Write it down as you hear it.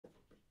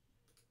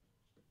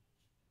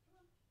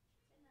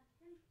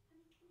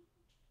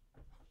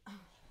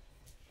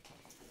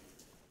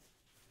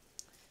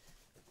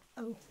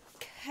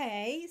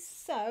Okay,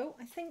 so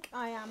I think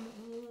I am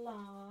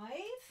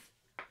live.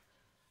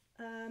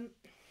 I'm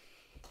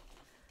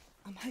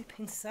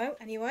hoping so.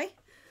 Anyway,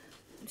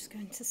 I'm just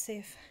going to see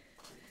if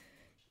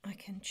I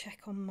can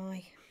check on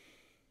my...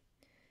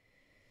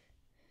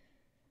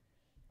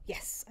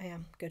 Yes, I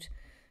am. Good.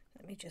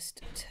 Let me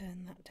just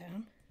turn that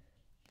down.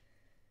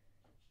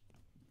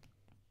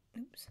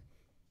 Oops.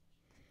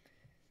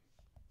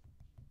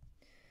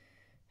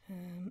 I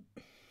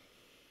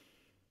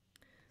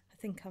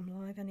think I'm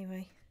live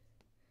anyway.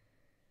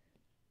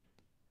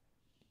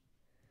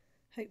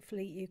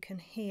 Hopefully you can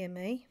hear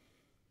me.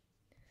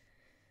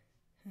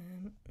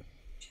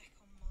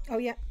 Oh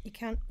yeah, you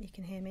can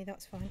hear me,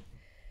 that's fine.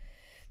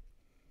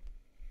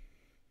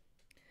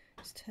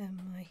 Just turn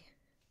my...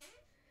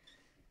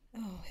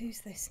 Oh,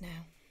 who's this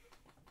now?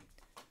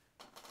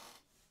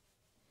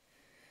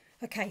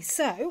 Okay,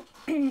 so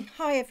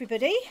hi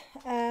everybody.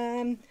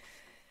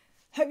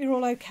 Hope you're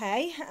all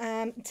okay.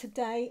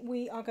 Today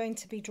we are going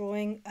to be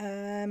drawing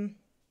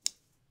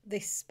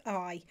this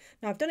eye.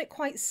 Now I've done it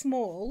quite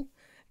small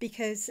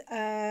because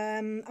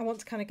I want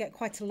to kind of get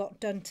quite a lot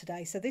done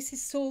today. So this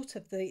is sort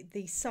of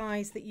the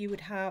size that you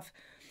would have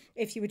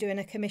if you were doing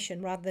a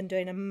commission rather than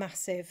doing a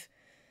massive,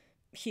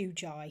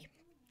 huge eye.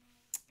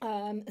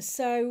 Let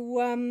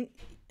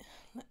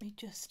me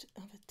just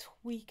have a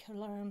tweak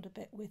around a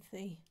bit with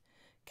the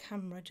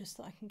camera just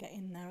so I can get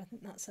in there. I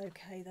think that's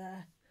okay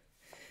there.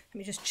 Let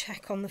me just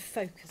check on the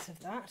focus of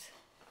that.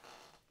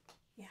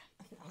 Yeah,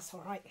 I think that's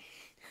all right.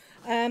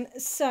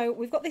 So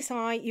we've got this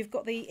eye. You've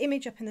got the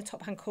image up in the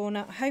top hand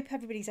corner. I hope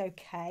everybody's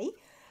okay.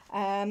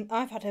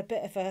 I've had a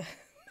bit of a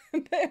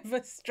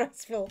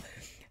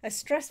a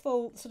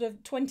stressful sort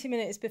of 20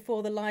 minutes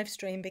before the live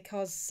stream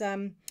because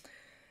a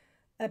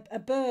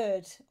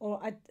bird,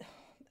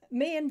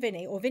 me and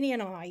Vinny, or Vinny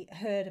and I,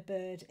 heard a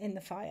bird in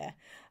the fire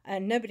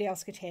and nobody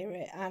else could hear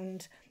it.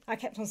 And I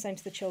kept on saying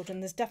to the children,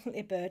 there's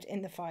definitely a bird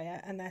in the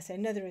fire. And they're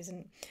saying, no, there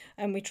isn't.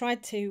 And we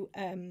tried to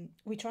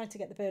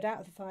get the bird out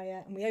of the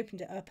fire and we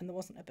opened it up and there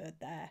wasn't a bird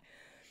there.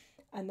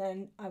 And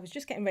then I was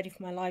just getting ready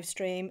for my live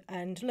stream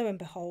and lo and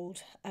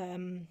behold,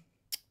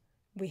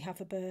 we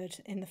have a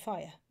bird in the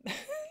fire.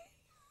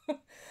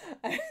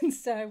 And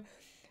so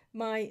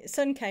my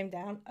son came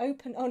down,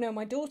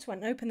 my daughter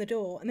went and opened the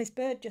door and this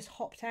bird just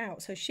hopped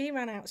out. So she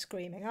ran out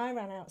screaming, I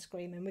ran out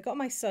screaming. We got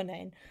my son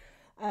in,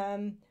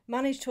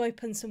 managed to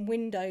open some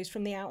windows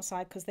from the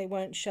outside because they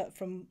weren't shut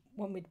from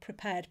when we'd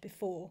prepared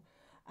before.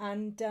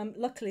 And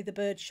luckily the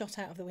bird shot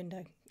out of the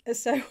window.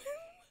 So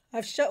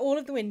I've shut all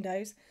of the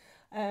windows.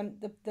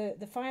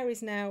 The fire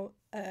is now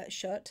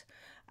shut.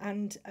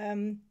 And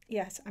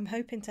yes, I'm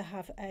hoping to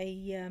have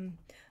a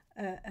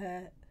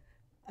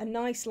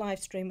nice live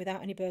stream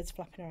without any birds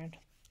flapping around.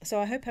 So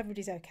I hope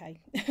everybody's okay.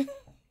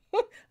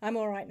 I'm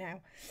all right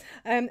now.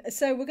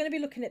 So we're going to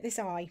be looking at this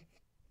eye.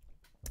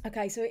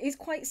 Okay, so it is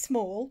quite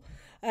small,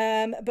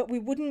 but we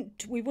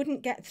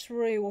wouldn't get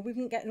through, or we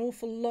wouldn't get an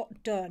awful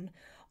lot done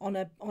on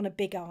a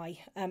big eye.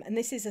 And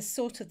this is the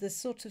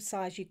sort of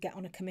size you'd get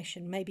on a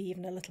commission, maybe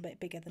even a little bit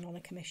bigger than on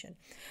a commission.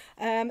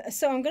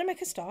 So I'm going to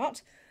make a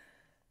start.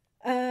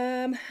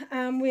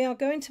 And we are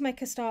going to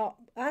make a start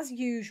as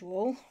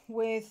usual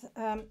with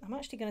I'm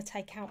actually going to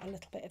take out a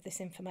little bit of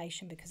this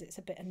information because it's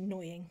a bit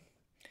annoying.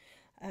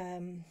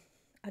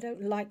 I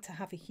don't like to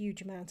have a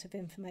huge amount of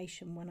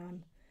information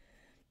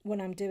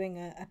when I'm doing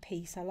a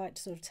piece. I like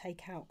to sort of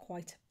take out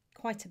quite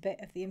a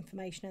bit of the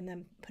information and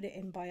then put it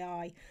in by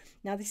eye.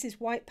 Now this is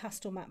white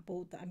pastel matte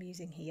board that I'm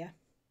using here,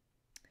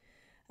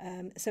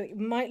 so it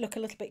might look a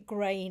little bit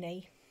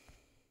grainy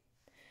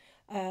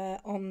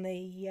on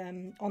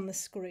the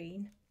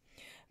screen,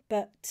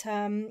 but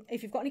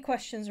if you've got any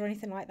questions or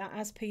anything like that,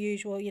 as per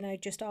usual, you know,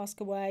 just ask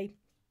away.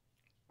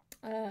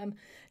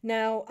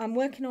 Now I'm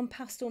working on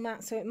pastel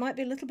matte, so it might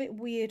be a little bit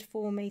weird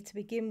for me to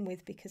begin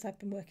with because I've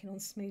been working on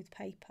smooth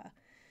paper,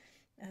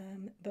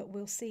 but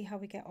we'll see how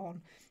we get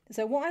on.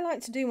 So what I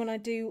like to do when I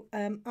do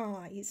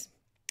eyes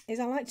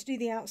is I like to do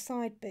the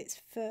outside bits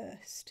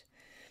first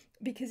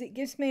because it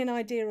gives me an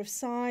idea of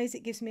size,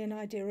 it gives me an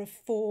idea of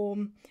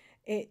form.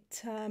 It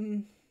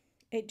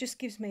just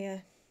gives me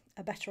a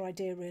better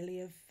idea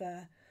really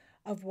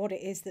of what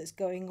it is that's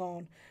going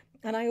on.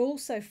 And I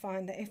also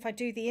find that if I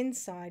do the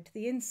inside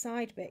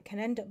bit can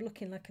end up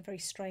looking like a very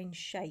strange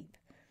shape.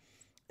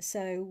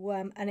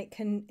 So and it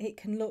can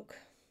look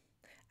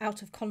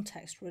out of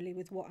context really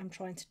with what I'm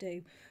trying to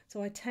do.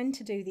 So I tend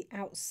to do the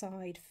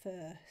outside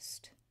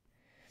first.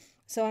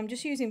 So I'm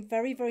just using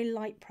very, very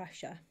light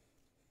pressure,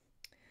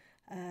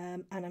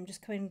 and I'm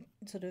just going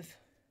sort of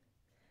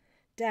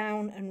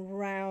down and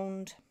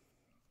round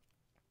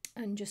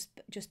and just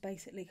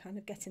basically kind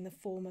of getting the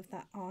form of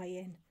that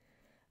eye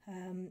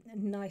in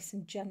nice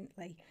and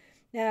gently.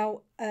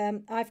 Now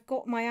I've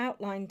got my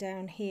outline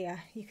down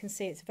here. You can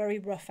see it's a very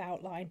rough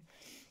outline,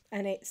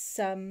 and it's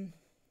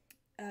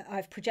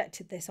I've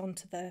projected this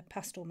onto the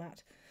pastel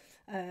mat,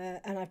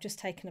 and I've just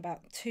taken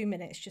about 2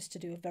 minutes just to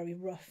do a very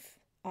rough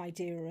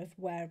idea of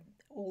where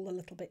all the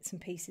little bits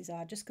and pieces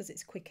are, just because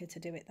it's quicker to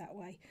do it that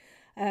way.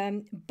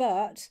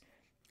 But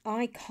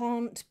I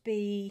can't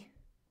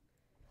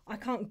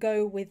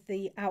go with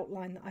the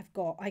outline that I've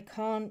got. I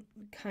can't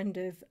kind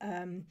of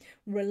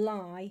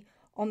rely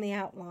on the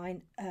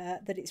outline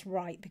that it's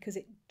right, because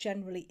it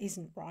generally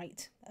isn't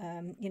right.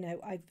 You know,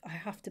 I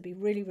have to be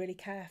really, really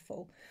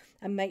careful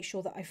and make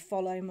sure that I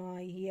follow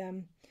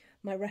my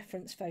my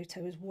reference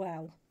photo as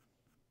well.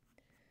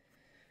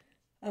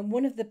 And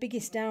one of the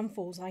biggest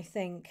downfalls, I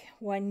think,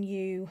 when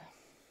you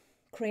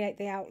create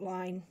the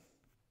outline,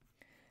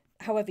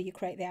 however you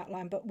create the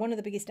outline, but one of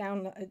the biggest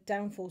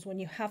downfalls when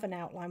you have an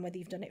outline, whether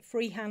you've done it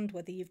freehand,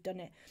 whether you've done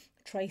it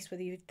traced,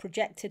 whether you've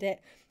projected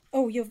it.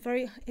 Oh,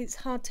 it's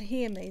hard to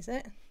hear me, is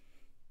it?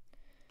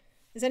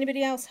 Is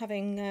anybody else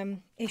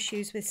having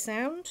issues with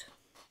sound?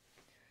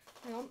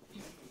 Hang on.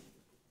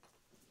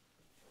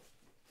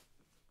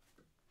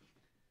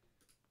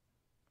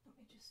 Let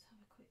me just have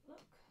a quick look.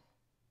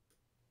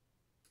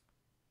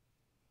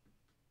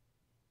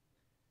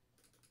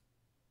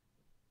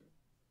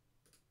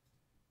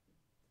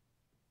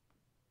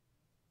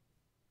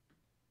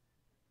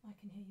 I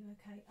can hear you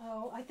okay.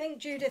 Oh, I think,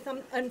 Judith,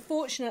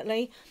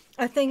 unfortunately,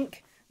 I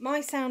think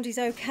my sound is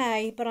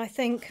okay, but I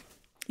think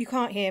you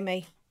can't hear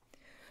me.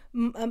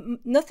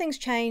 Nothing's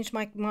changed.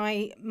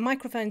 My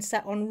microphone's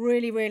set on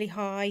really, really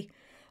high.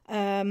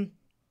 No,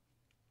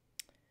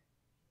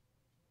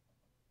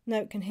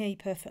 it can hear you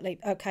perfectly.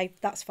 Okay,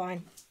 that's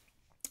fine.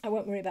 I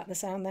won't worry about the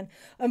sound then.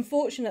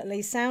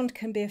 Unfortunately, sound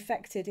can be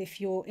affected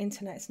if your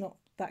internet's not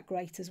that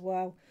great as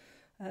well.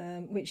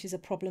 Which is a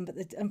problem, but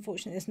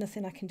unfortunately there's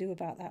nothing I can do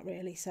about that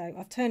really, so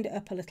I've turned it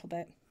up a little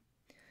bit.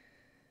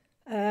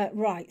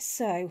 Right,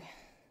 so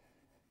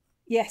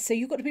yes, so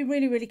you've got to be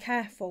really, really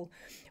careful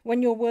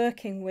when you're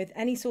working with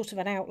any sort of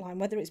an outline,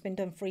 whether it's been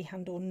done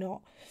freehand or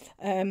not.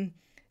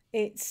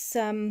 It's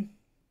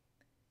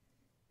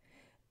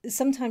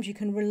sometimes you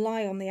can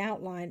rely on the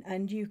outline,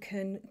 and you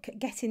can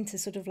get into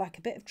sort of like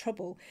a bit of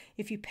trouble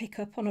if you pick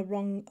up on a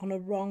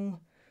wrong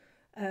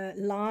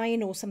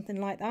line or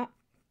something like that.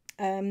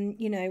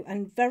 You know,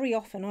 and very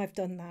often I've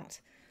done that.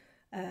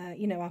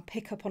 You know, I'll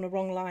pick up on a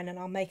wrong line and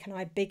I'll make an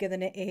eye bigger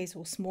than it is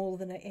or smaller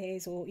than it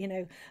is, or, you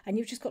know, and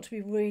you've just got to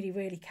be really,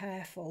 really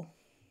careful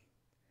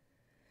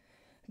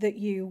that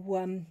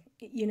you,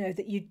 you know,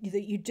 that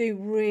you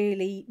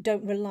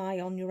don't rely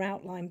on your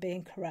outline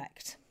being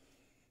correct.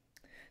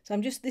 So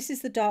this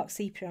is the dark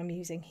sepia I'm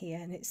using here,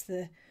 and it's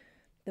the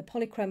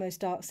Polychromos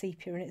dark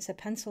sepia, and it's a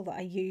pencil that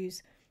I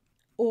use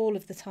all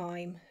of the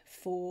time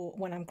for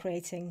when I'm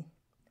creating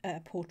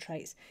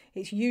portraits.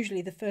 It's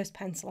usually the first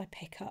pencil I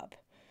pick up.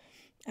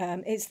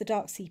 It's the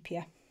dark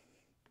sepia,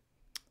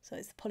 so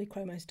it's the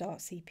Polychromos dark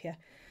sepia.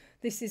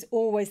 This is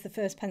always the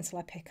first pencil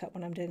I pick up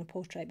when I'm doing a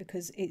portrait,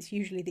 because it's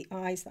usually the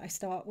eyes that I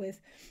start with,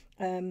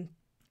 and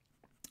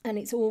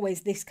it's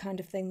always this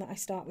kind of thing that I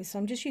start with. So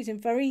I'm just using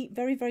very,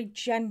 very, very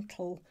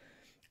gentle,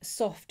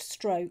 soft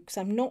strokes.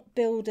 I'm not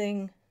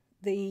building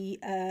the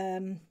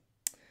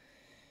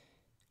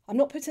I'm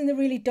not putting the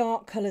really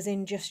dark colours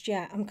in just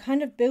yet. I'm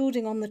kind of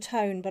building on the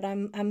tone, but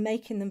I'm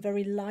making them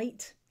very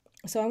light.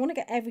 So I want to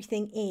get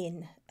everything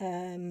in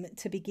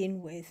to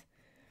begin with.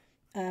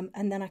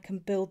 And then I can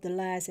build the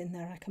layers in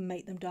there. I can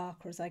make them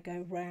darker as I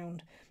go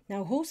round.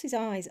 Now, horses'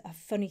 eyes are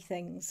funny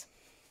things.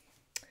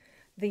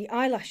 The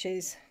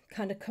eyelashes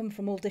kind of come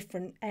from all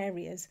different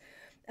areas.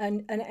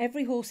 And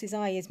every horse's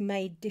eye is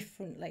made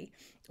differently.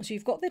 So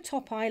you've got the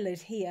top eyelid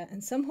here.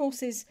 And some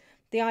horses,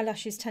 the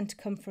eyelashes tend to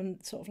come from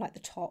sort of like the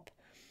top.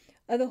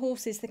 Other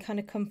horses, they kind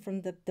of come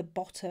from the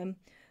bottom.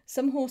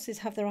 Some horses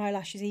have their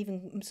eyelashes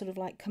even sort of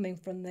like coming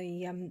from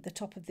the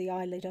top of the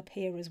eyelid up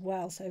here as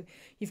well. So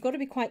you've got to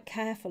be quite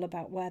careful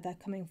about where they're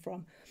coming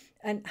from.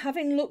 And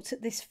having looked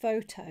at this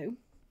photo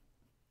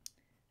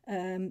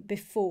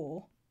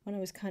before, when I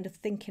was kind of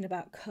thinking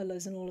about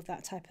colours and all of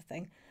that type of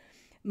thing,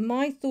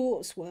 my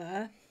thoughts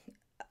were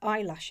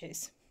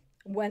eyelashes.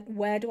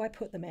 Where do I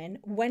put them in?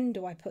 When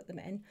do I put them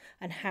in?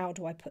 And how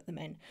do I put them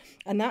in?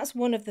 And that's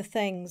one of the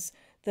things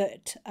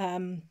that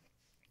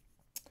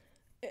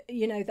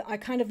you know, that I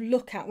kind of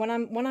look at when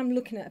I'm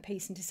looking at a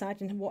piece and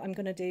deciding what I'm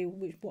going to do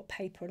with what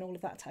paper and all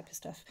of that type of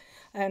stuff.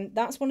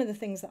 That's one of the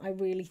things that I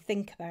really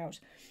think about.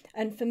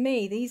 And for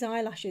me, these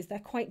eyelashes, they're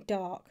quite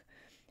dark,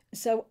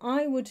 so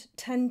I would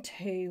tend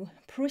to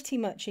pretty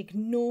much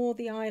ignore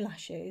the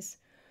eyelashes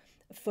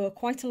for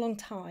quite a long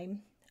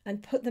time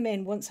and put them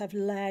in once I've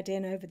layered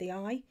in over the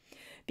eye,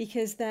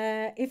 because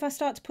if I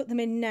start to put them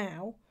in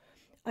now,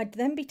 I'd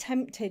then be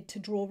tempted to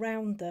draw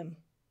round them.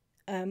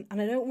 And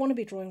I don't want to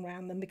be drawing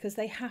around them, because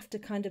they have to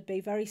kind of be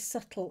very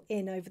subtle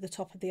in over the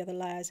top of the other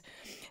layers.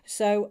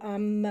 So,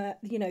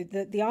 you know,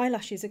 the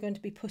eyelashes are going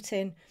to be put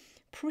in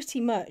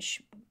pretty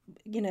much,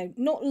 you know,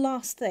 not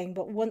last thing,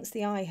 but once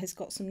the eye has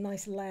got some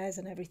nice layers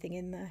and everything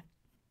in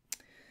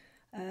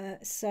there.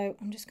 So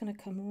I'm just going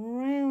to come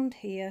around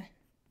here.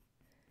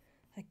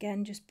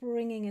 Again, just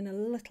bringing in a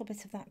little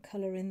bit of that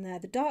colour in there.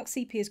 The dark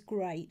sepia is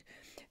great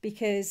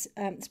because,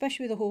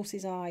 especially with a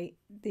horse's eye,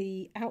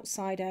 the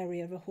outside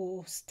area of a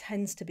horse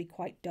tends to be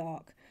quite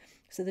dark.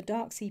 So the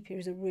dark sepia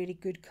is a really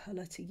good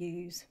colour to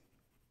use.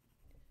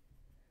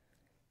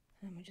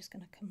 And we're just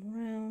going to come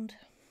around.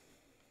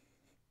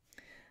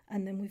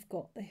 And then we've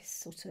got this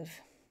sort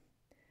of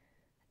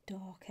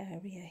dark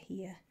area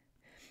here.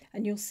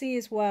 And you'll see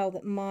as well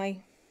that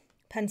my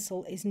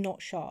pencil is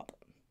not sharp.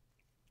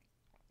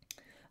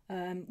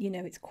 You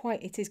know,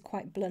 it is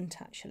quite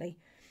blunt actually.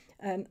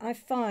 I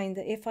find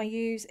that if I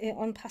use it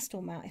on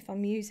pastel mat, if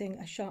I'm using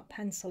a sharp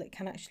pencil, it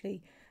can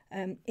actually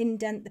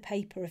indent the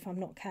paper if I'm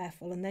not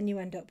careful, and then you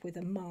end up with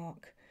a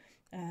mark,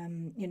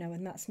 you know,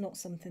 and that's not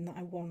something that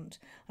I want.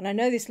 And I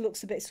know this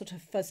looks a bit sort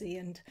of fuzzy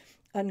and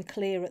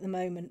unclear at the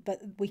moment,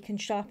 but we can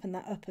sharpen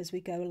that up as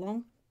we go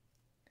along.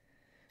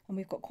 And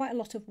we've got quite a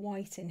lot of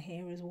white in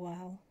here as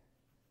well.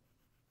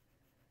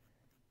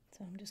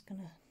 So I'm just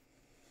going to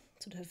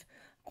sort of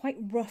quite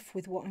rough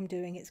with what I'm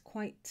doing. It's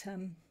quite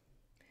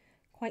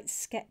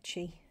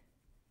sketchy.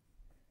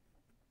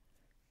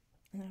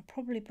 And I'll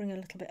probably bring a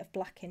little bit of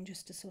black in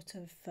just to sort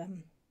of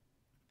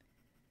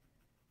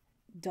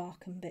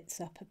darken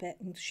bits up a bit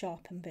and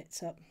sharpen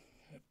bits up.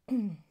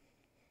 Okay,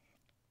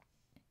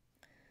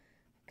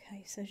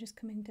 so just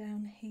coming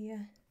down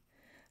here.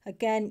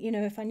 Again, you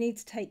know, if I need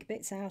to take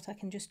bits out, I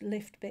can just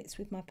lift bits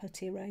with my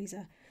putty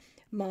eraser.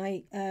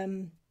 My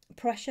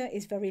pressure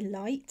is very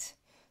light,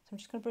 so I'm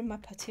just going to bring my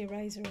putty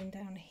eraser in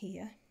down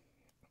here.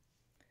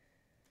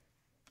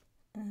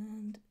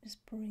 And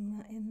just bring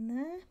that in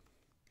there.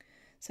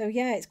 So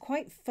yeah, it's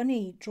quite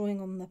funny drawing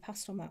on the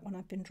pastel mat when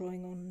I've been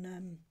drawing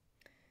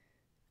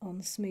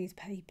on smooth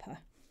paper.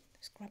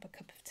 Just grab a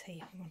cup of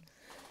tea, hang on.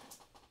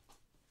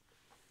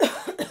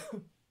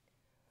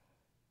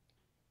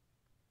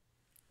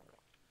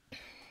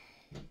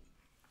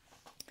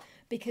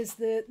 Because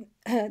the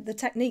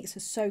techniques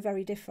are so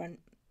very different,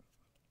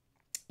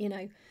 you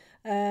know.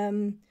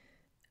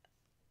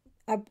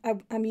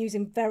 I'm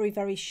using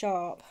very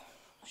sharp.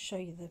 I'll show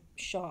you the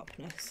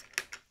sharpness,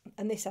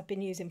 and this I've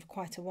been using for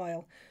quite a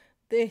while.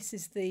 This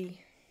is the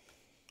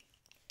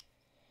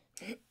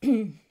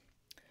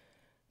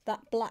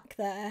that black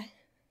there.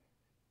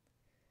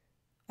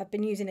 I've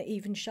been using it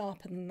even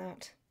sharper than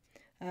that,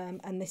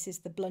 and this is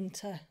the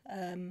blunter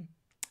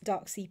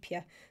dark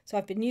sepia. So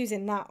I've been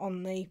using that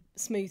on the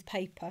smooth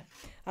paper,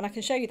 and I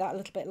can show you that a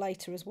little bit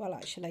later as well.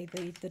 Actually,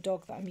 the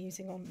dog that I'm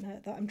using on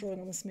that I'm drawing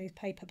on the smooth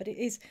paper, but it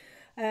is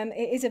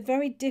a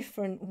very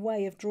different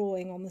way of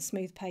drawing on the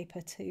smooth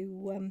paper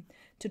to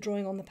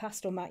drawing on the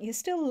pastel mat. You're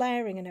still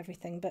layering and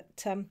everything,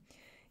 but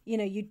you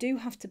know, you do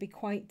have to be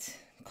quite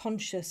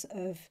conscious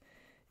of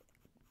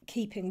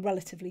keeping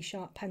relatively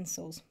sharp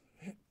pencils.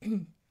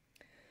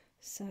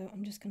 So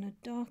I'm just going to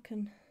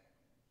darken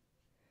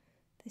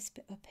this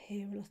bit up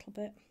here a little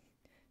bit.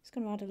 Just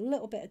going to add a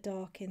little bit of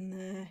dark in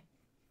there.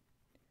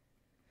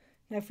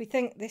 Now if we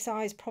think this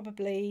eye is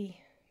probably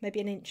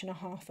maybe 1.5 inches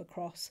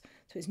across,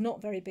 so it's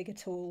not very big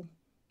at all.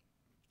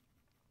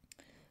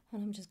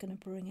 And I'm just going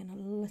to bring in a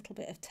little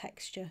bit of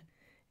texture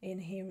in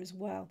here as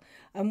well.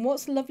 And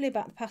what's lovely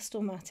about the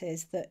pastel mat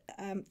is that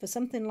for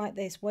something like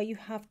this, where you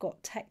have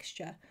got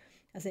texture,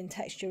 as in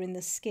texture in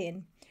the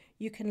skin,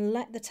 you can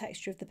let the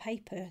texture of the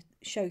paper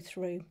show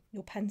through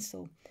your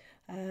pencil.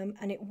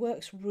 And it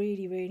works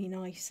really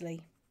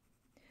nicely.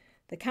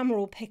 The camera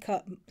will pick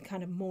up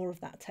kind of more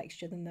of that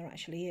texture than there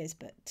actually is,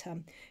 but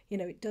you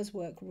know, it does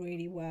work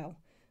really well.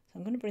 So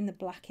I'm going to bring the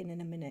black in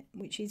a minute,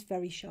 which is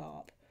very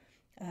sharp,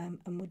 and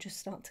we'll just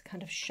start to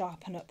kind of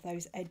sharpen up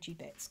those edgy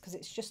bits, because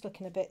it's just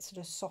looking a bit sort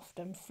of soft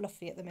and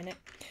fluffy at the minute,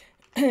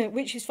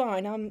 which is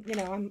fine.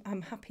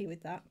 I'm happy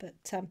with that, but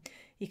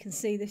you can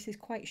see this is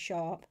quite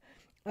sharp.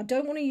 I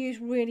don't want to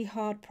use really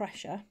hard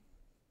pressure.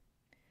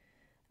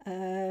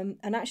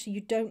 And actually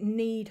you don't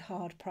need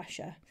hard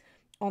pressure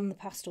on the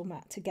pastel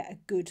mat to get a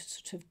good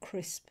sort of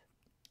crisp,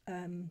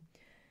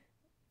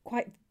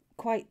 quite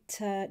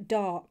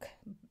dark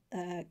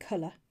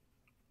colour.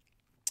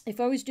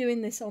 If I was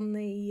doing this on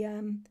the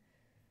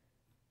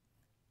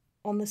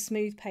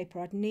smooth paper,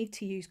 I'd need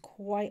to use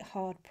quite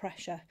hard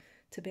pressure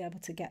to be able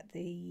to get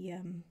the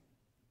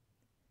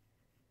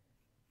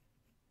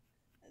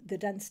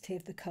density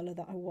of the colour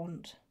that I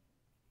want.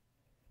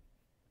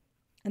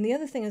 And the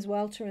other thing as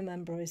well to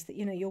remember is that,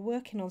 you know, you're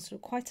working on sort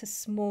of quite a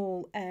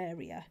small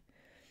area,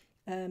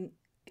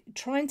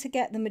 trying to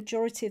get the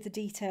majority of the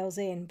details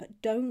in,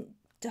 but don't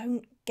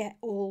get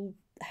all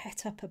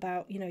het up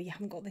about, you know, you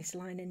haven't got this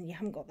line in, you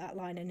haven't got that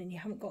line in, and you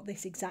haven't got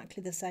this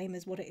exactly the same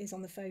as what it is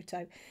on the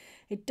photo.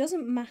 It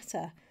doesn't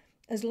matter,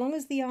 as long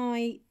as the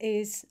eye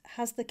has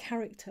the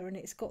character and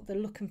it's got the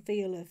look and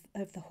feel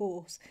of the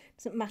horse. It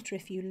doesn't matter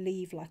if you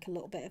leave like a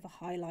little bit of a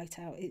highlight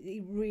out.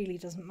 It really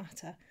doesn't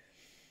matter.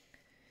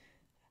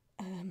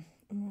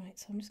 Right,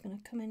 so I'm just going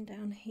to come in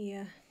down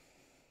here,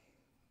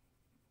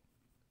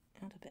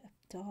 add a bit of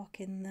dark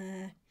in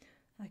there.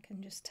 I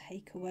can just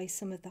take away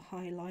some of the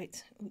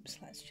highlight. Oops,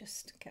 let's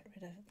just get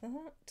rid of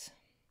that.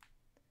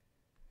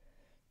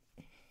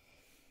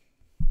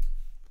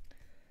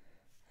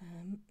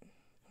 I'll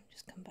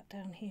just come back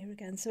down here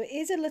again. So it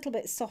is a little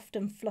bit soft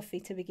and fluffy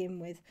to begin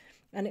with,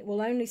 and it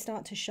will only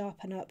start to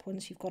sharpen up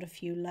once you've got a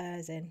few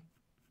layers in.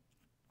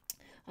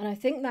 And I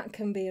think that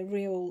can be a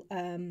real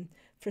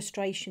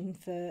frustration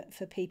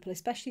for people,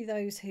 especially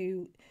those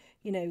who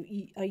you know,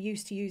 you are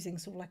used to using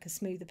sort of like a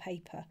smoother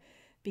paper,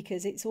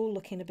 because it's all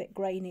looking a bit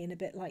grainy and a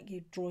bit like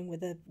you're drawing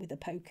with a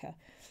poker,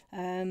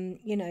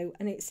 you know,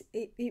 and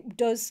it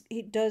does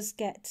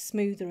get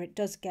smoother. It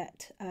does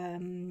get,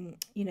 you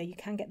know, you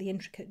can get the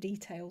intricate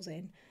details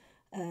in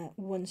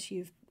once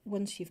you've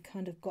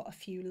kind of got a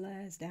few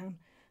layers down.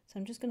 So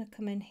I'm just going to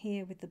come in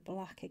here with the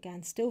black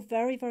again, still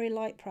very, very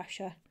light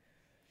pressure,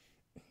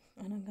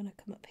 and I'm going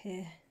to come up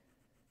here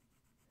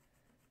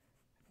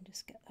and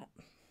just get that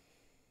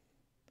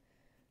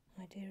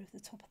idea of the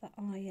top of that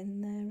eye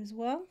in there as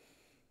well.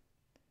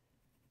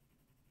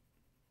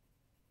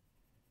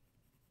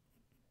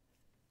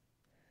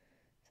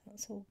 So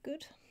that's all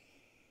good.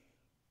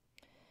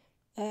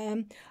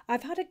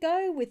 I've had a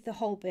go with the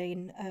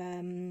Holbein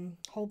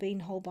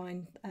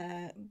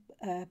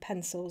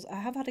pencils. I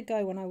have had a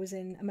go when I was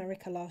in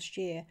America last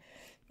year,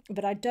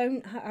 but I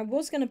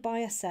was going to buy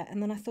a set,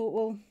 and then I thought,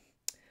 well,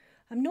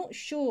 I'm not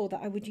sure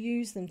that I would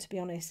use them, to be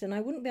honest, and I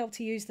wouldn't be able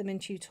to use them in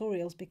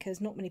tutorials because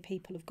not many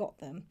people have got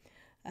them.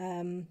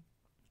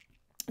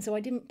 So I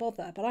didn't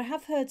bother, but I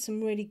have heard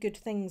some really good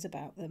things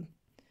about them.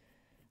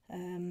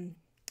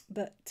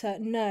 But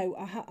no,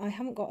 I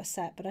haven't got a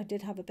set, but I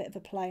did have a bit of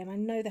a play, and I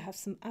know they have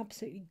some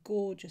absolutely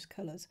gorgeous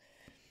colours.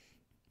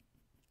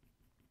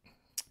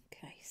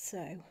 Okay,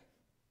 so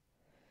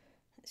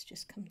let's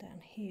just come down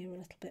here a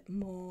little bit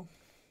more.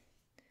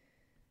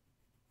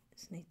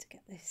 Just need to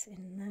get this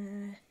in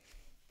there.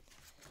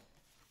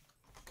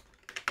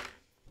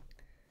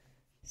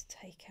 Let's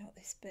take out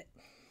this bit.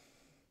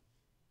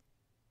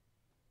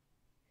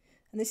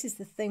 And this is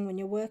the thing when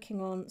you're working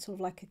on sort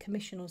of like a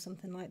commission or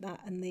something like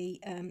that, and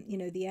the you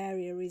know, the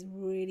area is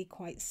really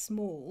quite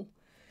small.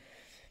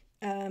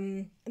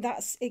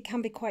 It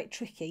can be quite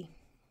tricky.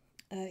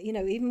 You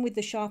know, even with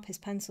the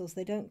sharpest pencils,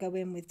 they don't go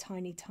in with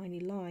tiny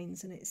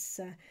lines, and it's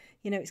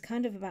you know, it's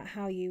kind of about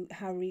how you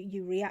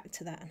react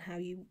to that and how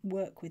you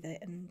work with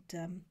it. And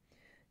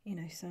you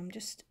know, so I'm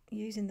just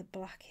using the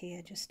black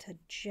here just to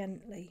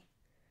gently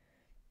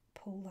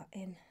pull that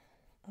in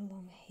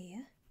along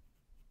here.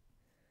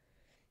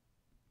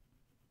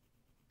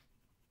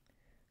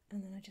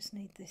 And then I just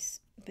need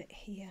this bit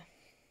here.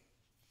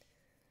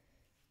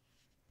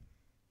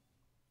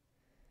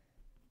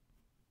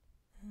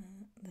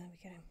 There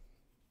we go.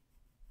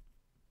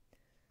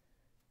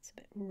 It's a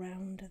bit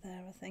rounder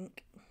there, I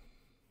think. So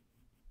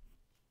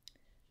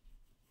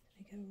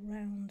we go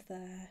round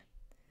there.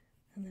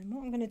 And then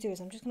what I'm going to do is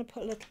I'm just going to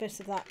put a little bit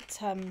of that...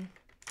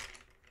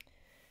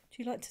 do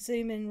you like to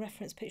zoom in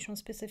reference picture on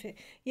specific?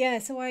 Yeah,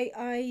 so well,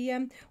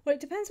 it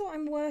depends what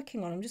I'm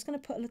working on. I'm just going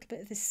to put a little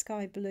bit of this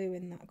sky blue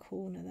in that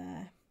corner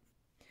there.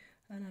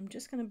 And I'm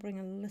just going to bring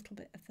a little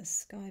bit of the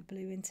sky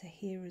blue into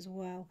here as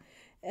well.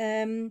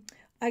 I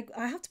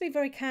have to be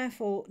very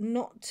careful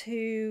not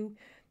to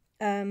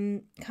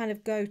kind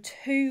of go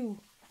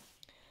too,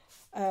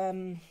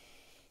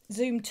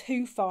 zoom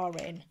too far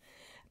in,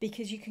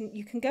 because you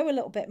can go a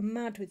little bit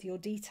mad with your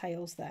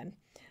details then.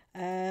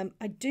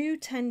 I do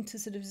tend to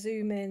sort of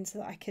zoom in so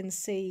that I can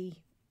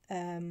see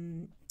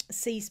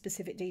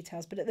specific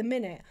details, but at the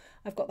minute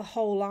I've got the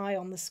whole eye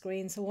on the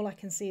screen, so all I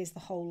can see is the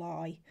whole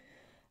eye,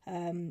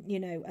 you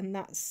know, and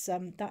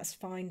that's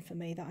fine for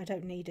me. That I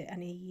don't need it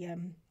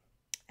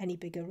any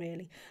bigger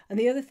really. And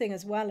the other thing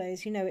as well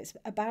is, you know, it's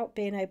about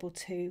being able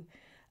to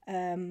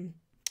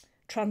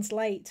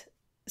translate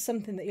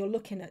something that you're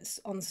looking at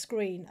on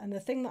screen, and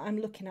the thing that I'm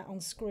looking at on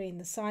screen,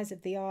 the size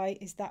of the eye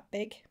is that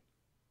big.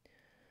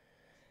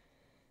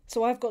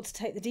 So I've got to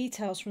take the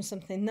details from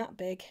something that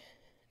big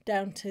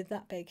down to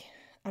that big,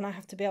 and I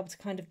have to be able to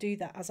kind of do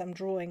that as I'm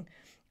drawing,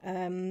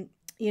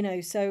 you know,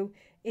 so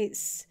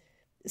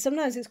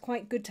sometimes it's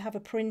quite good to have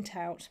a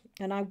printout,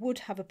 and I would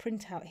have a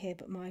printout here,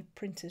 but my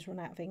printer's run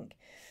out of ink.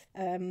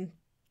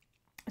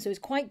 So it's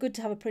quite good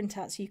to have a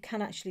printout so you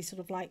can actually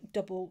sort of like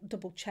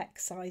double check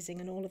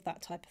sizing and all of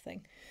that type of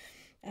thing.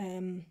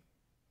 You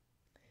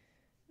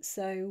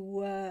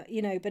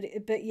know,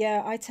 but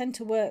yeah, I tend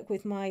to work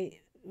with my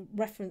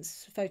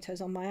reference photos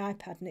on my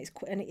iPad, and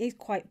it is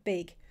quite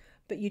big,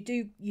 but you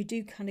do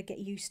kind of get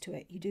used to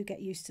it. You do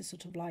get used to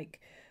sort of like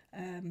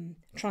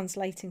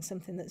translating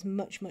something that's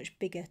much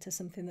bigger to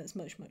something that's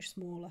much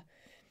smaller.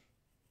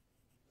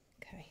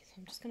 Okay, so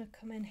I'm just going to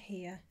come in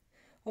here.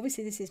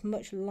 Obviously this is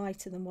much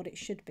lighter than what it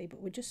should be,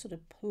 but we're just sort of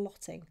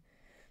plotting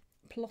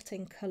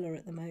colour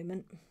at the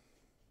moment.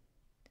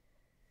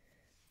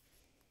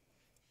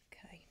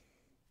 Okay,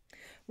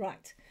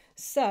 right.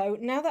 So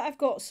now that I've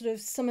got sort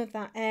of some of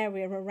that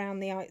area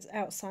around the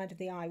outside of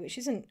the eye, which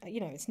isn't,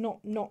 you know, it's not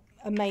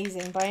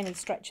amazing by any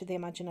stretch of the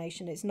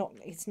imagination. It's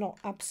not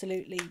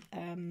absolutely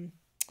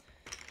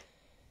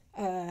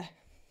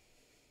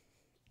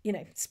you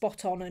know,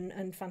 spot on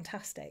and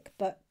fantastic,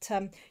 but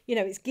you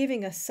know, it's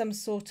giving us some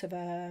sort of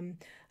an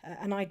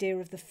idea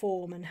of the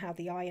form and how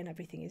the eye and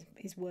everything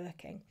is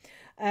working.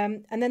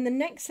 And then the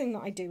next thing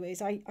that I do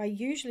is I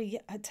usually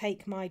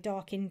take my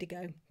dark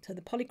indigo, so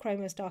the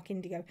Polychromos dark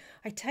indigo.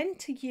 I tend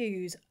to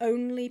use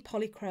only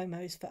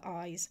Polychromos for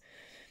eyes,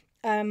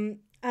 and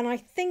I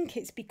think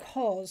it's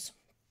because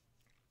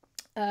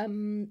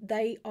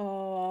They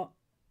are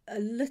a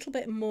little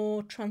bit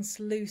more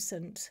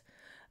translucent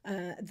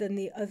than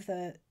the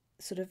other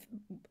sort of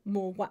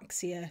more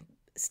waxier,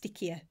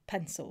 stickier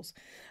pencils.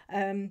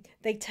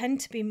 They tend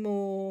to be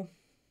more,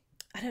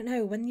 I don't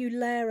know, when you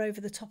layer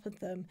over the top of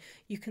them,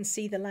 you can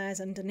see the layers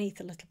underneath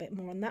a little bit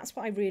more, and that's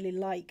what I really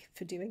like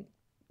for doing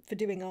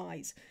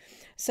eyes.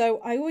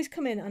 So I always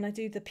come in and I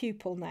do the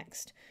pupil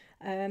next.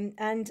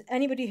 And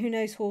anybody who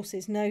knows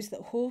horses knows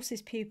that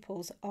horses'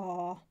 pupils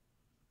are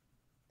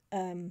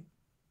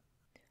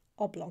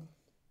oblong.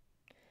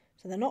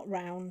 So they're not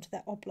round,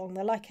 they're oblong.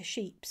 They're like a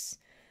sheep's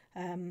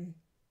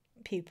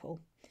pupil.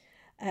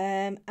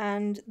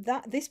 And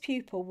this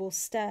pupil will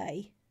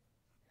stay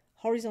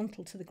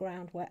horizontal to the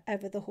ground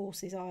wherever the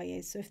horse's eye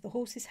is. So if the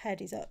horse's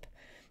head is up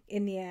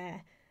in the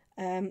air,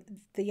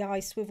 the eye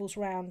swivels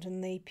round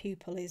and the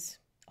pupil is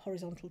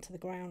horizontal to the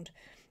ground.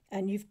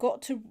 And you've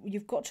got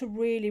to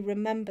really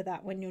remember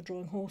that when you're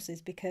drawing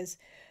horses, because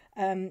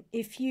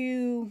if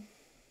you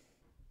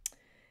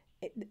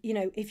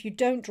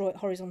don't draw it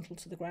horizontal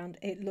to the ground,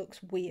 it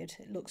looks weird,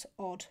 it looks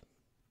odd.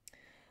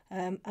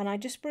 And I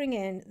just bring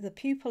in the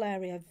pupil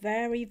area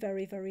very,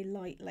 very, very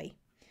lightly.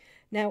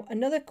 Now,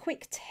 another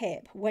quick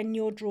tip when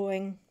you're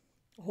drawing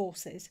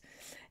horses,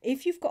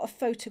 if you've got a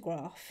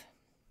photograph,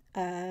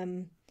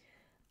 and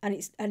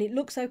it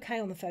looks okay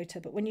on the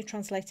photo, but when you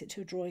translate it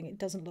to a drawing, it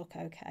doesn't look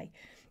okay.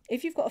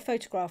 If you've got a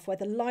photograph where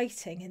the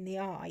lighting in the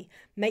eye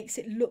makes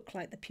it look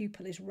like the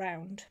pupil is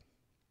round,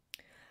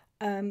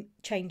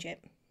 change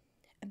it,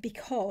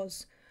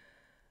 because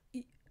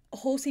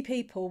horsey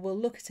people will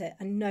look at it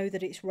and know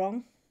that it's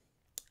wrong.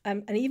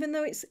 And even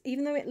though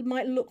it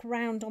might look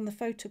round on the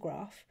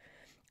photograph,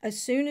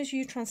 as soon as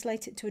you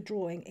translate it to a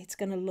drawing, it's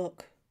going to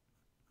look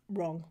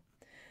wrong.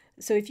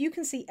 So if you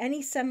can see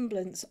any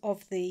semblance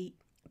of the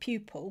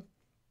pupil,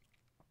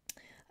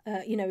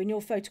 in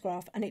your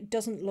photograph, and it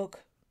doesn't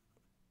look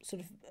sort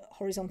of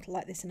horizontal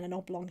like this in an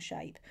oblong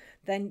shape,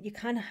 then you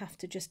kind of have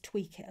to just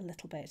tweak it a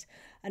little bit.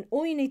 And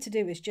all you need to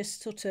do is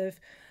just sort of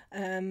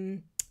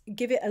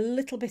give it a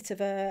little bit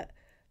of a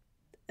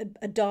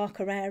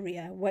darker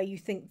area where you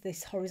think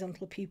this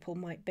horizontal pupil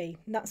might be.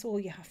 And that's all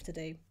you have to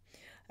do.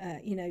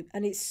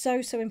 And it's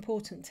so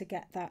important to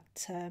get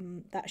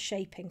that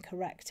shaping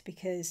correct,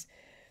 because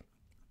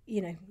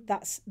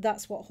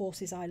that's what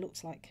horse's eye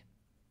looks like.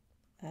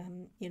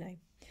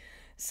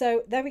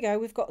 So there we go,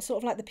 we've got sort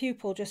of like the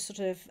pupil just sort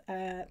of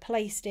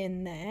placed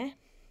in there.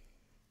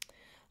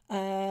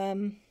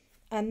 And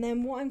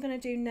then what I'm going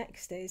to do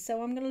next is,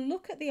 so I'm going to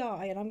look at the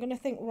eye and I'm going to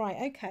think, right,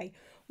 okay,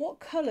 what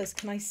colours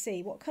can I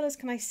see? What colours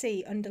can I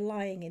see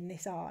underlying in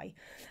this eye?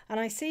 And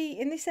I see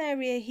in this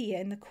area here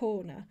in the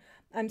corner,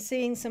 I'm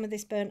seeing some of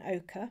this burnt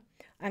ochre.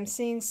 I'm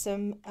seeing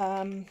some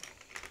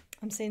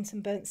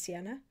burnt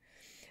sienna.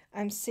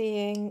 I'm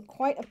seeing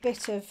quite a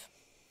bit of,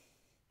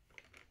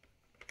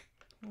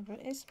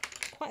 whatever it is,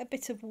 quite a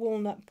bit of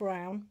walnut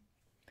brown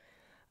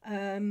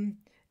in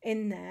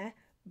there.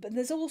 But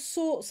there's all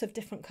sorts of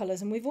different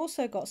colours, and we've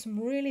also got some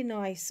really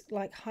nice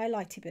like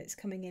highlighty bits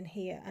coming in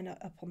here and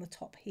up on the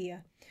top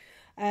here.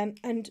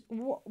 And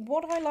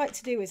what I like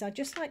to do is I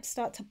just like to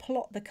start to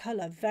plot the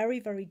colour very,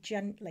 very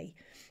gently.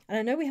 And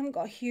I know we haven't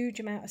got a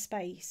huge amount of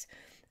space,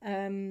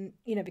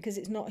 because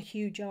it's not a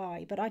huge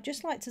eye, but I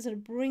just like to sort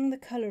of bring the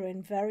colour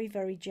in very,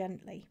 very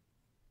gently.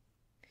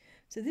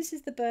 So this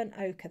is the burnt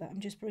ochre that I'm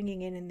just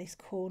bringing in this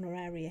corner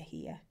area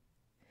here.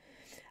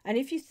 And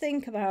if you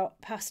think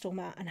about pastel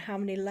mat and how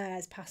many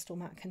layers pastel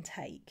mat can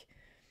take,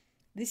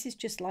 this is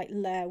just like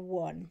layer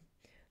 1.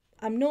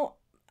 I'm not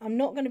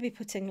going to be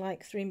putting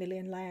like 3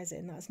 million layers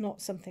in. That's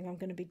not something I'm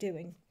going to be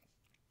doing.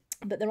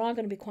 But there are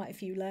going to be quite a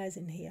few layers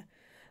in here.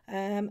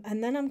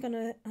 And then I'm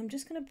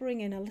just going to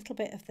bring in a little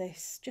bit of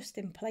this just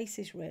in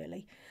places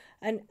really.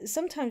 And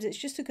sometimes it's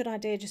just a good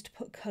idea just to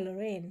put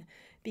colour in,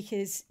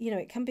 because,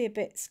 it can be a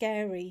bit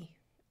scary,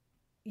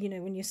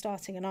 when you're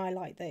starting an eye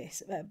like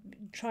this,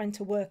 trying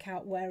to work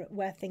out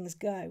where things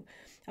go.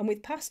 And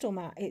with pastel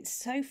mat, it's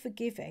so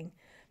forgiving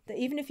that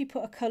even if you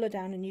put a colour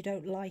down and you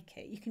don't like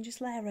it, you can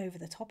just layer over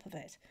the top of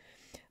it.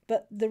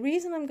 But the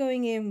reason I'm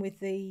going in with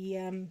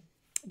the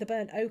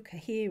burnt ochre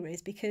here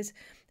is because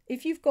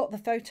if you've got the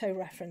photo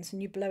reference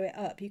and you blow it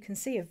up, you can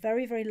see a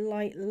very, very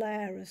light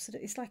layer of sort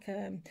of, it's like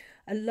a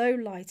low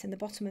light in the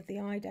bottom of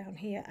the eye down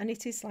here, and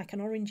it is like an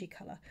orangey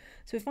colour.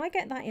 So if I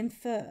get that in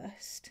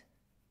first,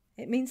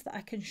 it means that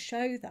I can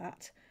show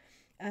that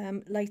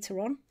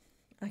later on.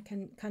 I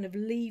can kind of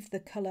leave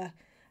the colour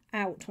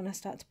out when I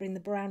start to bring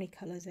the brownie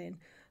colours in.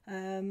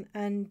 We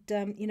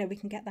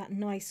can get that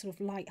nice sort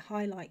of light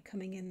highlight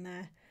coming in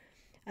there.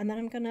 And then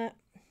I'm going to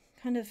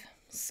kind of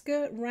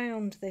skirt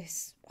round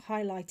this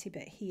highlighty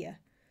bit here.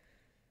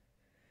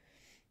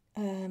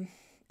 And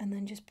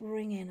then just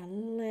bring in a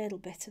little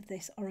bit of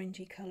this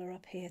orangey colour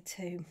up here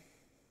too.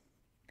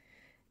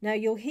 Now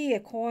you'll hear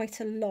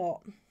quite a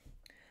lot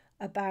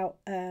about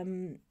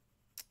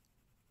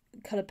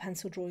coloured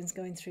pencil drawings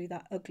going through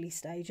that ugly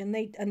stage, and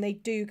they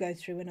do go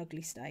through an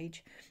ugly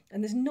stage,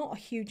 and there's not a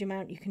huge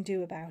amount you can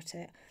do about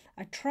it.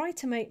 I try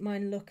to make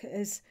mine look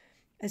as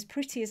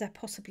pretty as I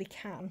possibly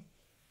can,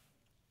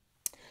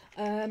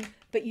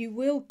 But you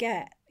will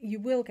get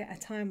a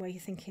time where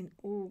you're thinking,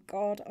 oh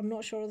God, I'm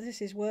not sure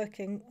this is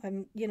working.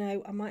 You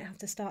know, I might have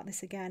to start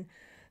this again.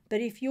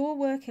 But if you're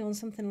working on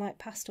something like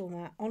pastel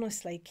mat,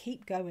 honestly,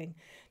 keep going,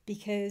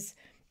 because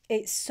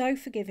it's so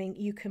forgiving.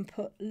 You can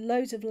put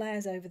loads of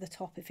layers over the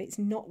top if it's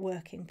not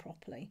working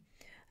properly,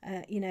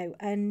 you know,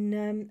 and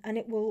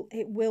it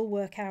will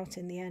work out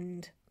in the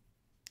end.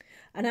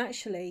 And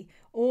actually,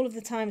 all of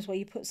the times where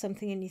you put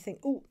something in, you think,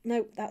 oh,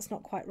 no, that's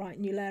not quite right,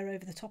 and you layer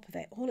over the top of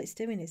it, all it's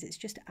doing is it's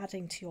just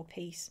adding to your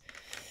piece.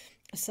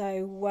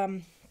 So,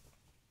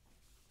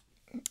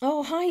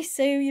 oh, hi,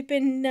 Sue. You've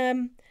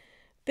been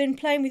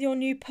playing with your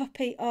new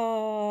puppy.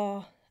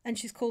 Oh, and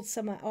she's called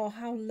Summer. Oh,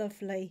 how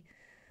lovely.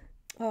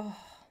 Oh,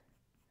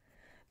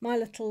 my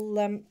little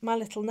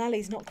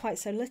Nellie's not quite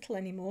so little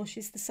anymore.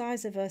 She's the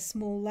size of a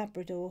small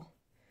Labrador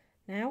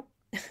now.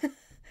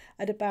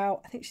 At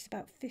about, I think she's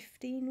about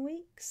 15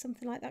 weeks,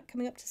 something like that,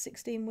 coming up to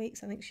 16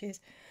 weeks, I think she is.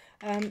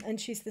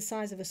 And she's the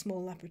size of a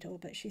small Labrador,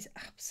 but she's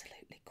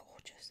absolutely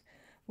gorgeous.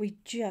 We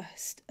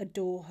just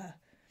adore her.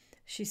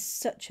 She's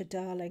such a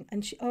darling.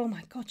 And she, oh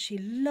my God, she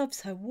loves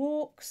her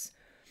walks.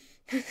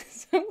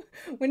 So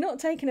we're not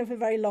taking her for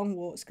very long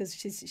walks because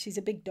she's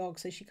a big dog,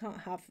 so she can't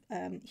have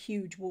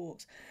huge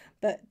walks.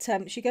 But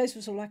she goes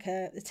for sort of like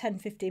a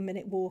 10-15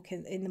 minute walk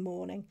in the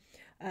morning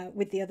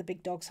with the other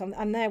big dogs. So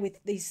I'm there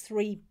with these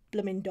 3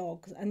 blooming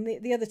dogs, and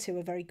the other 2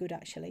 are very good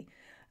actually.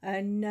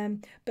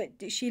 And but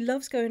she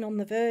loves going on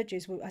the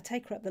verges. I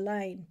take her up the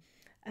lane,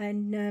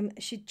 and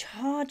she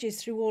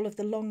charges through all of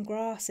the long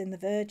grass in the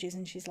verges,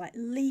 and she's like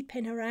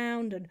leaping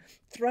around and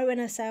throwing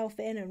herself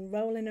in and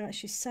rolling her.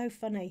 She's so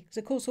funny, because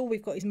of course all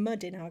we've got is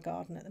mud in our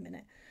garden at the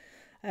minute.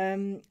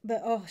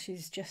 But oh,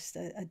 she's just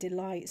a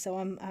delight. So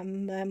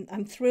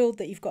I'm thrilled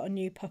that you've got a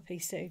new puppy,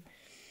 Sue.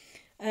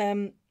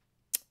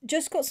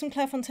 Just got some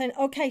Clairefontaine.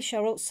 Okay,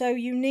 Cheryl, so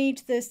you need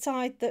the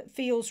side that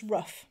feels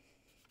rough.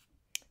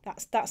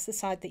 That's the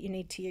side that you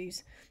need to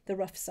use, the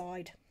rough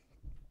side.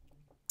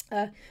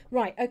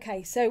 Right,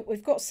 okay, so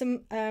we've got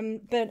some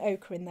burnt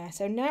ochre in there.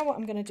 So now what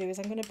I'm going to do is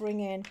I'm going to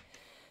bring in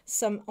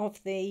some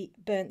of the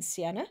burnt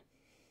sienna.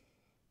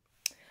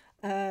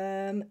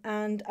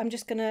 And I'm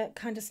just going to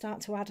kind of start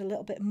to add a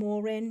little bit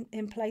more in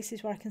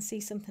places where I can see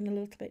something a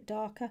little bit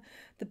darker.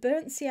 The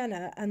burnt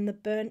sienna and the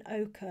burnt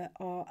ochre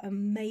are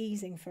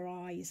amazing for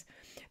eyes,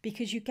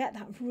 because you get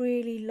that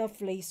really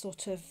lovely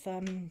sort of,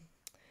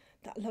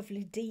 that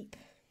lovely deep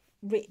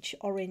rich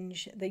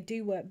orange. They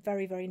do work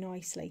very, very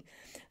nicely.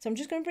 So I'm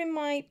just going to bring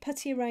my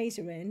putty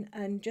eraser in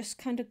and just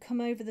kind of come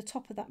over the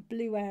top of that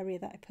blue area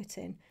that I put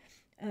in.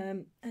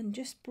 And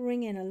just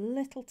bring in a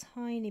little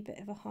tiny bit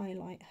of a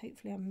highlight.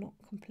 Hopefully I'm not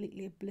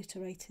completely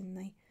obliterating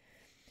the...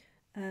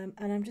 and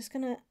I'm just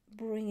going to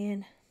bring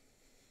in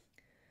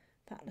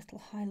that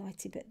little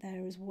highlighty bit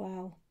there as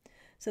well.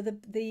 So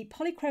the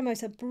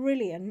Polychromos are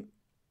brilliant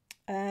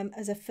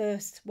as a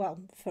first, well,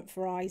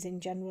 for eyes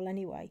in general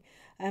anyway.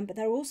 But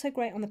they're also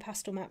great on the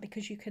pastel mat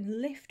because you can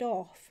lift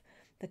off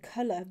the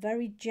colour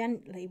very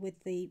gently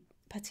with the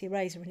putty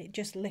eraser, and it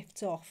just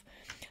lifts off.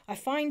 I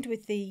find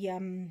with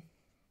the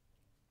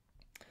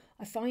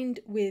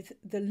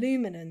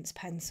luminance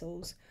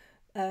pencils,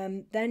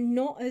 they're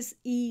not as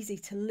easy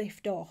to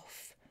lift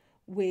off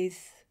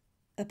with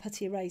a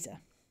putty eraser.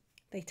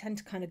 They tend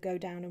to kind of go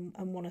down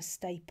and want to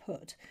stay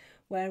put,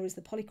 whereas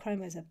the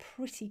Polychromos are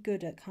pretty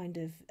good at kind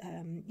of,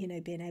 you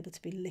know, being able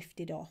to be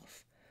lifted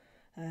off.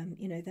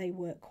 You know, they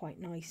work quite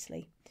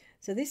nicely.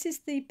 So this is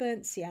the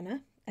burnt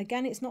sienna.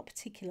 Again, it's not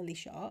particularly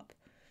sharp.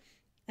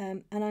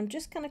 And I'm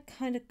just going to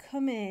kind of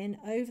come in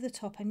over the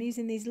top. I'm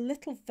using these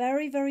little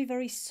very, very,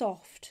 very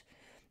soft.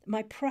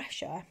 My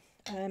pressure,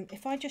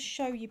 if I just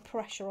show you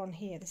pressure on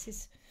here,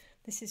 this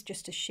is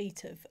just a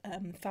sheet of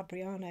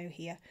Fabriano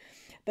here.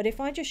 But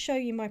if I just show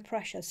you my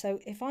pressure, so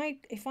if I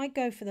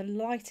go for the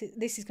lightest,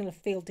 this is going to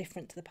feel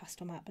different to the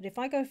pastel mat, but if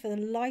I go for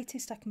the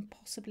lightest I can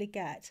possibly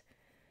get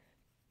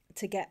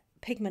to get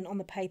pigment on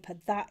the paper,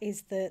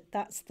 that's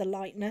the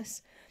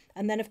lightness.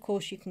 And then of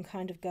course you can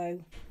kind of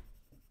go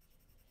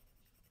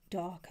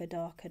darker,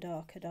 darker,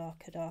 darker,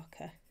 darker,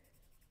 darker.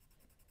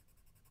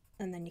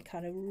 And then you're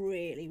kind of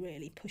really,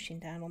 really pushing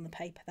down on the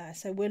paper there.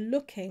 So we're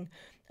looking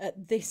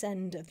at this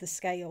end of the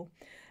scale.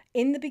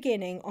 In the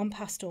beginning on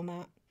pastel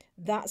mat,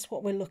 that's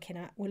what we're looking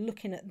at. We're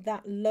looking at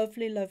that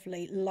lovely,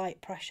 lovely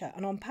light pressure.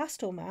 And on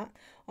pastel mat,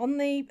 on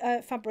the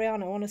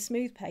Fabriano, on a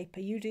smooth paper,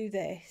 you do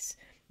this,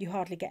 you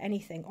hardly get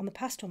anything. On the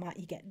pastel mat,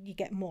 you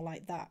get more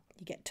like that.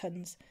 You get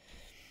tons.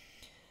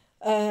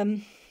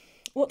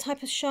 What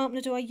type of sharpener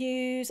do I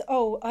use?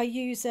 Oh, I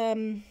use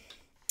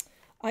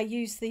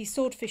the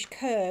swordfish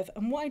curve,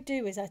 and what I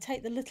do is I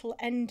take the little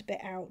end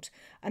bit out,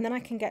 and then I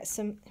can get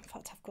some, in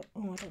fact I've got,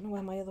 oh, I don't know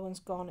where my other one's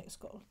gone.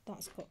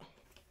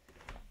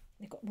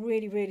 They've got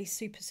really, really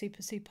super,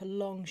 super, super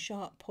long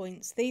sharp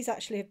points. These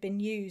actually have been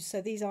used,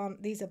 so these are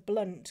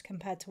blunt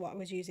compared to what I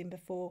was using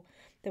before.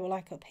 They were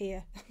like up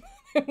here.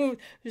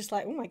 Just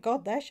like, oh my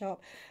God, they're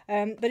sharp.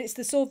 But it's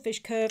the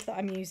swordfish curve that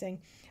I'm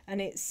using,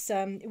 and it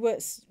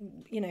works,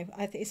 you know,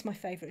 I think it's my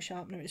favourite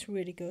sharpener. It's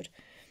really good.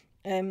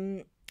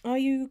 Are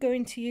you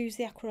going to use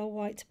the aquarelle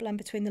white to blend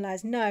between the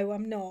layers? No,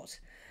 I'm not.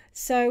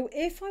 So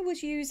if I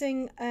was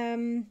using,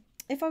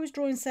 if I was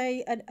drawing,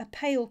 say, a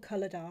pale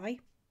coloured eye,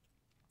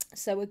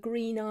 so a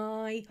green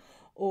eye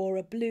or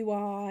a blue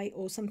eye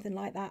or something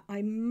like that,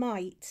 I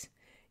might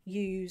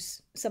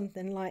use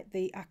something like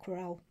the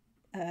aquarelle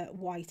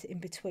white in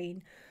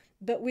between.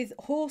 But with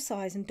horse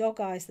eyes and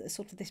dog eyes that are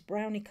sort of this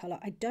browny colour,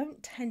 I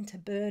don't tend to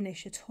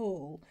burnish at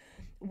all.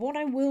 What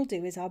I will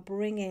do is I'll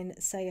bring in,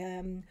 say,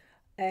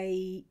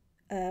 a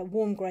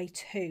warm grey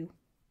 2,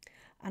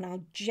 and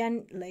I'll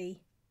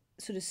gently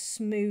sort of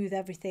smooth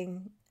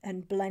everything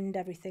and blend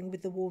everything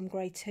with the warm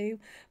grey 2.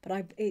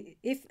 But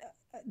if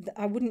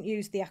I wouldn't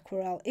use the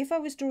aquarelle. If I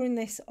was drawing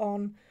this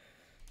on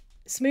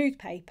smooth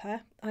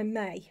paper, I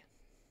may.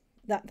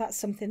 That's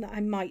something that I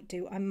might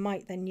do. I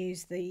might then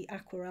use the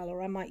aquarelle,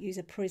 or I might use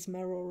a Prisma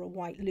or a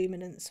white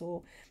luminance,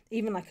 or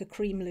even like a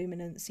cream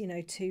luminance, you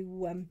know,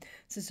 to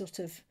sort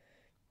of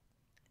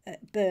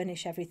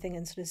burnish everything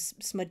and sort of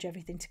smudge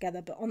everything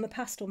together. But on the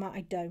pastel mat,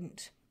 I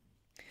don't.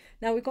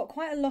 Now we've got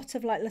quite a lot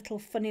of like little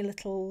funny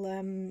little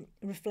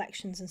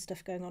reflections and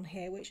stuff going on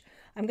here, which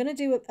I'm going to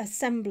do a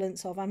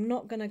semblance of. I'm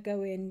not going to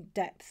go in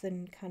depth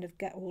and kind of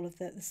get all of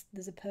there's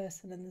a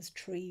person and there's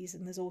trees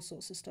and there's all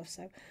sorts of stuff,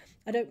 so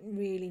I don't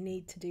really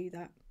need to do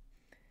that.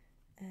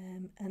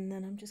 And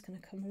then I'm just going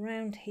to come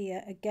around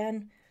here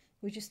again.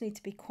 We just need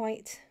to be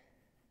quite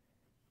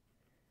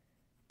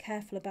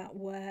careful about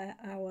where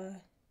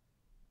our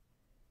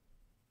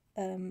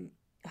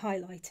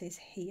highlight is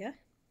here.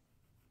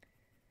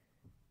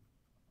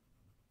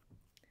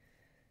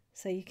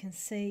 So you can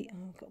see,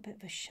 oh, I've got a bit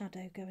of a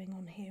shadow going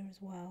on here as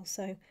well.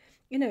 So,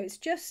 you know, it's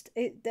just,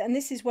 and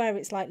this is where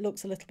it's like,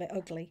 looks a little bit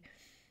ugly.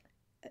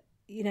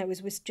 You know,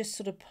 as we're just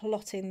sort of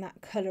plotting that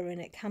colour in,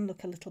 it can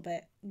look a little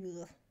bit,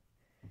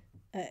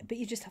 but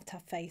you just have to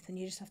have faith and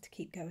you just have to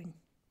keep going.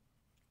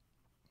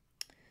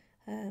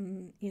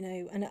 You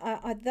know, and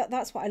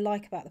that's what I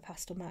like about the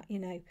pastel mat, you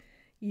know,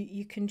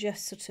 you can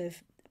just sort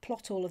of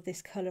plot all of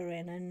this colour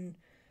in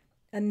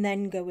and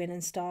then go in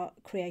and start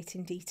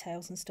creating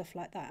details and stuff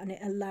like that, and it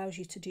allows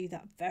you to do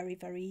that very,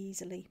 very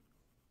easily.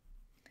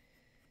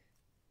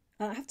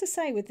 And I have to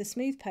say, with the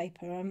smooth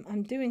paper,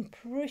 I'm doing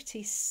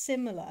pretty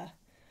similar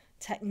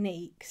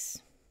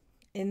techniques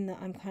in that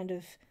I'm kind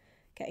of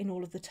getting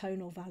all of the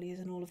tonal values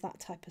and all of that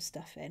type of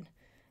stuff in,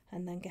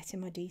 and then getting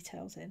my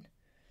details in.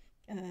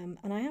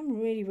 And I am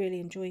really, really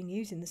enjoying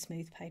using the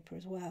smooth paper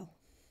as well.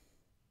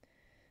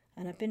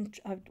 And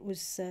I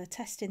was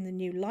testing the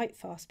new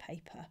Lightfast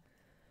paper,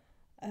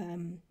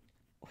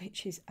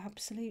 which is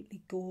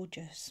absolutely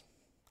gorgeous.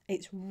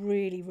 It's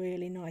really,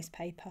 really nice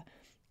paper,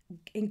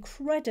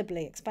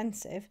 incredibly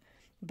expensive,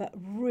 but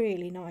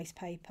really nice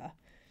paper.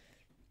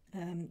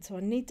 So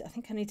I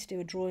think I need to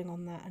do a drawing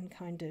on that and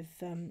kind of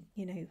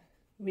you know,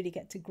 really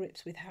get to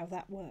grips with how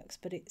that works.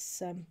 But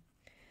it's a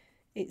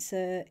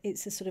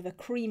sort of a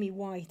creamy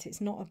white.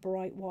 It's not a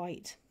bright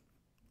white,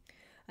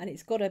 and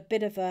it's got a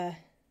bit of a,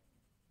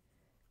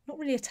 not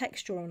really a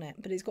texture on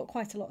it, but it's got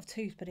quite a lot of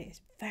tooth, but it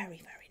is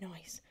very, very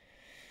nice.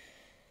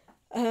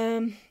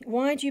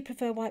 Why do you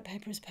prefer white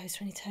paper as opposed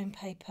to any tone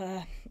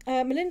paper?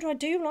 Melinda, I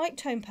do like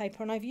tone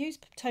paper, and I've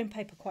used tone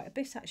paper quite a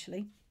bit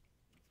actually.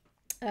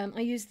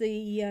 I use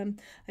the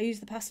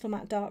pastel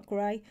matte dark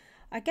grey.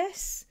 I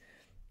guess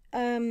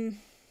I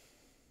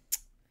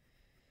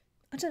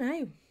don't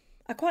know.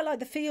 I quite like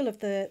the feel of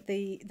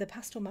the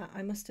pastel matte,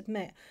 I must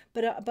admit,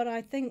 but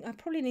I think I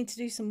probably need to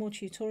do some more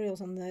tutorials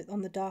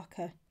on the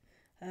darker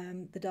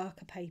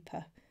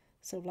paper,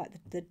 sort of like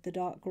the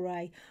dark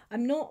grey.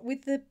 I'm not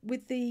with the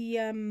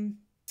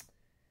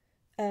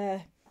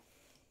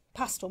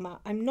pastel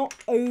matte. I'm not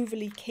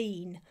overly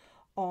keen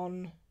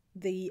on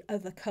the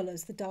other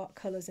colours, the dark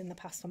colours in the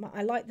pastel matte.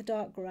 I like the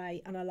dark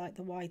grey and I like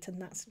the white,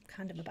 and that's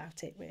kind of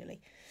about it really.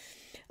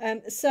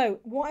 So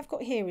what I've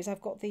got here is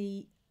I've got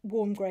the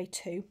warm grey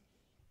 2.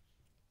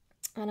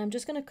 And I'm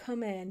just going to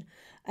come in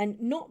and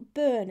not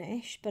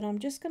burnish, but I'm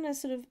just going to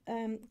sort of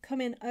come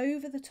in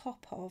over the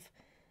top of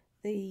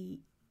those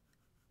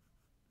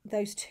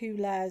 2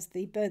 layers,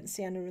 the burnt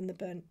sienna and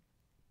the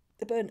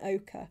burnt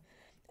ochre,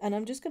 and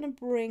I'm just going to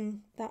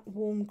bring that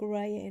warm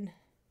grey in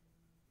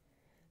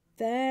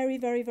very,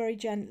 very, very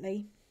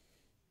gently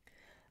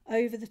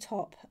over the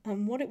top.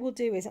 And what it will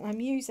do is,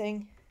 I'm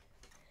using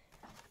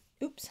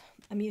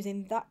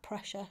that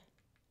pressure.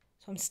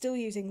 So I'm still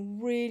using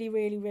really,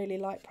 really, really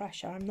light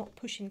pressure. I'm not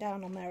pushing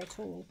down on there at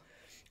all.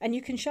 And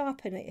you can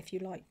sharpen it if you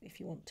like, if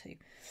you want to.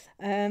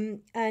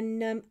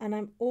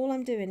 All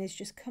I'm doing is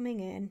just coming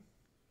in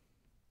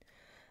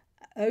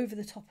over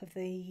the top of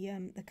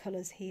the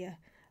colours here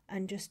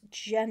and just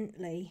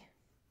gently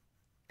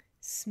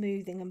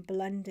smoothing and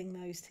blending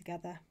those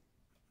together,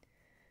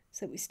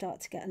 so that we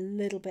start to get a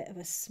little bit of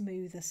a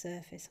smoother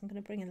surface. I'm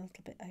going to bring in a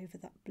little bit over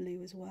that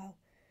blue as well.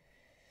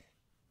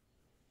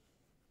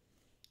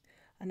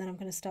 And then I'm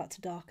going to start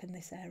to darken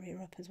this area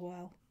up as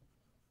well.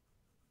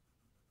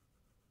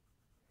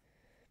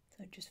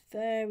 So just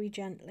very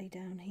gently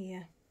down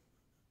here.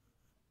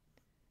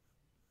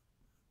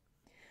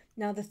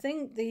 Now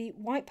the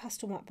white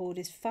pastel mat board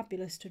is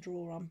fabulous to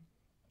draw on,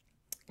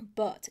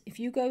 but if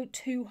you go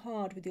too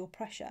hard with your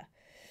pressure,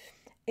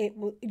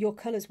 your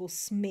colours will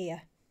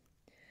smear,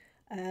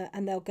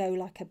 and they'll go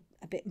like a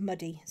bit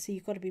muddy. So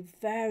you've got to be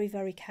very,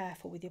 very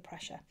careful with your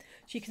pressure.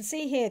 So you can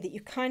see here that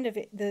you kind of,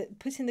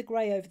 putting the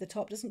grey over the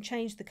top doesn't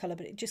change the colour,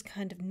 but it just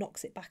kind of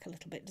knocks it back a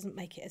little bit, doesn't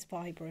make it as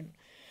vibrant.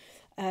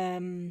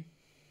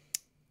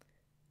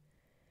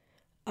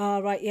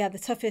 Right, yeah, the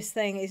toughest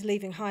thing is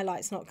leaving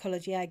highlights not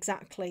coloured. Yeah,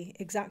 exactly.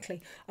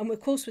 And of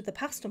course with the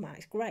pastel mat,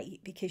 it's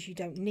great because you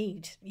don't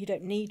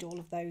need all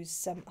of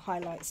those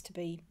highlights to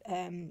be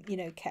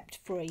kept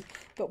free.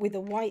 But with a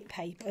white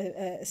paper,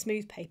 a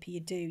smooth paper,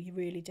 you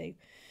really do.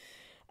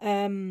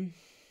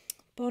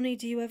 Bonnie,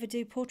 do you ever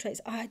do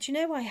portraits? Do you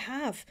know, I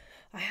have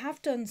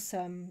done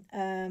some.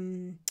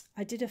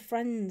 I did a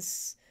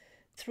friend's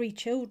 3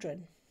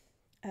 children.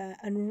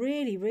 And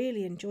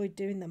really enjoyed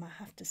doing them, I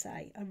have to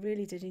say. I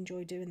really did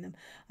enjoy doing them.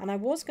 And I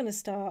was going to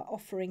start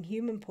offering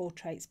human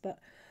portraits, but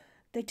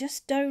they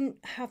just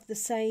don't have the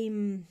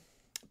same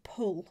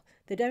pull.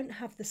 They don't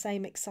have the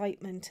same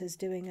excitement as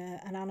doing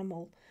an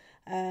animal.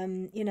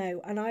 And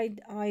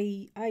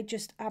I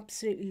just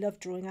absolutely love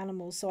drawing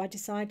animals. So I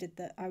decided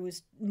that I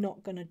was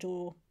not going to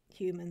draw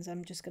humans.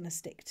 I'm just going to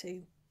stick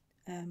to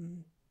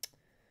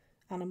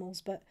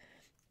animals. But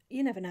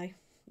you never know.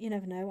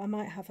 I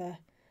might have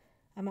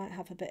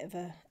a bit of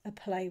a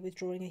play with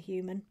drawing a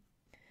human.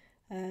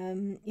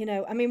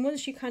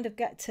 Once you kind of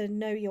get to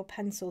know your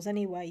pencils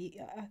anyway,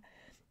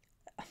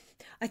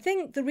 I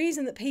think the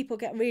reason that people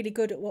get really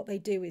good at what they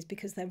do is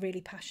because they're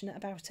really passionate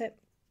about it.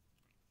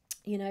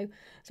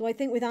 So I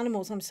think with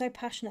animals, I'm so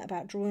passionate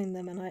about drawing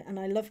them, and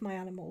I love my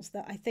animals,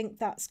 that I think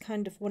that's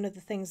kind of one of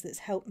the things that's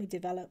helped me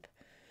develop,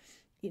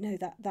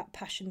 that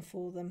passion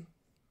for them.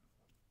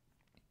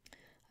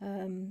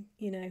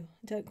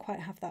 Don't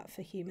quite have that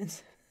for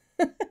humans.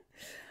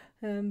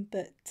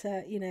 But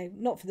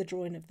not for the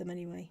drawing of them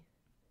anyway.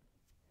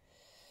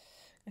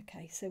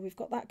 Okay, so we've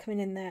got that coming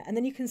in there, and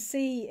then you can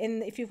see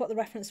if you've got the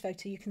reference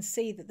photo, you can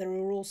see that there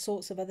are all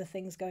sorts of other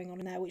things going on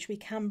in there which we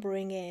can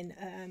bring in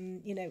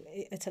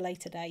at a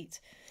later date.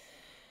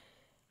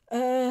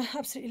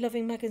 Absolutely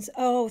loving Megan's.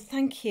 Oh,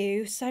 thank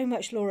you so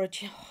much, Laura.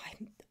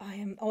 I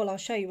am. Oh, well, I'll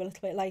show you a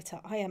little bit later.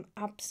 I am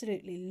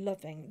absolutely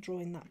loving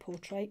drawing that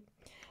portrait.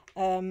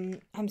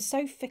 I'm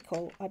so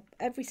fickle.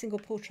 Every single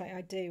portrait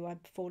I do, I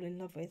fall in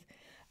love with.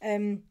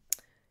 I'm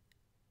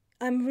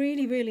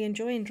really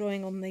enjoying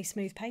drawing on the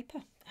smooth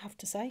paper, I have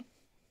to say.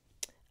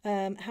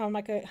 How am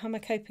I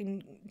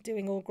coping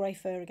doing all grey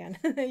fur again?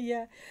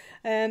 Yeah.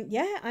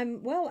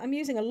 I'm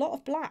using a lot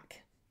of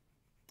black.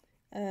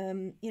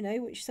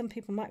 Which some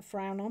people might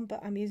frown on,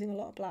 but I'm using a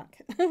lot of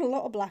black. A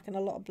lot of black and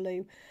a lot of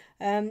blue.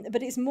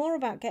 But it's more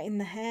about getting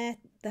the hair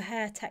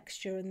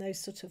texture and those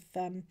sort of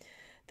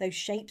those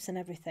shapes and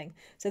everything.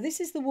 So this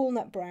is the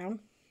walnut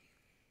brown.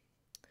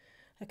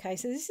 Okay,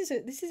 so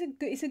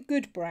it's a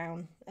good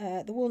brown.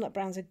 The walnut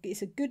brown's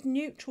it's a good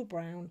neutral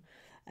brown.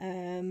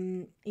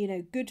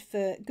 Good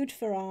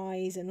for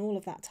eyes and all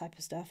of that type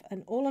of stuff.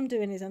 And all I'm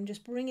doing is I'm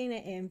just bringing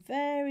it in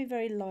very,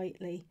 very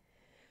lightly,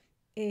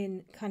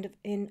 in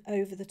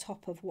over the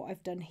top of what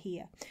I've done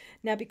here.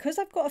 Now, because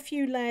I've got a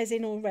few layers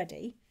in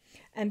already,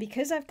 and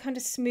because I've kind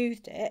of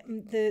smoothed it,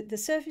 the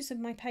surface of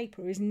my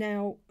paper is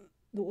now,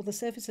 or the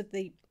surface of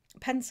the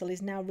pencil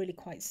is now really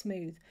quite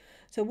smooth.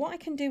 So what I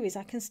can do is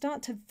I can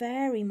start to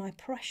vary my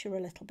pressure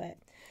a little bit.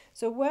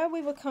 So where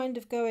we were kind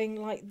of going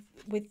like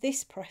with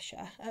this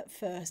pressure at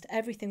first,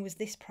 everything was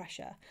this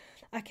pressure,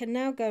 I can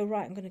now go,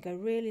 right, I'm going to go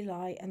really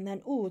light, and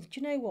then, oh, do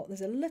you know what,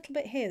 there's a little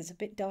bit here that's a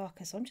bit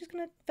darker, so I'm just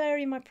going to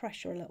vary my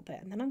pressure a little bit,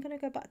 and then I'm going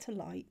to go back to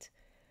light,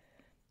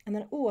 and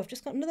then, oh, I've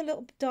just got another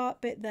little dark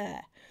bit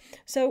there.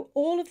 So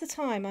all of the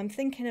time I'm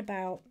thinking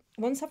about,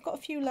 once I've got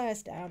a few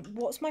layers down,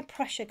 what's my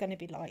pressure going to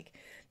be like?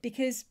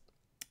 Because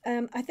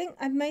I think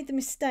I've made the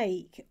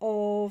mistake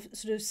of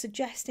sort of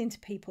suggesting to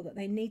people that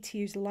they need to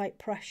use light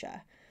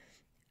pressure,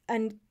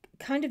 and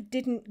kind of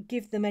didn't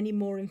give them any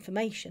more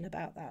information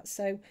about that.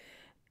 So,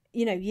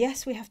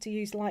 yes, we have to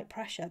use light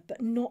pressure,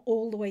 but not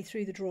all the way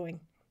through the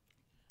drawing.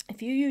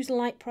 If you use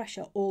light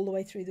pressure all the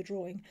way through the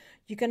drawing,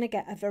 you're going to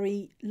get a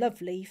very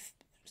lovely,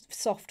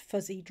 soft,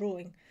 fuzzy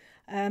drawing.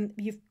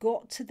 You've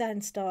got to then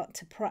start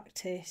to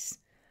practice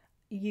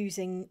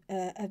using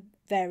a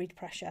varied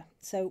pressure.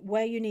 So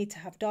where you need to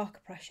have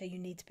darker pressure, you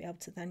need to be able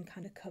to then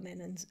kind of come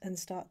in and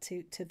start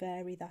to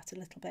vary that a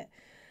little bit.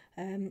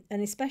 And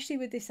especially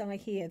with this eye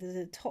here, there's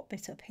a top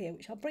bit up here,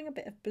 which I'll bring a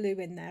bit of blue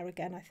in there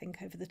again, I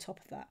think, over the top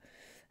of that.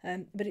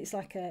 But it's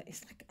like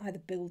either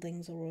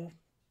buildings or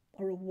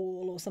a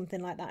wall or something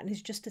like that, and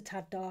it's just a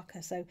tad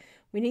darker. So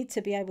we need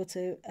to be able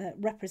to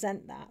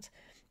represent that,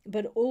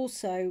 but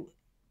also,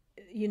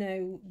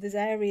 there's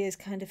areas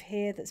kind of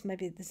here there's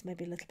maybe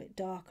a little bit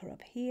darker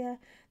up here,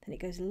 then it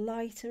goes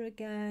lighter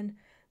again,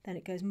 then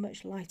it goes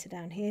much lighter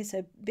down here.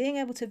 So being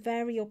able to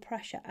vary your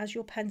pressure as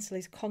your pencil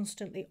is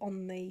constantly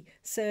on the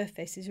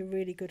surface is a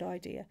really good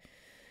idea.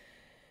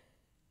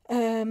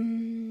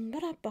 Found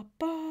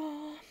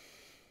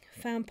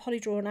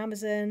Polydraw on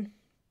Amazon.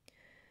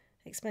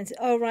 expensive.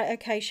 Oh, right,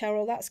 okay,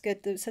 Cheryl, that's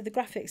good. So the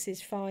graphics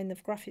is fine. The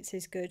graphics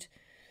is good.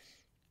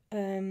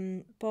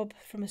 Bob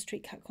from a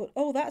street cat called.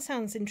 Oh, that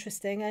sounds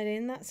interesting,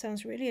 Eileen. That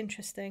sounds really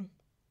interesting.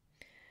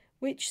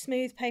 Which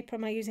smooth paper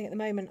am I using at the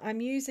moment?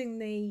 I'm using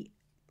the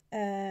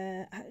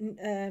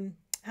Hannah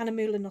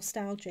Muller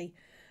Nostalgia,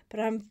 but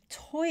I'm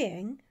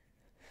toying.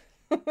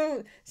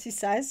 She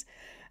says,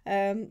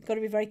 got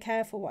to be very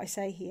careful what I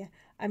say here.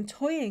 I'm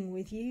toying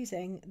with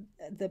using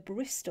the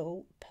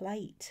Bristol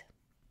plate.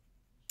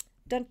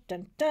 Dun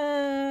dun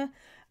dun.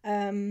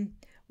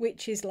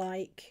 Which is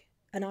like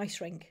an ice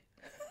rink.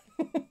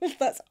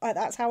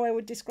 That's how I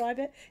would describe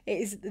it. It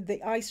is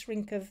the ice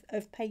rink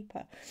of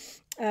paper.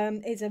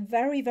 It's a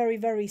very, very,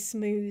 very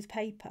smooth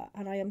paper,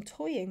 and I am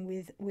toying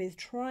with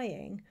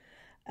trying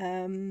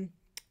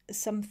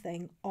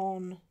something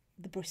on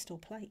the Bristol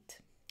plate,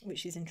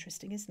 which is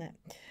interesting, isn't it?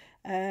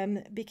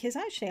 Because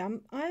actually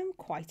I'm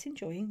quite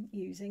enjoying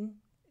using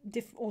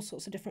all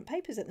sorts of different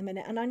papers at the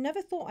minute, and I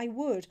never thought I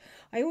would.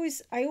 I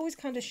always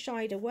kind of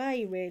shied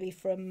away really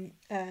from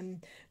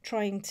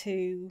trying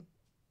to,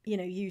 you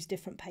know, use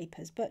different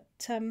papers, but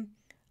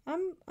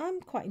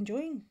I'm quite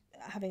enjoying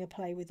having a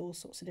play with all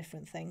sorts of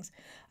different things.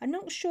 I'm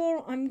not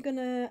sure I'm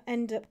gonna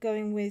end up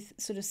going with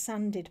sort of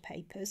sanded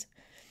papers.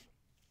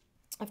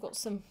 I've got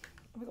some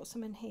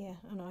in here,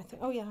 and I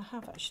think, oh yeah, I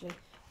have actually.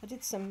 I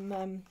did some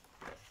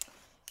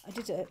I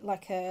did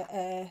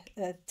a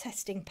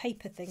testing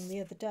paper thing the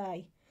other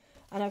day,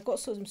 and I've got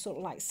some sort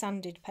of like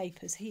sanded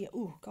papers here.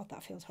 Oh God,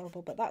 that feels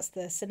horrible, but that's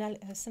the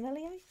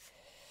Sennelier.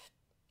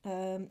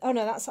 Oh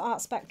no, that's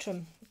Art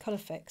Spectrum Colour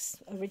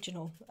Fix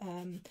original,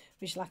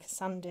 which is like a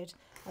sanded,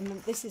 and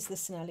then this is the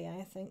Sennelier,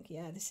 I think.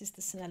 Yeah, this is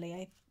the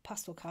Sennelier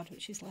pastel card,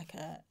 which is like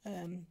a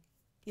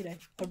you know,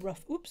 a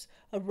rough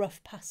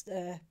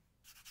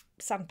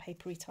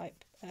sandpapery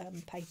type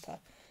paper.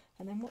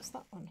 And then what's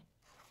that one?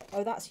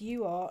 Oh, that's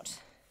UArt.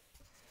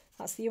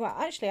 That's the UArt.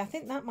 Actually, I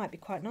think that might be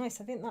quite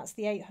nice. I think that's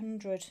the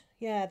 800.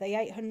 Yeah, the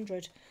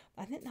 800.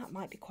 I think that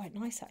might be quite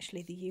nice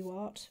actually. The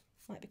UArt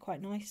might be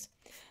quite nice.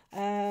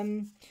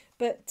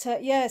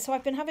 Yeah, so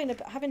I've been having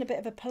a bit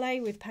of a play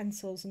with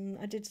pencils, and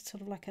I did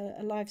sort of like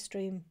a live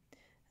stream,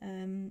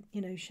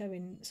 you know,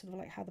 showing sort of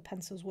like how the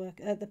pencils work,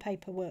 the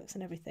paper works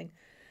and everything.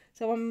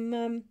 So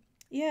I'm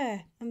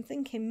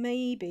thinking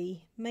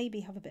maybe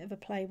have a bit of a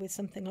play with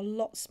something a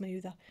lot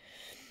smoother.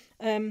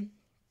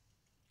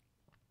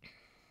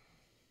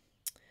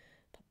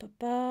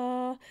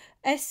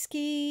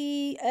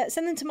 Esky,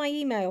 send them to my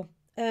email.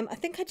 I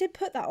think I did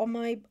put that on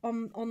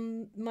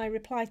my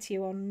reply to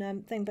you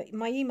on thing, but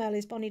my email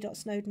is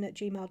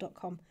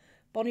bonnie.snowden@gmail.com.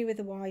 Bonnie with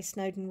a Y,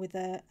 Snowden with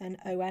an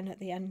ON at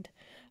the end.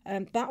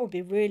 That would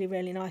be really,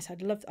 really nice.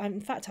 I'd love.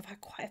 In fact, I've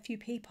had quite a few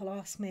people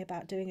ask me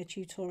about doing a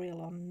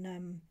tutorial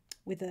on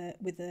with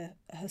a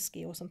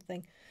husky or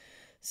something.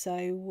 So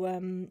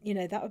you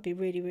know, that would be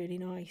really, really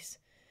nice.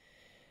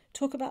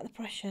 Talk about the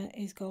pressure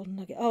is golden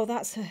nugget. Oh,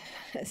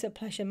 it's a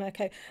pleasure,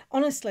 Mirko.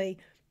 Honestly,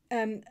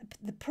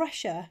 the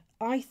pressure,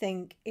 I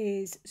think,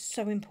 is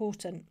so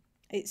important.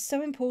 It's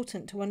so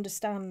important to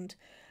understand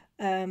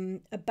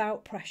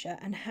about pressure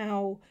and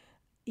how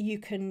you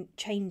can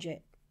change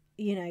it,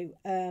 you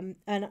know.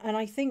 And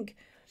I think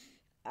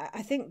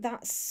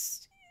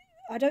that's,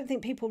 I don't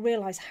think people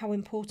realise how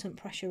important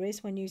pressure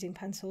is when using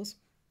pencils.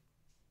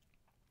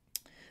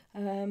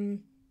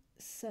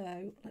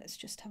 So let's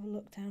just have a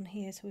look down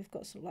here. So we've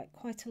got sort of like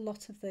quite a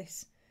lot of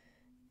this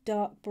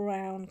dark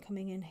brown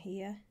coming in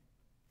here.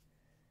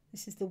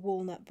 This is the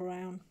walnut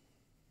brown.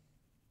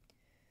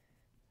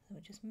 So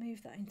we'll just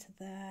move that into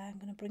there. I'm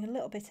going to bring a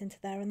little bit into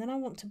there, and then I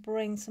want to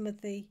bring some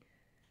of the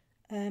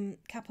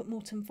Caput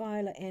Mortuum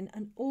violet in,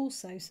 and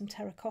also some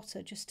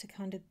terracotta, just to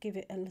kind of give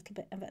it a little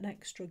bit of an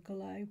extra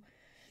glow.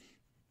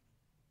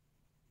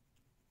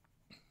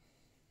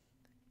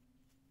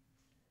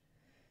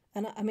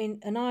 And I mean,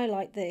 an eye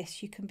like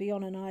this, you can be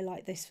on an eye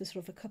like this for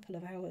sort of a couple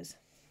of hours,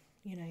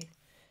 you know.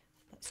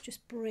 Let's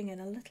just bring in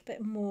a little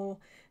bit more.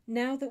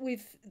 Now that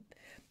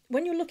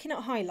when you're looking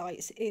at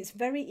highlights, it's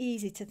very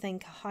easy to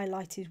think a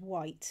highlight is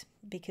white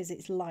because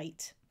it's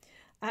light.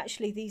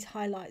 Actually, these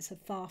highlights are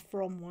far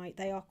from white.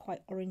 They are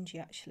quite orangey,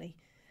 actually.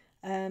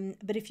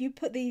 But if you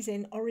put these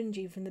in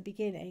orangey from the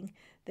beginning,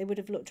 they would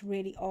have looked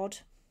really odd.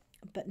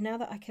 But now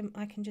that I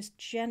can just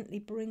gently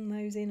bring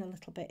those in a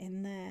little bit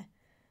in there,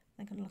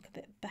 they're going to look a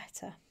bit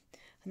better,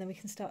 and then we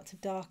can start to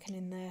darken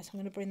in there. So I'm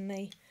going to bring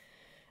the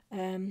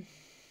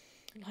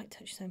light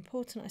touch is so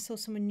important. I saw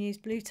someone use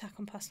blue tack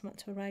on pastel mat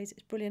to erase.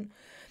 It's brilliant.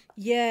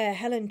 Yeah,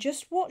 Helen,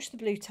 just watch the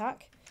blue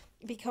tack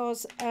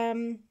because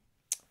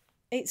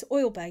it's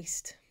oil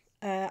based.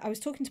 I was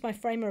talking to my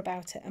framer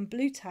about it, and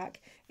blue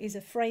tack is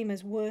a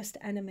framer's worst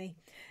enemy.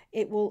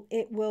 It will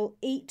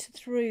eat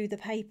through the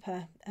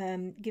paper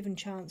given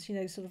chance, you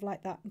know, sort of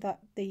like that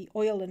the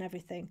oil and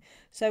everything.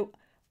 So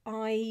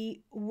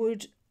I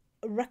would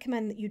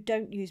recommend that you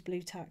don't use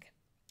blue tack.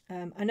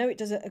 I know it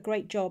does a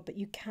great job, but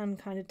you can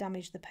kind of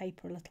damage the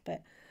paper a little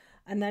bit.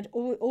 And they'd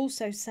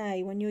also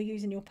say when you're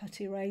using your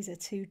putty eraser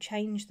to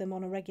change them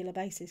on a regular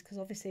basis, because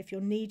obviously if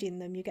you're kneading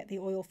them, you get the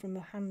oil from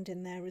your hand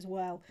in there as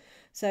well.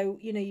 So,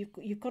 you know,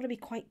 you've got to be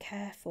quite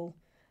careful,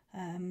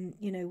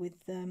 you know,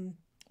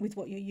 with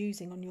what you're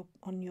using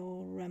on your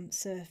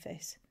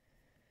surface.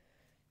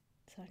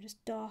 So I'm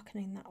just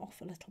darkening that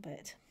off a little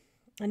bit.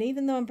 And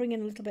even though I'm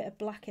bringing a little bit of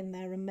black in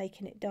there and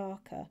making it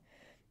darker,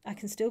 I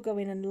can still go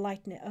in and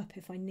lighten it up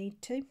if I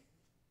need to.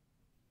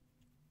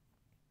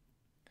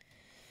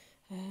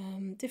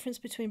 Difference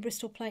between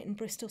Bristol plate and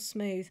Bristol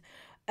smooth.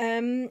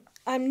 I'm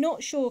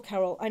not sure,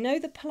 Carol. I know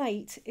the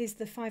plate is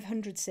the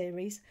 500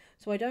 series,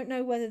 so I don't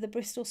know whether the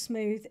Bristol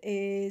smooth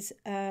is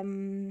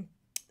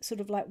sort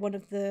of like one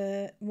of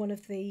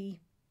the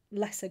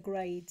lesser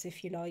grades,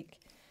 if you like.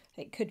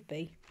 It could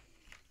be,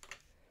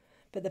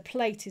 but the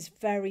plate is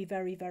very,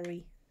 very,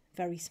 very,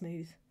 very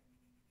smooth.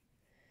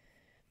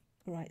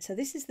 Right, so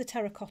this is the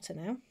terracotta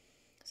now.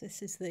 So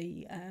this is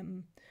the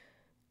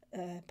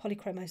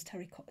Polychromos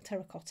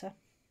terracotta.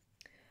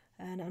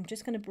 And I'm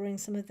just going to bring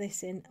some of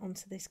this in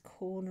onto this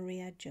cornery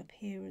edge up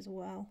here as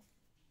well.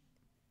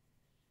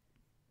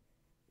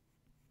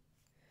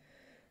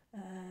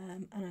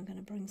 And I'm going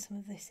to bring some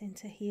of this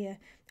into here.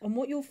 And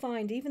what you'll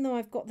find, even though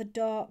I've got the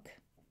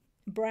dark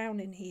brown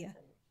in here,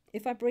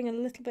 if I bring a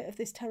little bit of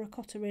this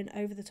terracotta in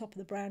over the top of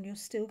the brown, you're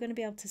still going to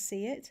be able to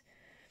see it.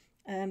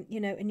 You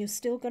know, and you're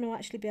still going to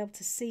actually be able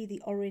to see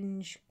the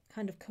orange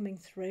kind of coming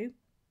through.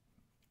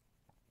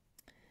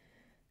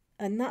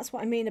 And that's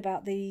what I mean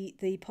about the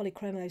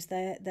Polychromos.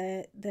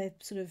 They're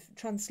sort of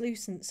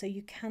translucent, so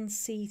you can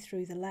see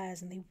through the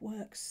layers, and they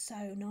work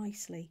so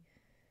nicely.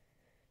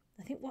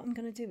 I think what I'm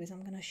going to do is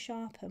I'm going to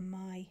sharpen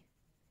my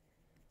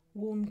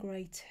warm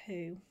grey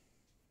too,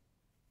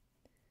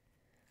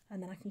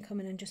 and then I can come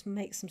in and just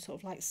make some sort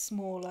of like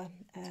smaller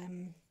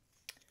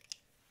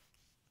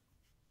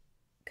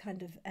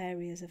kind of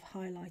areas of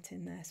highlight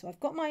in there. So I've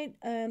got my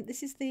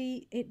this is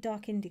the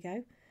dark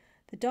indigo.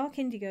 The dark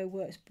indigo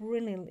works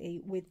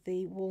brilliantly with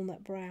the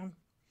walnut brown,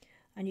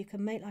 and you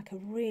can make like a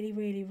really,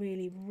 really,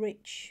 really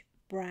rich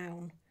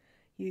brown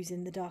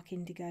using the dark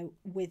indigo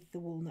with the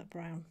walnut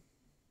brown.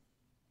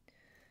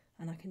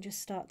 And I can just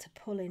start to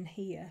pull in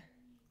here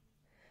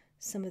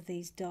some of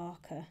these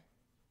darker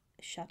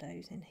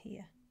shadows in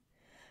here.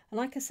 And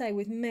like I say,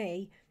 with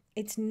me,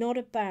 it's not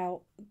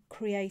about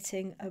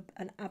creating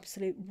an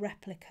absolute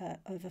replica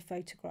of a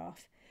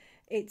photograph.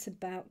 It's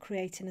about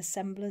creating a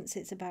semblance.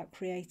 It's about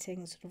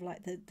creating sort of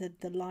like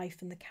the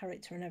life and the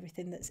character and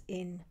everything that's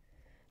in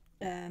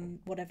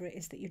whatever it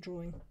is that you're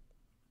drawing.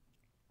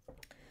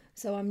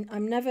 So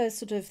I'm never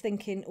sort of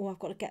thinking, oh, I've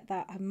got to get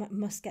that, I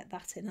must get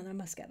that in, and I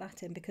must get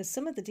that in, because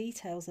some of the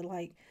details are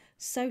like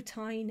so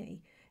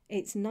tiny,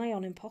 it's nigh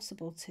on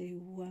impossible to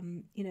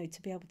you know,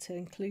 to be able to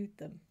include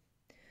them.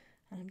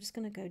 And I'm just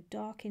going to go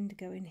dark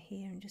indigo in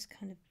here and just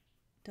kind of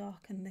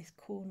darken this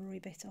cornery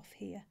bit off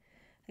here.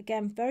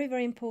 Again, very,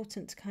 very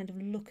important to kind of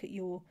look at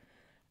your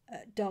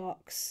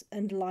darks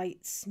and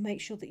lights. Make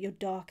sure that your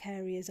dark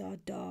areas are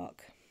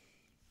dark.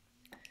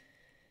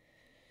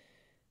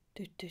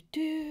 I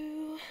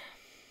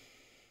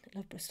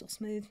love Bristol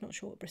Smooth. Not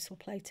sure what Bristol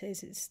Plate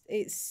is.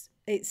 It's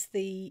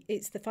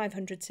the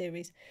 500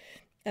 series.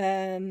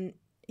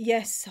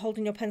 Yes,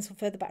 holding your pencil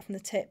further back from the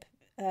tip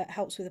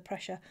helps with the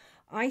pressure.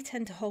 I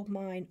tend to hold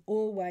mine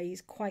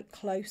always quite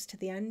close to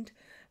the end,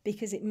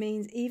 because it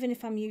means even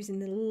if I'm using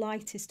the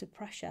lightest of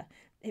pressure,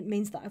 it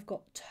means that I've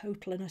got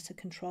total and utter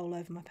control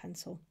over my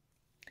pencil.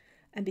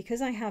 And because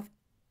I have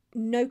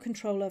no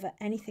control over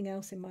anything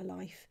else in my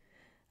life,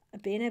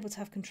 being able to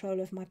have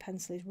control over my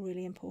pencil is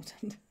really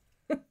important.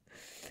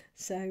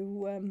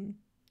 So,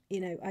 you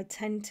know, I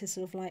tend to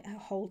sort of like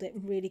hold it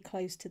really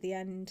close to the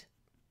end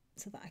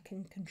so that I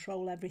can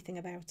control everything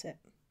about it.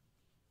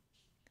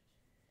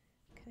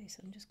 Okay,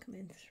 so I'm just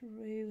coming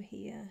through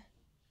here.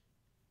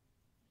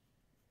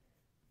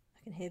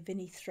 I can hear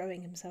Vinny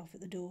throwing himself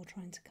at the door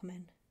trying to come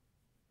in.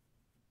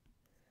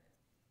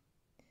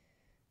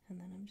 And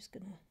then I'm just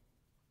going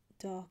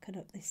to darken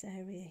up this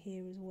area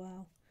here as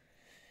well.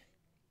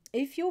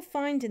 If you're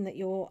finding that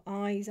your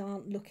eyes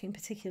aren't looking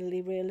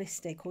particularly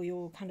realistic, or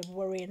you're kind of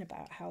worrying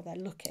about how they're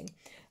looking,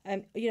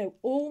 you know,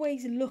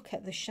 always look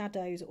at the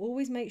shadows.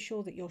 Always make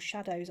sure that your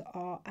shadows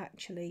are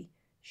actually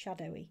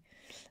shadowy,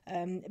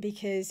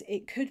 because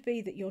it could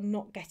be that you're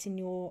not getting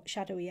your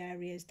shadowy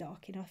areas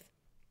dark enough.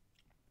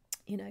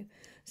 You know,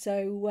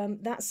 so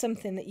that's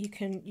something that you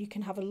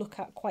can have a look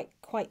at quite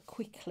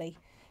quickly.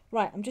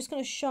 Right, I'm just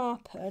going to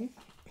sharpen,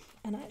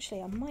 and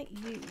actually I might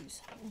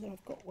use, whether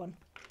I've got one,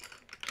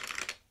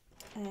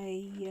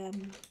 a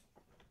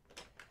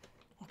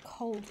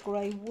cold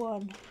grey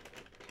one.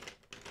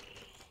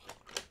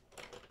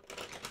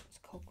 It's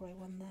a cold grey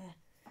one there.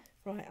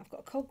 Right, I've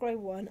got a cold grey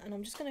one, and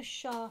I'm just going to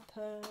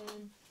sharpen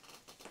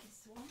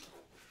this one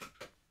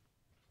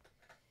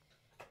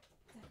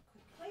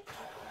quickly.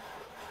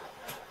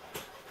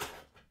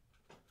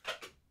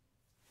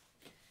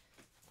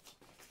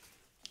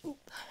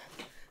 Oop.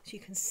 So you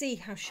can see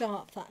how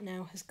sharp that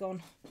now has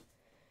gone.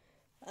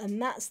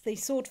 And that's the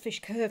swordfish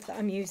curve that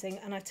I'm using,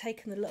 and I've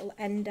taken the little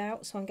end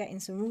out, so I'm getting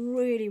some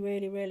really,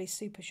 really, really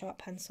super sharp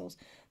pencils.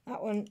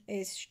 That one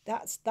is,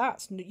 that's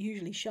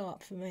usually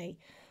sharp for me,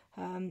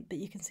 but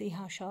you can see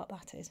how sharp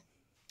that is.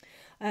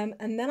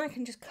 And then I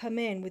can just come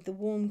in with the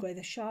warm grey,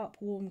 the sharp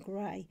warm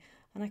grey,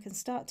 and I can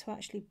start to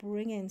actually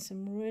bring in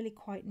some really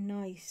quite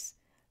nice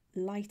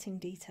lighting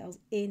details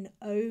in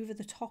over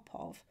the top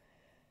of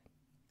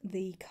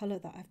the colour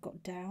that I've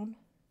got down.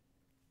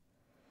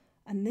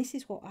 And this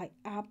is what I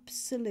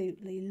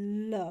absolutely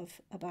love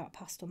about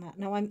pastel matte.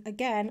 Now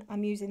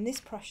I'm using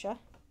this pressure.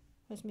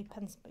 Where's my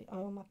pencil?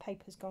 Oh, my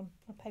paper's gone.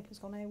 My paper's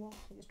gone AWOL.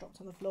 It just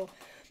dropped on the floor.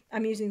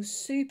 I'm using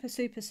super,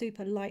 super,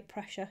 super light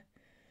pressure.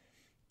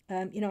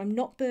 You know, I'm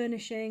not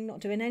burnishing, not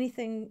doing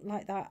anything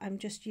like that. I'm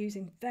just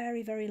using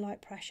very, very light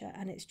pressure,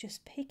 and it's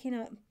just picking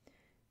up,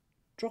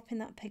 dropping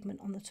that pigment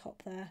on the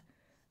top there.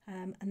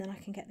 And then I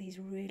can get these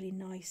really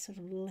nice sort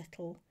of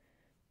little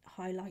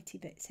highlighty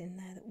bits in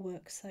there that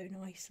work so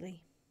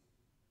nicely.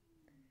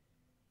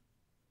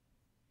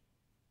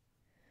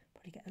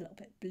 Probably get a little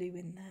bit blue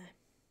in there,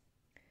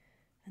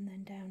 and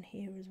then down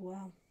here as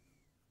well.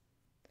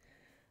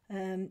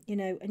 You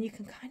know, and you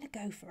can kind of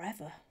go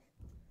forever.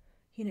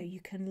 You know, you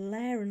can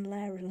layer and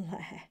layer and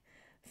layer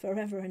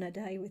forever and a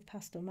day with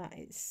pastel matte.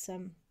 It's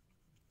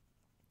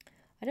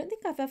I don't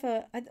think I've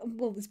ever,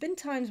 well, there's been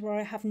times where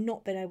I have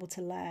not been able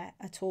to layer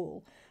at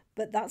all,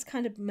 but that's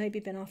kind of maybe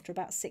been after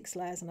about 6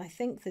 layers, and I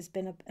think there's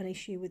been an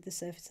issue with the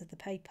surface of the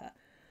paper.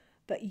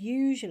 But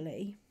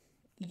usually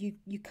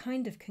you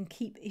kind of can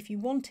keep, if you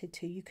wanted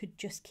to, you could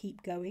just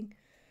keep going.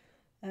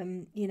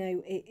 You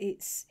know,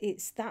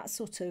 it's that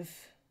sort of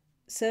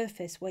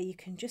surface where you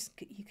can just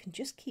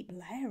keep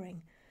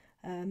layering.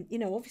 You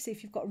know, obviously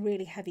if you've got a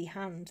really heavy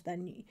hand,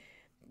 then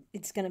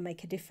it's going to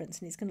make a difference,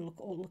 and it's going to look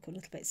a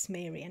little bit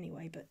smeary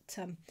anyway. But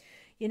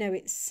you know,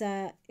 it's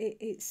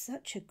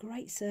such a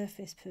great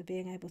surface for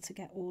being able to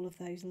get all of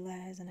those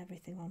layers and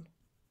everything on.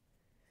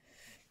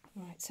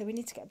 Right, so we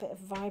need to get a bit of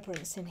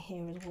vibrance in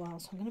here as well.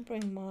 So I'm going to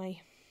bring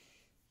my,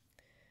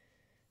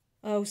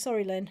 oh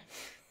sorry Lynn.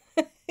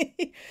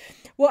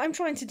 What I'm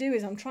trying to do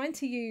is I'm trying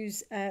to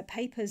use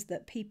papers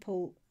that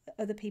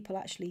other people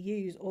actually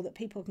use, or that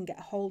people can get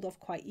hold of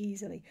quite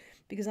easily,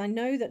 because I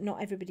know that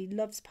not everybody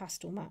loves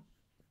pastel matte.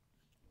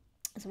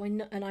 So I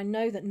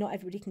know that not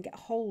everybody can get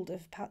hold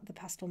of the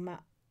pastel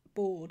matte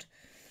board.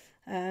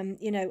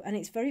 You know, and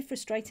it's very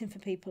frustrating for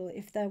people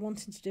if they're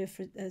wanting to do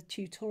a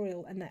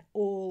tutorial and they're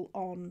all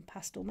on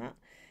pastel matte,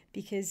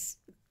 because,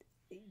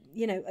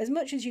 you know, as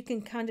much as you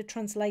can kind of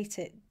translate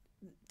it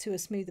to a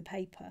smoother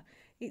paper,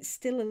 it's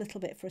still a little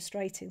bit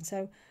frustrating.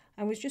 So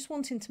I was just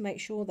wanting to make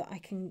sure that I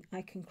can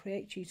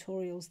create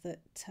tutorials that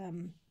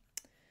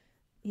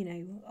you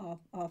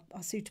know,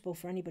 are suitable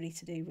for anybody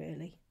to do,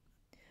 really.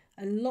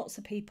 And lots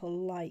of people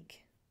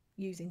like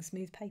using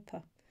smooth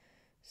paper.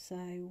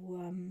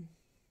 So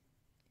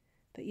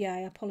but yeah, I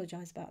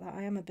apologise about that.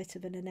 I am a bit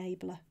of an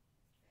enabler.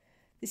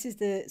 This is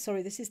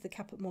the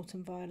Caput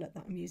Mortuum Violet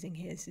that I'm using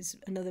here. This is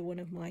another one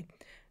of my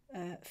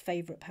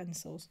favourite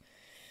pencils.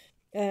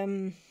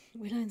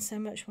 We learn so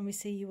much when we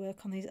see you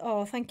work on these.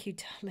 Oh, thank you,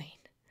 Darlene.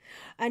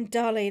 And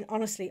Darlene,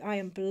 honestly, I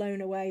am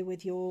blown away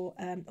with your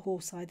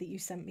horse eye that you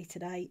sent me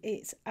today.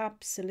 It's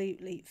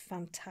absolutely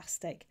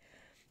fantastic.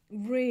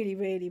 Really,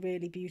 really,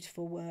 really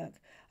beautiful work.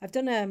 I've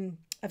done an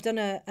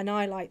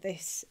eye like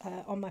this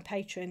on my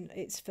Patreon.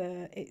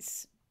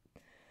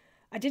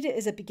 I did it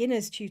as a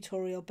beginner's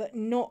tutorial, but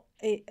not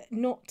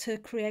to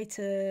create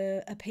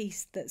a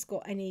piece that's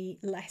got any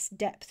less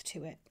depth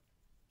to it.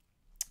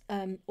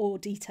 Or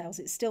details.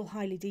 It's still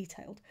highly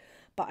detailed,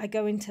 but I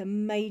go into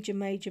major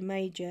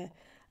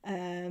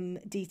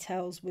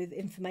details with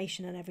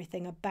information and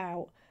everything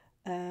about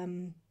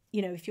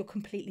you know, if you're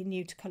completely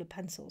new to coloured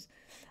pencils.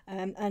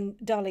 And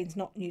Darlene's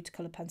not new to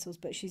coloured pencils,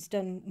 but she's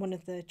done one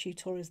of the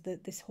tutorials,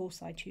 this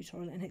horse eye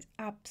tutorial, and it's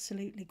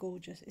absolutely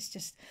gorgeous. It's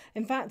just,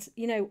 in fact,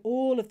 you know,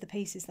 all of the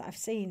pieces that I've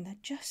seen,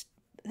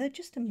 they're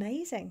just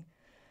amazing.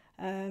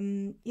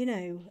 You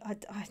know, I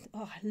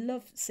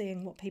love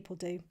seeing what people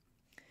do.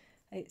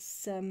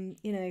 It's you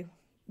know,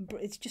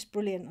 it's just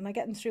brilliant, and I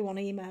get them through on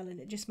email, and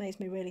it just makes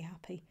me really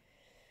happy.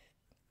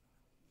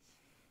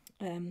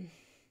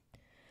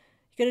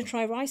 You're going to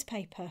try rice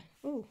paper.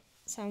 Oh,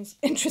 sounds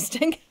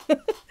interesting.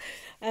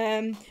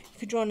 You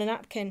could draw on a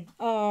napkin.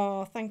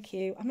 Oh, thank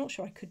you. I'm not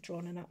sure I could draw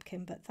on a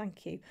napkin, but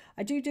thank you.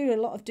 I do a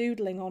lot of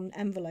doodling on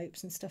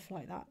envelopes and stuff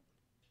like that.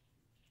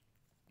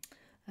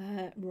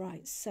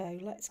 Right, so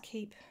let's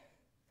need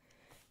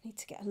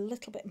to get a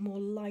little bit more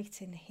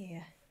light in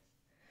here.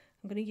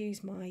 I'm going to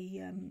use my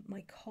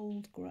my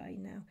cold grey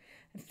now.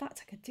 In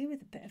fact, I could do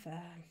with a bit of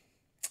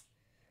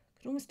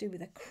could almost do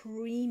with a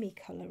creamy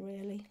colour,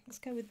 really. Let's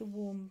go with the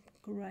warm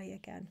grey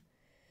again.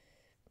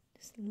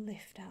 Just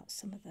lift out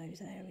some of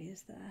those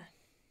areas there.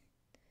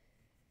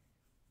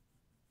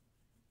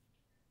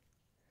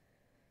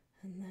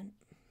 And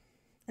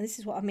this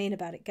is what I mean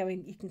about it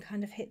going, you can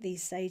kind of hit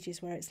these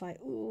stages where it's like,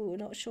 oh,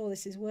 not sure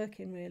this is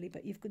working really,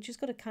 but you've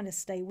just got to kind of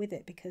stay with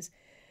it, because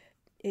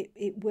it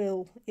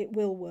will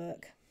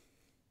work.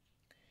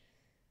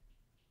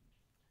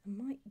 I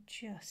might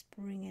just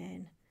bring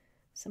in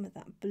some of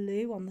that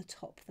blue on the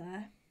top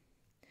there.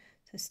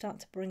 So start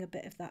to bring a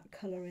bit of that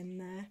colour in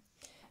there.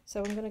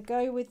 So I'm going to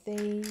go with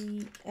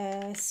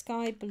the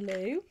sky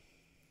blue.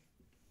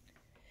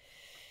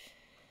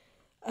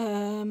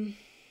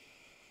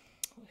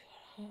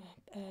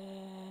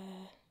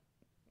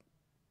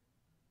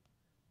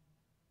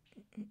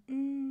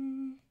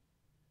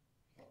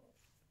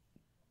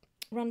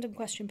 Random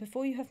question.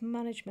 Before you have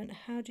management,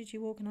 how did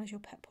you organise your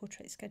pet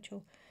portrait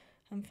schedule?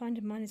 I'm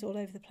finding mine is all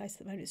over the place at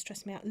the moment. It's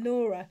stressing me out.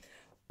 Laura,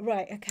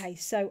 right, okay,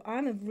 so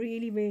I'm a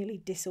really,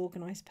 really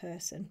disorganised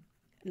person.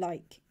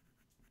 Like,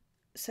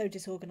 so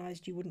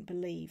disorganised you wouldn't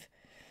believe.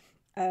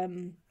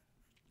 And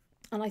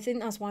I think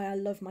that's why I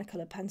love my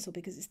coloured pencil,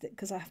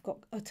 because I've got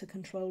utter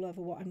control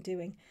over what I'm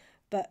doing.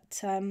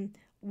 But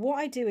what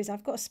I do is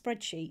I've got a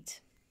spreadsheet,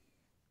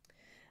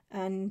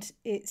 and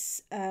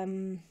it's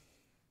I'm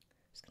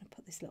just going to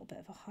put this little bit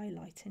of a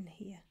highlight in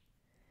here,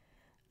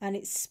 and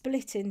it's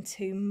split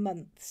into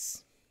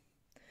months.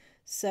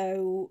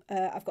 So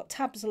I've got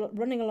tabs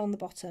running along the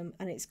bottom,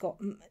 and it's got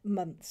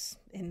months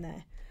in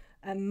there.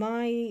 And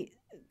my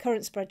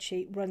current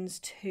spreadsheet runs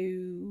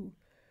to,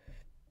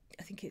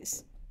 I think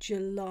it's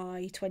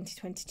July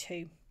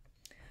 2022.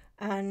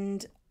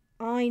 And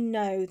I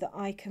know that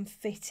I can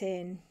fit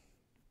in,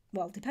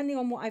 well, depending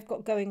on what I've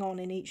got going on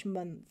in each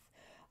month,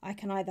 I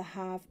can either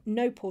have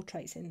no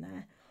portraits in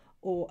there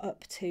or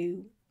up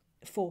to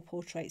 4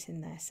 portraits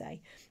in there,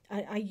 say.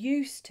 I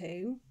used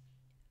to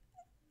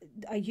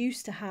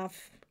have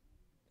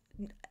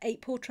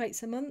 8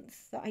 portraits a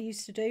month that I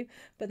used to do,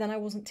 but then I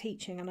wasn't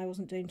teaching and I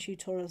wasn't doing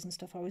tutorials and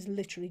stuff. I was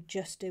literally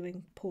just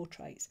doing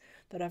portraits,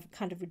 but I've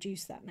kind of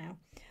reduced that now.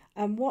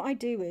 And what I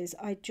do is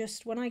I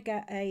just, when I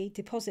get a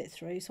deposit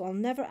through, so I'll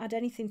never add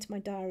anything to my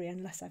diary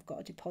unless I've got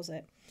a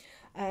deposit.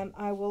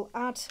 I will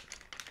add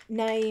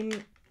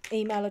name,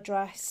 email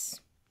address,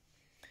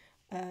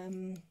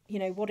 you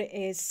know, what it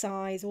is,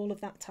 size, all of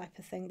that type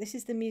of thing. This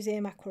is the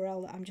museum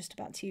aquarelle that I'm just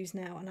about to use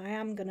now, and I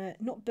am going to,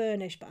 not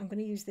burnish, but I'm going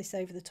to use this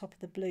over the top of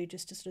the blue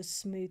just to sort of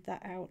smooth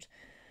that out.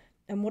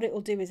 And what it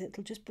will do is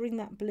it'll just bring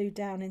that blue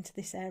down into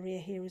this area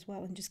here as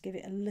well, and just give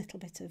it a little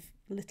bit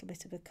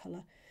of a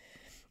colour.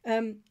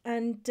 And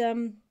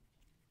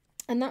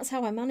that's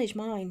how I manage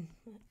mine.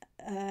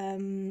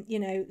 You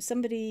know,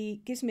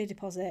 somebody gives me a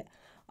deposit,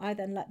 I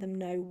then let them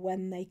know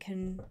when they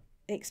can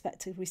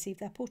expect to receive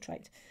their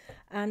portrait,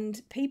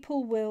 and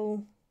people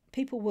will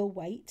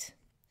wait.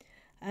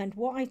 And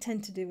what I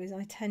tend to do is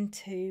I tend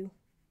to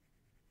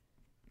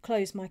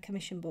close my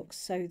commission books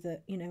so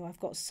that, you know, I've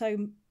got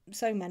so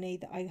many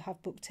that I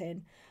have booked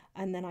in,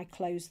 and then I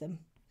close them,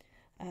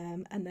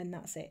 and then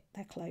that's it,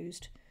 they're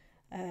closed.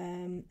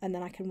 And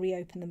then I can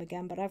reopen them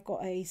again. But I've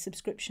got a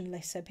subscription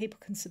list, so people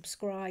can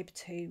subscribe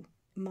to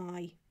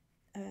my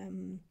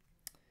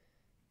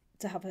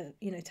to have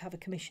a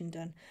commission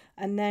done.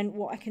 And then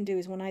what I can do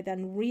is when I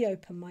then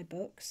reopen my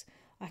books,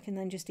 I can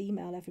then just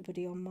email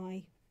everybody on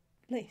my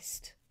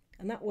list,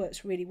 and that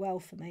works really well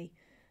for me.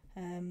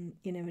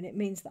 You know, and it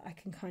means that I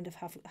can kind of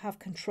have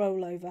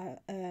control over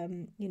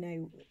you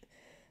know,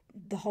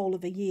 the whole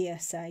of a year,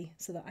 say,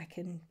 so that I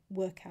can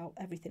work out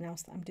everything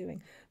else that I'm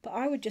doing. But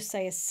I would just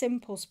say a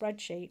simple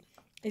spreadsheet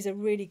is a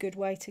really good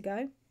way to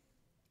go.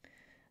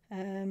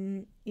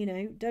 You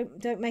know,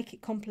 don't make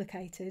it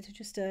complicated.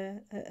 Just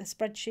a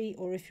spreadsheet,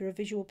 or if you're a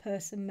visual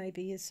person,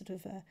 maybe is sort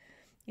of a,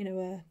 you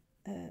know,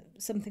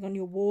 something on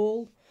your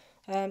wall,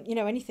 you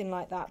know, anything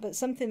like that. But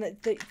something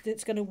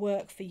that's going to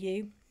work for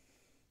you.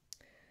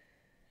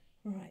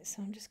 Right,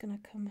 so I'm just going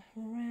to come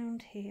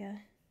around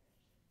here,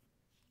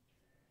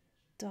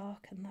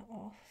 darken that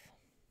off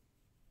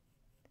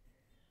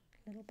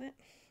a little bit.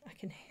 I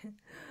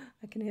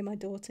can hear my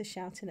daughter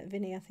shouting at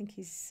Vinny. I think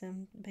he's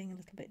being a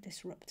little bit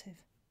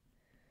disruptive.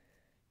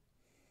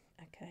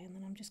 Okay, and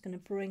then I'm just going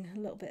to bring a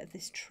little bit of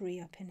this tree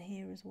up in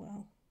here as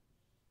well.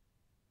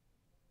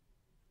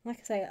 Like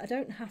I say, I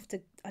don't have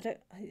to,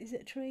 is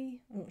it a tree?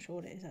 I'm not sure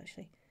what it is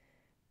actually.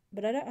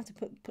 But I don't have to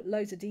put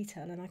loads of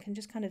detail, and I can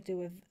just kind of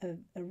do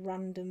a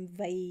random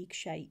vague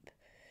shape.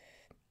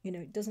 You know,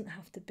 it doesn't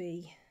have to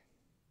be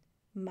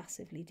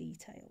massively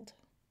detailed.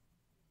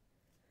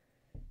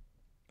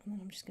 And then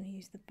I'm just going to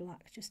use the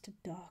black just to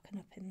darken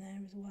up in there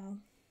as well.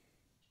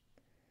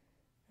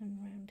 And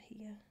around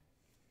here.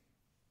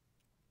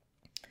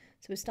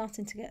 So we're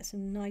starting to get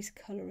some nice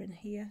colour in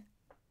here.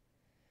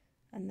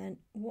 And then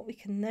what we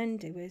can then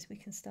do is we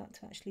can start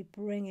to actually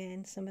bring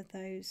in some of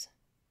those,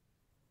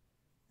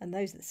 and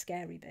those are the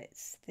scary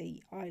bits,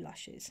 the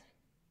eyelashes.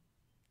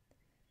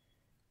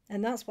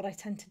 And that's what I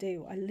tend to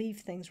do. I leave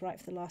things right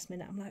for the last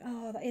minute. I'm like,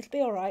 oh, it'll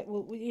be all right.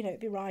 Well, you know, it'll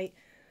be right.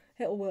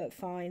 It'll work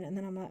fine. And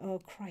then I'm like, oh,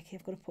 crikey,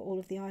 I've got to put all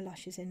of the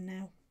eyelashes in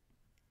now.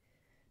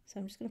 So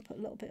I'm just going to put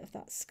a little bit of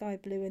that sky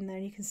blue in there.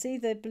 And you can see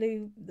the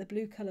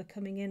blue colour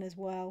coming in as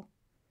well.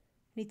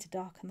 I need to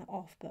darken that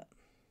off, but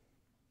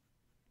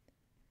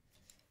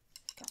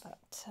got that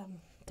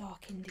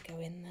dark indigo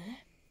in there.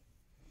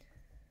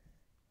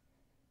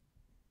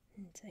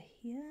 Into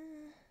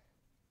here.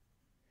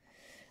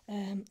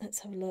 Let's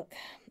have a look.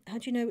 How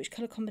do you know which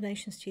colour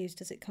combinations to use?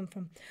 Does it come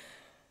from...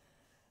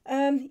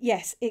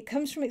 Yes, it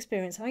comes from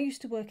experience. I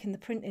used to work in the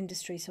print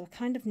industry, so I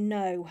kind of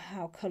know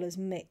how colours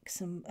mix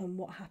and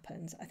what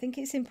happens. I think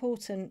it's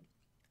important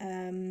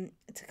to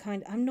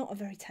kind of... I'm not a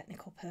very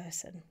technical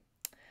person,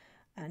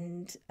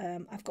 and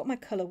I've got my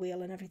colour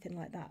wheel and everything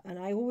like that, and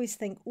I always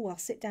think, oh, I'll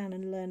sit down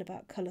and learn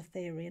about colour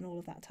theory and all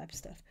of that type of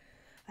stuff,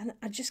 and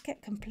I just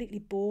get completely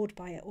bored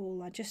by it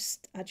all. I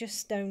just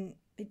don't...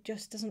 It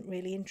just doesn't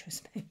really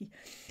interest me.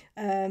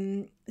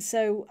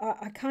 So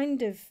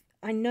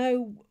I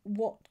know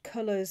what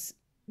colours,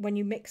 when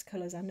you mix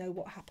colours, I know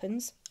what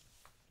happens.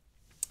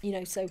 You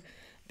know, so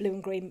blue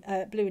and green,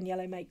 blue and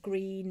yellow make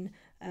green,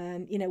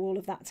 you know, all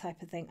of that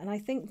type of thing. And I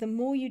think the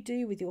more you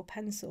do with your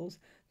pencils,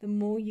 the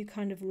more you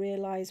kind of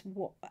realise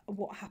what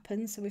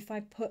happens. So if I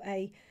put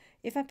a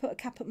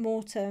Caput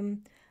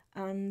Mortuum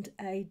and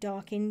a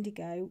dark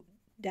indigo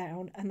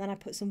down, and then I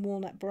put some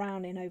walnut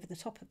brown in over the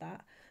top of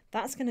that,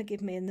 that's going to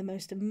give me the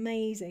most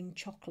amazing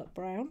chocolate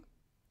brown.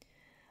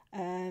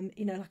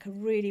 You know, like a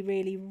really,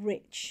 really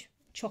rich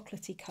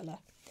chocolatey colour,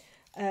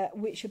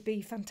 which would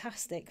be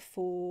fantastic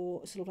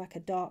for sort of like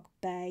a dark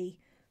bay,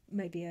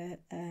 maybe a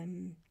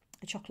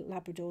chocolate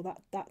Labrador,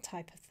 that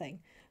type of thing.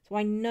 So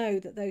I know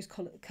that those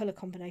colour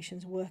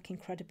combinations work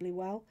incredibly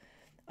well.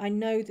 I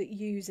know that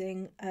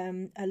using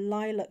a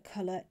lilac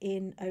colour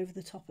in over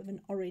the top of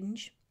an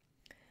orange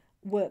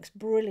works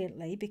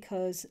brilliantly,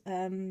 because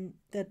the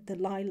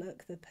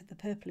lilac, the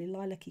purpley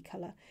lilac-y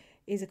colour,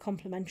 is a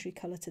complementary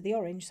colour to the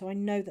orange, so I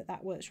know that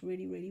that works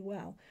really, really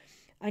well.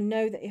 I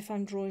know that if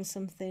I'm drawing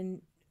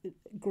something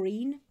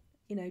green,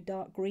 you know,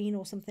 dark green,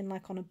 or something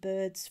like on a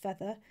bird's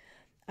feather,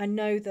 I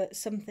know that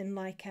something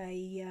like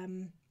a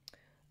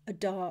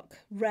dark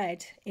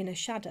red in a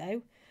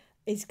shadow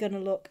is going to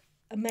look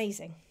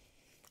amazing,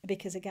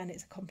 because again,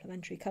 it's a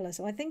complementary colour.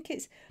 So I think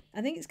it's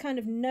kind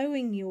of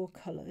knowing your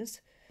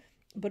colours,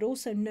 but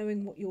also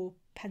knowing what your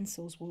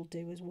pencils will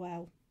do as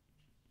well,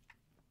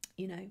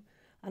 you know.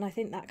 And I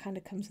think that kind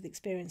of comes with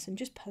experience and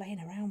just playing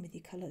around with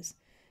your colours.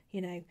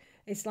 You know,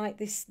 it's like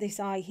this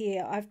eye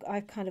here.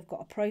 I've kind of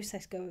got a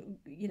process going,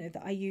 you know,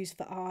 that I use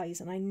for eyes,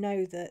 and I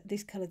know that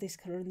this colour,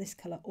 and this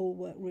colour all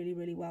work really,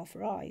 really well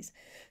for eyes.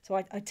 So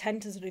I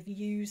tend to sort of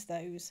use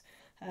those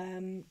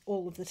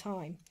all of the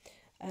time,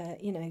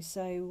 you know.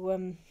 So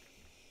I'm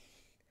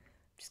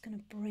just going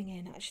to bring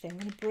in, actually, I'm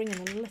going to bring in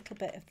a little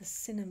bit of the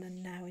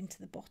cinnamon now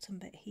into the bottom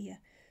bit here.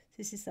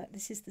 This is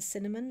the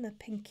cinnamon, the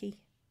pinky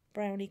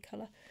browny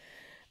colour.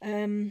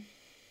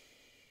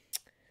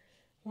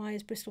 Why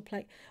is Bristol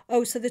plate?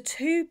 Oh, so the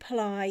two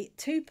ply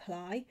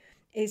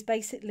is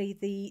basically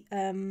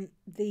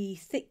the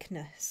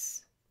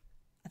thickness.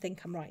 I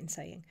think I'm right in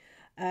saying.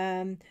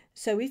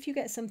 So if you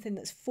get something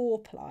that's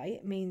 4-ply,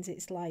 it means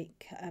it's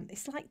like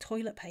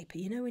toilet paper.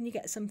 You know, when you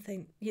get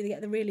something, you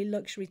get the really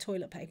luxury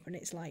toilet paper, and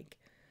it's like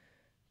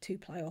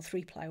 2-ply or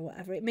 3-ply or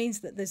whatever. It means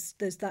that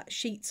there's that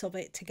sheets of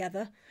it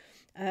together.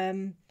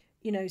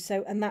 You know,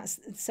 so a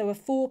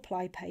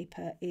 4-ply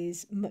paper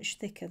is much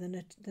thicker than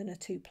a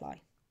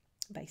 2-ply.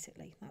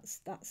 Basically,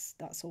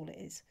 that's all it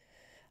is.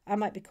 I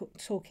might be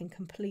talking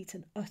complete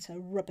and utter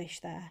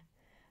rubbish there,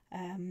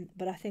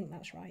 but I think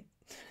that's right.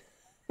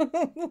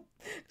 Because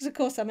of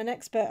course I'm an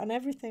expert on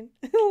everything,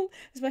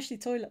 especially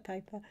toilet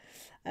paper.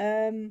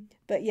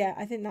 But yeah,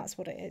 I think that's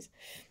what it is.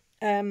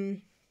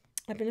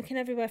 I've been looking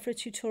everywhere for a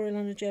tutorial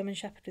on a German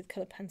Shepherd with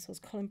coloured pencils.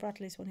 Colin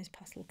Bradley's one is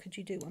pastel. Could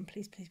you do one,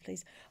 please, please,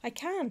 please? I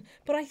can,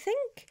 but I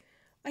think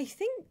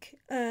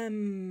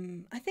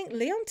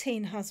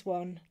Leontine has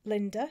one,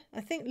 Linda.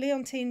 I think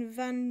Leontine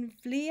van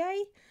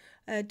Vliet,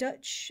 a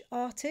Dutch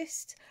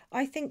artist.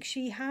 I think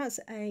she has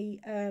a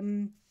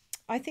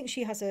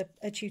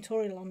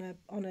tutorial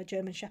on a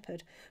German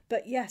Shepherd.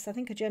 But yes, I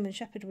think a German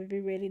Shepherd would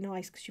be really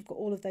nice, because you've got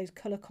all of those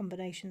colour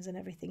combinations and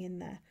everything in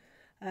there.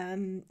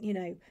 You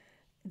know,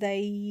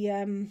 they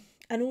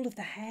and all of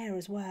the hair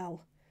as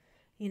well.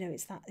 You know,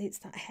 it's that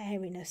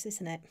hairiness,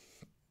 isn't it,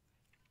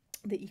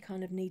 that you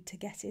kind of need to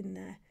get in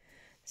there.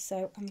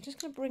 So I'm just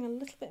going to bring a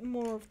little bit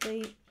more of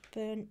the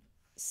burnt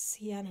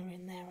sienna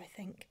in there, I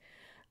think.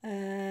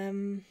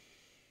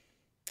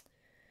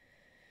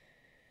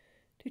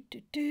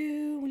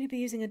 Will you be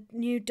using a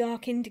new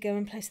dark indigo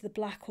in place of the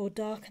black, or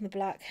dark and the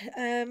black?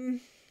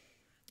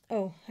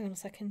 Oh, hang on a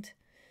second.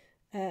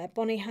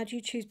 Bonnie, how do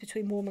you choose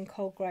between warm and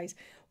cold greys?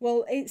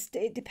 Well,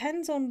 it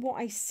depends on what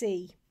I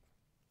see.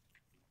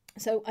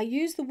 So I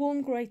use the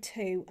warm grey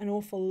too an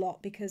awful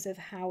lot because of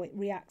how it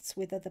reacts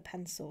with other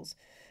pencils.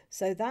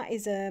 So that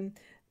is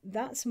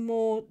that's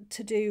more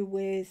to do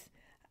with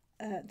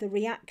the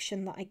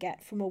reaction that I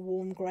get from a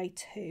warm grey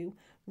too,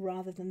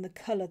 rather than the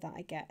colour that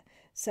I get.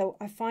 So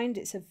I find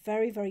it's a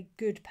very, very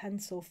good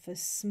pencil for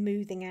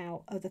smoothing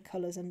out other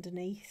colours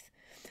underneath.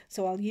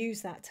 So I'll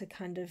use that to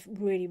kind of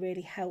really,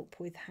 really help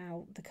with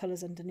how the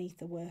colours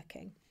underneath are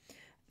working,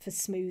 for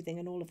smoothing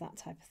and all of that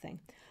type of thing.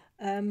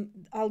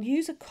 I'll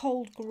use a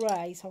cold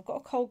grey. So I've got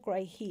a cold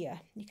grey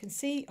here. You can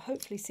see,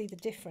 hopefully see the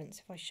difference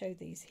if I show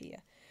these here.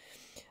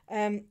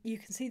 You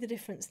can see the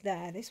difference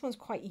there. This one's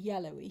quite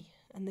yellowy.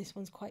 and this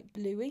one's quite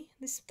bluey.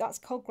 That's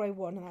cold grey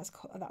 1,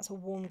 and that's a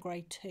warm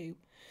grey 2.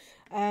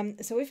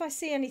 So if I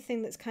see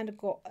anything that's kind of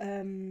got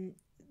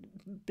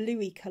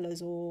bluey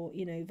colours, or,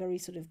 you know, very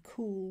sort of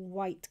cool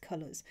white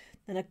colours,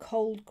 then a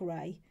cold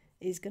grey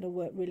is going to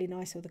work really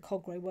nice, or the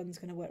cold grey one's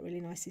going to work really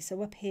nicely.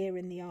 So up here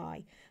in the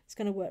eye, it's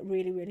going to work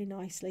really, really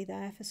nicely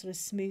there for sort of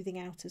smoothing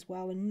out as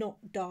well and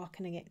not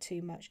darkening it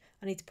too much.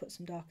 I need to put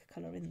some darker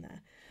colour in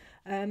there.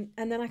 And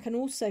then I can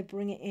also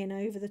bring it in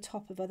over the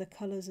top of other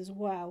colours as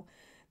well.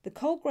 The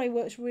cold grey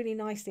works really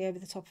nicely over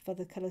the top of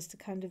other colours to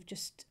kind of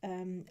just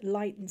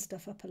lighten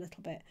stuff up a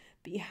little bit.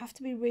 But you have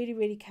to be really,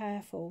 really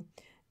careful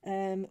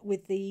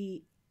with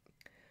the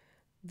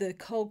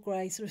cold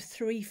grey sort of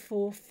 3,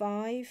 4,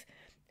 5,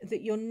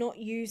 that you're not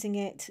using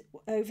it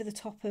over the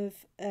top of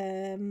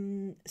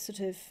sort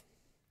of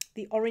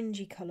the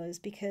orangey colours,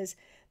 because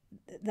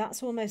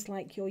that's almost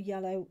like your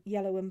yellow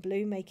and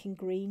blue making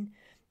green,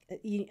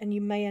 and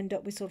you may end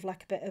up with sort of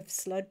like a bit of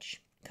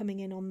sludge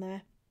coming in on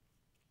there.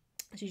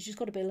 So you just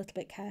got to be a little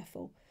bit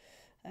careful.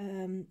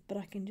 But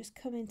I can just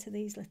come into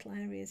these little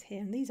areas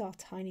here, and these are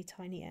tiny,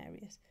 tiny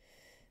areas,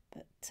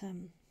 but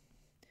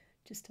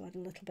just to add a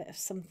little bit of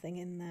something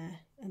in there.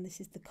 And this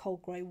is the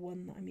cold grey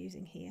 1 that I'm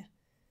using here.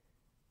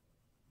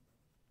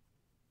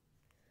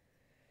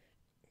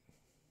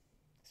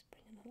 Just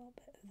bring in a little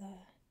bit of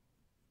there.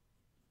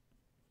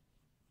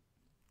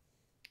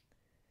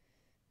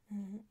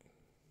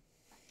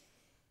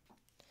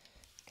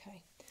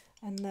 Okay,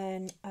 and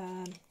then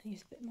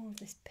use a bit more of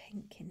this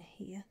pink in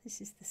here.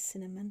 This is the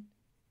cinnamon.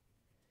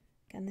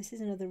 Again, this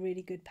is another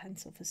really good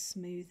pencil for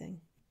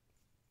smoothing.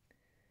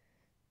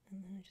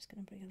 And then I'm just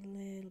going to bring a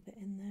little bit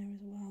in there as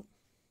well.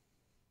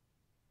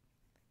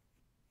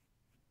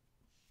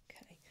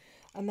 Okay,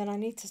 and then I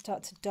need to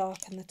start to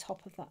darken the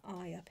top of that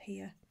eye up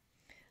here.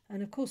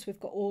 And of course we've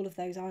got all of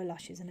those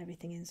eyelashes and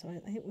everything in, so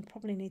I think we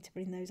probably need to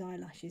bring those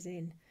eyelashes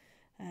in,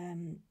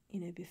 you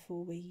know,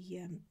 before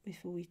we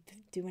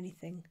do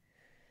anything,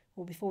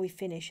 or before we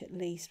finish at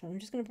least. But I'm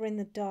just going to bring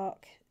the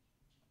dark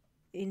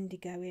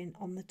indigo in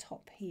on the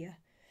top here.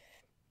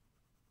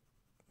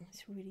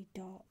 It's really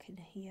dark in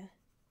here.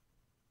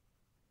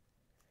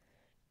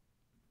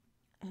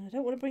 And I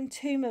don't want to bring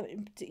too much,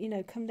 you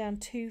know, come down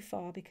too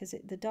far, because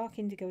the dark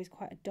indigo is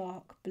quite a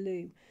dark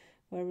blue,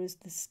 whereas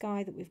the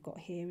sky that we've got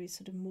here is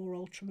sort of more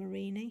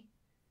ultramarine-y.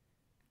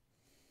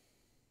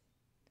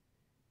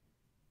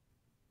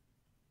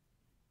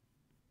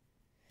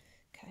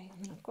 Okay,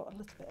 and then I've got a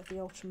little bit of the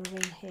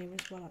ultramarine here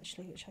as well,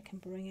 actually, which I can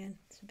bring in.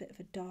 It's a bit of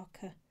a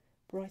darker,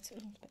 brighter, a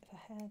little bit of a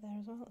hair there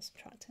as well. That's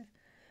attractive.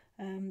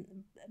 A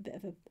bit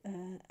of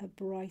a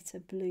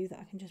brighter blue that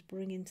I can just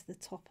bring into the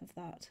top of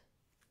that.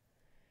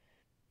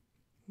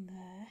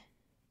 There.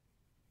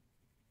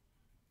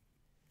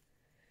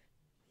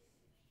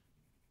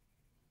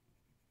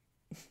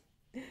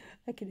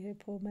 I can hear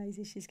poor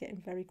Maisie, she's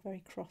getting very, very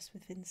cross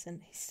with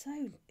Vincent.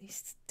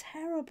 He's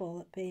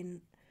terrible at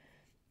being,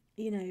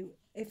 you know,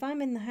 if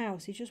I'm in the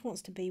house, he just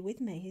wants to be with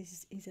me.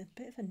 He's a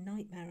bit of a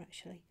nightmare,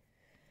 actually.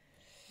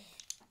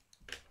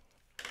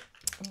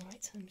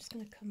 Alright, so I'm just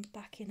going to come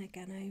back in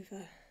again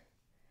over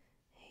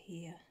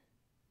here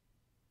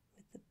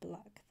with the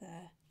black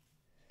there.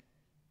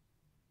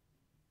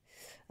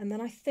 And then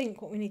I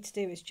think what we need to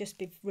do is just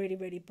be really,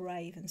 really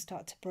brave and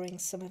start to bring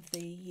some of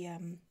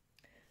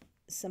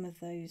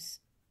those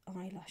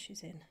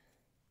eyelashes in.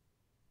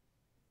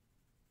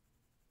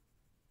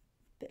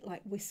 A bit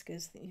like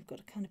whiskers, that you've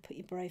got to kind of put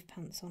your brave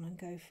pants on and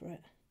go for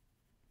it.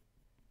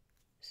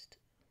 Just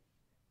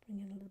bring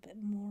in a little bit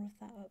more of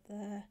that up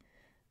there.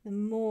 The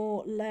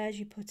more layers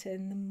you put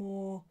in, the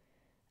more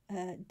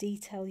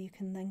detail you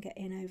can then get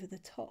in over the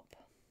top.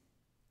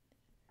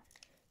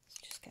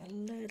 Get a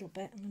little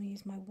bit. I'm going to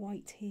use my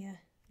white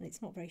here, and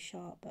it's not very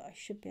sharp, but I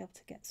should be able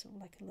to get sort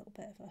of like a little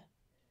bit of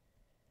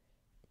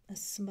a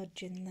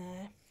smudge in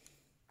there.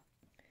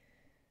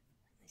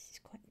 This is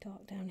quite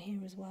dark down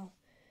here as well.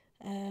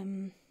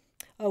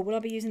 Oh, will I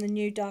be using the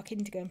new dark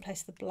indigo in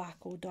place of the black,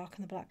 or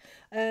darken the black?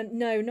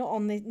 No, not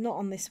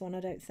on this one, I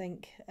don't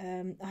think.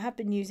 I have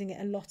been using it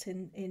a lot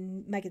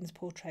in Megan's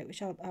portrait,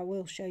 which I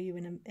will show you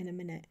in a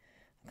minute.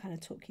 I'll kind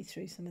of talk you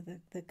through some of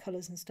the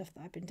colours and stuff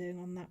that I've been doing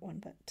on that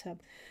one. But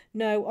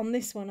no, on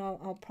this one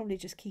I'll probably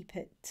just keep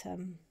it.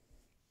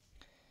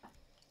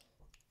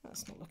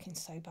 That's not looking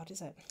so bad,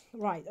 is it?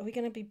 Right, are we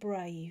going to be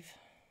brave?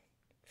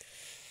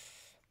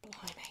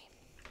 Blimey.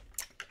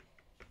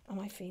 Am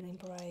I feeling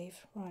brave?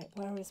 Right,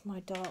 where is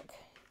my dark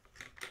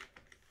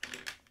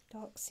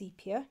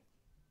sepia?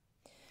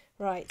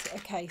 Right,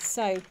 okay,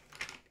 so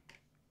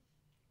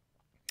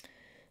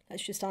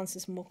let's just answer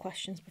some more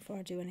questions before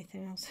I do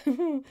anything else.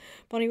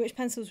 Bonnie, which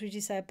pencils would you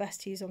say are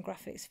best to use on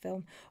graphics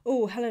film?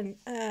 Oh, Helen,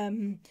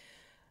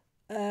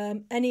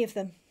 any of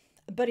them.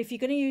 But if you're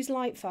going to use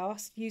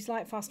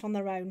Lightfast on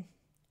their own,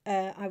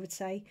 I would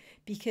say,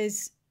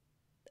 because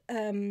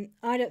I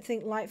don't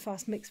think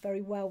Lightfast mix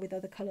very well with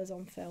other colours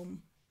on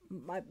film.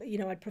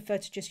 I'd prefer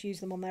to just use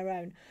them on their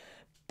own.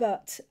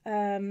 But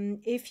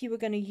if you were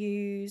going to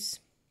use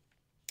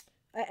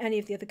any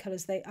of the other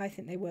colours, I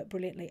think they work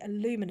brilliantly.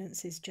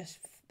 Illuminance is just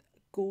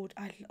gorgeous.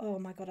 Oh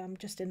my God, I'm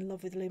just in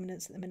love with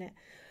luminance at the minute.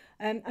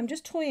 I'm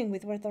just toying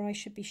with whether I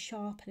should be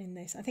sharpening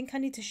this. I think I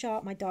need to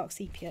sharpen my dark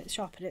sepia,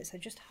 sharpen it. So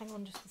just hang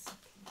on just a second.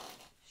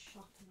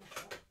 Sharpen that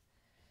up.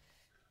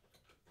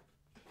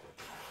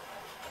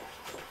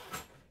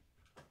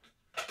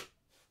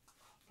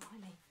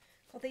 Blimey.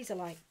 God, these are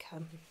like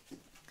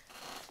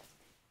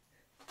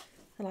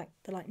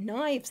they're like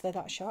knives. They're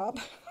that sharp.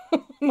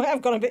 Might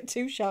have gone a bit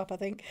too sharp, I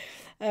think.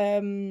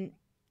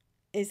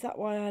 Is that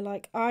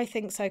why I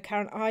think so,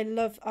 Karen. I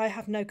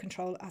have no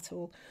control at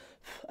all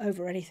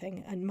over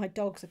anything, and my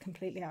dogs are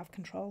completely out of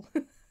control.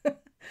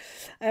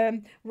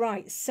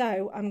 Right,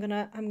 so I'm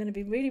gonna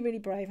be really, really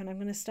brave, and I'm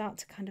gonna start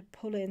to kind of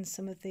pull in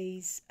some of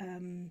these.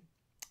 I'm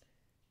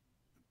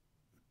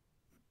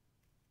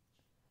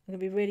gonna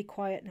be really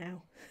quiet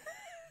now.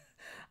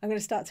 I'm gonna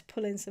start to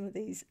pull in some of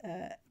these.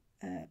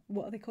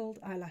 What are they called?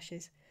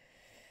 Eyelashes.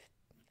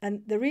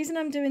 And the reason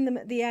I'm doing them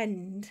at the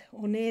end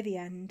or near the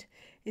end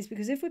is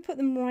because if we put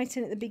them right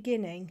in at the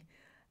beginning,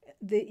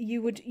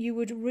 you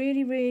would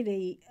really,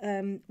 really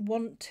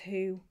want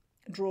to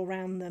draw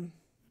around them,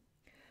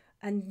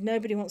 and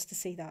nobody wants to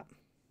see that.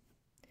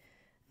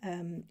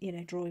 You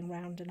know, drawing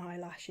round an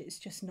eyelash, it's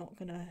just not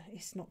gonna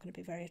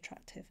be very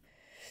attractive.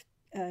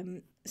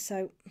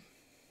 So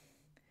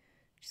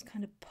just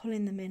kind of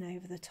pulling them in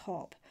over the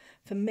top,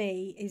 for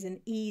me, is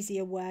an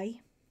easier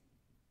way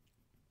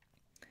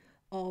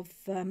of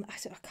I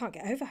can't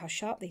get over how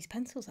sharp these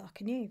pencils are.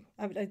 Can you?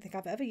 I don't think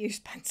I've ever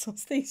used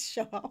pencils this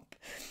sharp.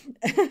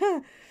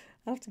 I'll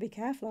have to be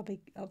careful.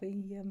 I'll be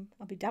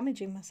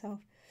damaging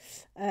myself.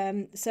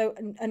 So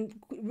and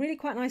really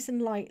quite nice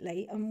and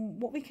lightly.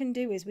 And what we can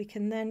do is we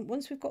can then,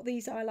 once we've got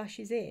these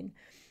eyelashes in,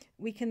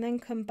 we can then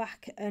come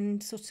back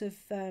and sort of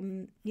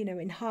you know,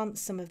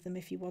 enhance some of them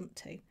if you want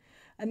to.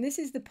 And this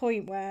is the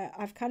point where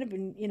I've kind of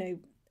been, you know,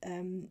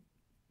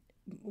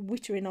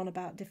 wittering on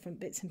about different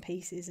bits and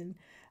pieces, and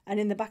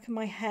in the back of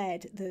my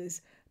head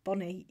there's,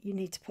 Bonnie, you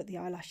need to put the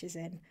eyelashes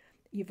in.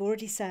 You've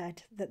already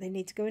said that they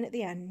need to go in at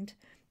the end,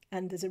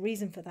 and there's a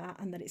reason for that,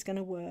 and that it's going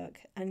to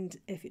work. And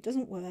if it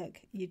doesn't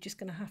work, you're just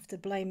going to have to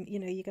blame, you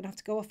know, you're going to have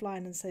to go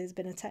offline and say there's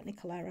been a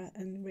technical error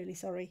and really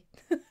sorry.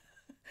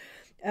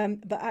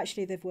 But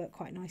actually they've worked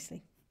quite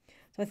nicely.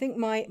 So I think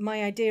my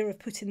idea of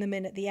putting them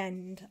in at the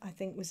end, I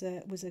think was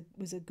a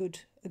good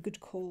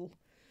call.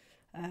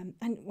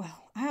 And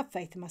well, I have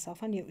faith in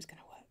myself. I knew it was going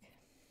to work.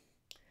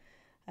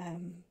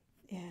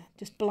 Yeah,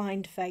 just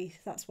blind faith.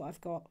 That's what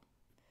I've got.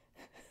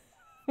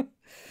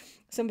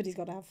 Somebody's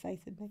got to have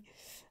faith in me.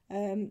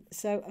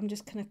 So I'm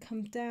just going to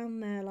come down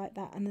there like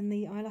that, and then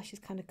the eyelashes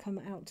kind of come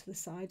out to the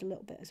side a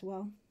little bit as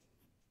well.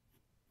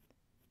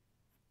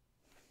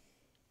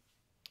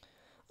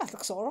 That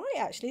looks all right,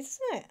 actually,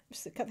 doesn't it?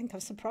 I think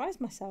I've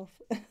surprised myself.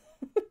 Kind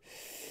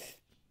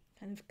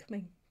of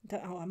coming.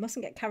 Oh, I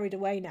mustn't get carried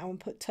away now and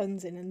put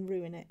tons in and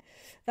ruin it.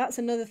 That's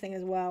another thing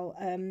as well.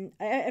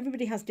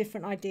 Everybody has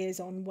different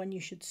ideas on when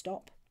you should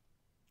stop.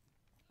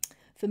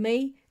 For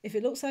me, if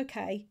it looks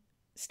okay,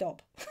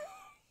 stop.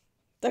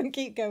 Don't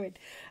keep going,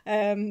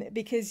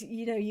 because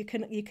you know you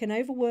can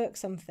overwork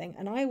something,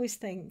 and I always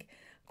think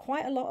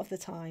quite a lot of the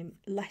time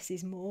less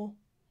is more.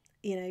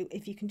 You know,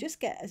 if you can just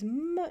get as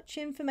much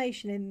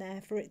information in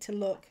there for it to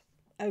look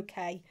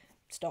okay,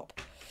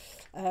 stop.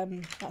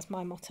 That's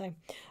my motto.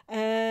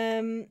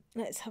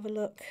 Let's have a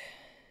look.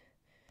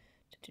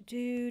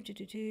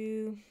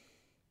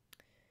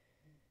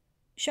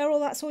 Cheryl,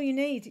 that's all you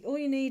need. All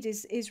you need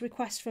is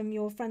requests from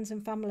your friends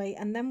and family,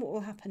 and then what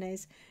will happen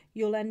is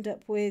you'll end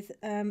up with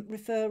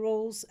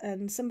referrals,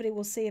 and somebody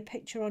will see a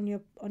picture on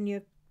your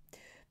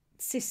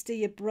sister,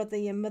 your brother,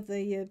 your mother,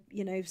 your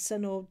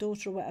son or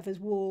daughter or whatever's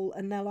wall,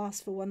 and they'll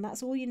ask for one.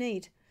 That's all you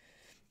need.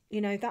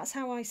 You know, that's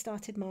how I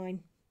started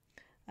mine.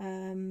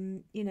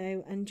 You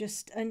know, and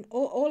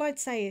all I'd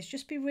say is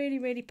just be really,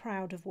 really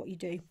proud of what you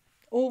do.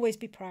 Always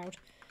be proud.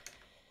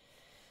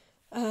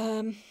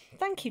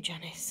 Thank you,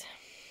 Janice.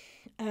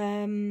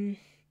 Thank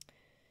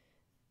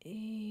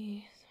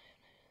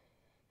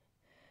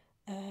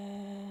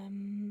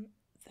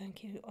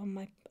you on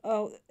my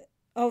oh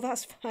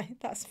that's fine,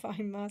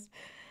 Maz.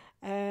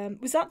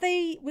 Was that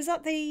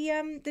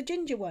the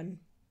ginger one,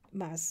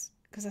 Maz?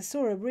 Because I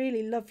saw a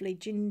really lovely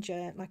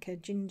ginger, like a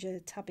ginger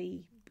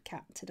tabby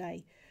cat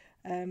today.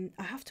 I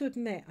have to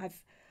admit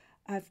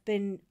I've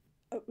been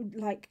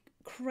like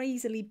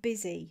crazily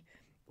busy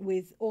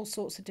with all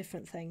sorts of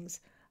different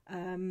things,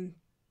 and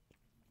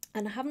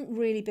I haven't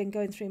really been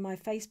going through my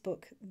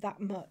Facebook that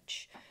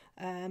much.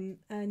 I've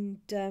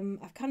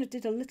kind of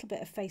did a little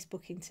bit of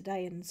Facebooking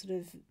today and sort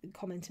of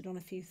commented on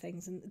a few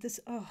things, and this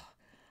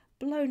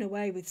blown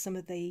away with some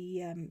of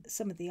the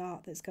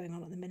art that's going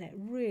on at the minute.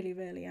 Really,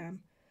 really am.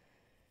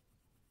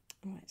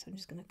 All right, so I'm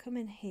just going to come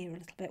in here a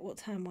little bit. What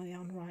time are we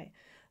on? Right.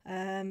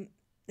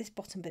 This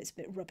bottom bit's a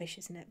bit rubbish,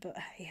 isn't it? But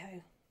hey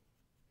ho.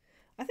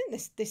 I think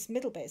this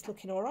middle bit's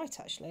looking all right,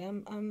 actually.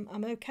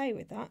 I'm okay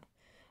with that.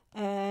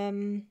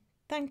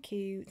 Thank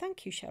you,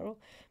 Cheryl.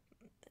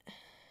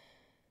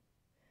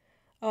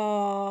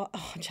 Oh,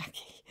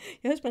 Jackie,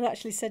 your husband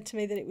actually said to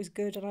me that it was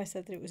good, and I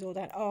said that it was all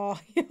down. Oh,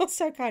 you're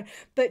so kind.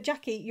 But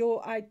Jackie,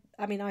 I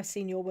mean, I've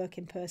seen your work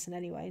in person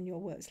anyway, and your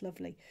work's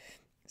lovely.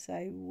 So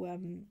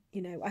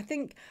you know, I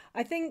think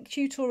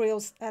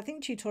tutorials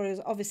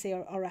obviously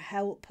are a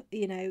help.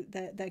 You know,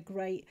 they're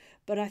great,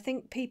 but I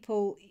think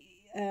people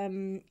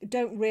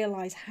don't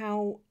realize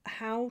how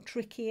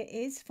tricky it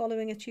is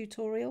following a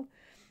tutorial.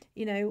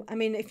 You know, I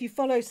mean, if you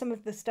follow some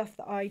of the stuff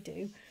that I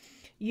do,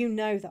 you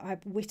know that I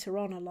witter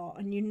on a lot,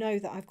 and you know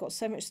that I've got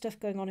so much stuff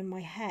going on in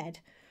my head,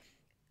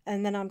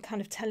 and then I'm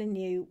kind of telling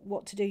you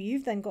what to do.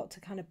 You've then got to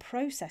kind of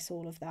process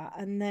all of that,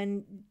 and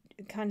then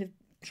kind of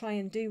try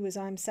and do as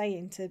I'm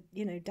saying to,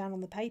 you know, down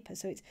on the paper.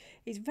 So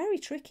it's very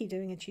tricky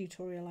doing a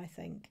tutorial, I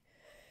think.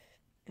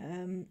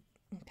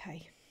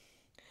 Okay,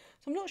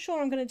 so I'm not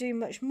sure I'm going to do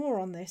much more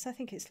on this. I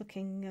think it's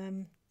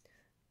looking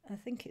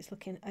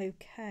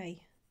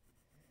okay.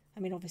 I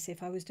mean, obviously,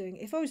 if I was doing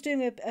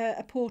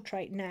a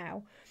portrait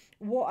now,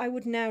 what I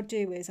would now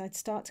do is I'd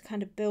start to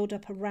kind of build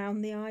up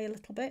around the eye a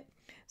little bit.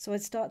 So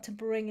I'd start to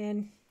bring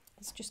in,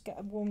 let's just get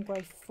a warm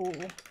grey 4.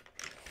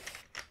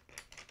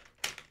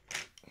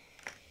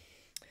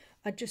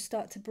 I'd just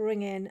start to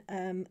bring in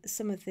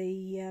some of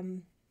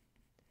the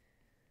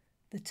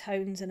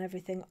tones and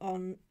everything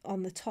on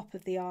the top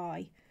of the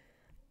eye,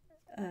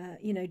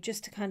 you know,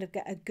 just to kind of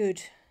get a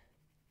good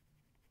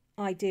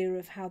idea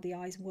of how the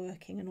eye's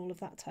working and all of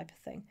that type of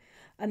thing.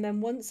 And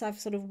then once I've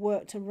sort of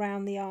worked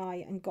around the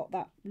eye and got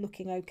that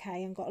looking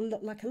okay and got a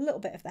little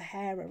bit of the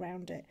hair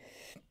around it,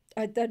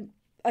 I'd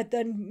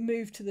then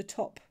move to the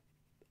top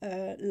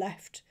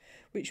left,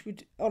 which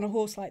would, on a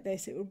horse like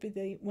this, it would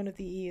be one of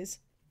the ears,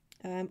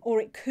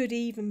 or it could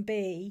even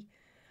be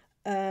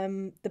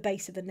the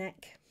base of the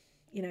neck.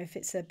 You know, if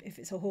it's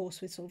a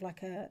horse with sort of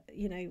like a,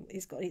 you know,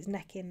 it's got its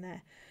neck in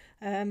there.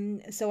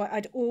 So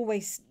I'd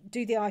always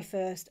do the eye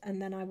first,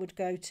 and then I would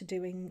go to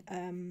doing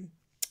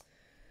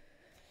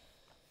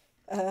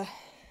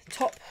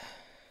top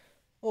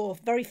or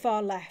very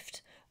far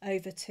left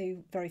over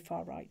to very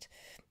far right.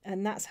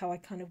 And that's how I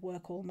kind of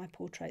work all my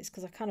portraits,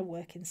 because I kind of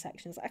work in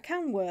sections. I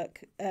can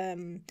work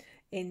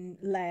in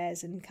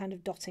layers and kind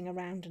of dotting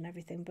around and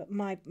everything, but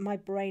my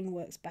brain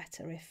works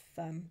better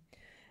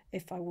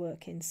if I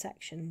work in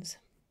sections.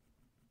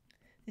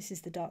 This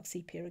is the dark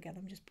sepia again.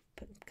 I'm just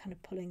kind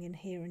of pulling in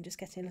here and just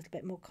getting a little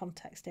bit more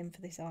context in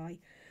for this eye.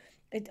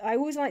 I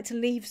always like to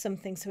leave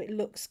something so it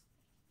looks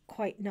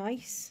quite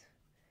nice.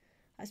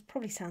 That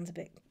probably sounds a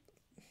bit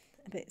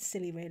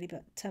silly, really,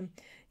 but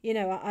you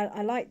know,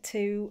 I like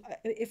to,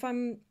 if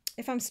I'm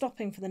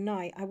stopping for the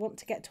night, I want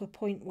to get to a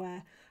point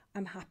where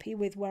I'm happy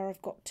with where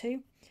I've got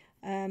to.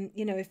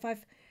 You know, if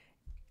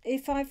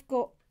I've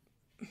got,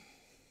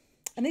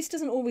 and this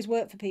doesn't always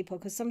work for people,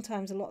 because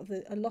sometimes a lot of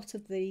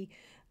the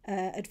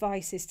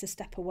advice is to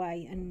step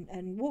away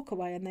and walk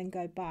away and then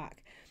go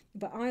back.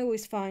 But I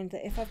always find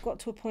that if I've got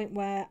to a point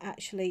where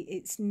actually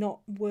it's not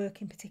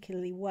working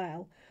particularly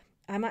well,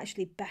 I'm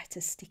actually better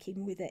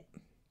sticking with it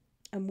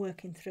and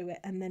working through it,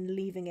 and then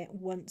leaving it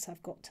once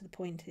I've got to the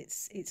point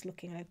it's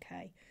looking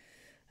okay.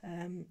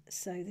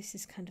 So this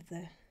is kind of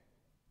a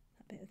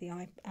bit of the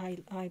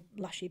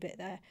eyelashy bit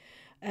there.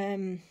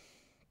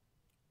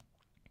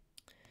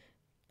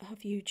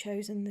 Have you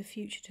chosen the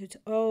future to?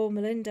 Oh,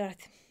 Melinda,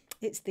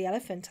 it's the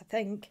elephant. I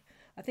think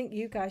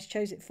you guys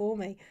chose it for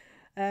me.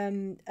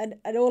 And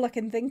all I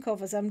can think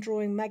of as I'm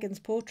drawing Megan's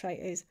portrait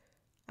is,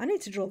 I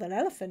need to draw that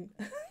elephant,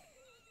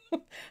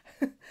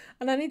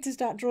 and I need to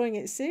start drawing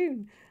it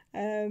soon.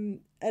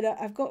 And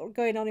I've got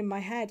going on in my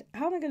head,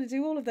 how am I going to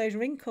do all of those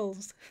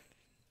wrinkles?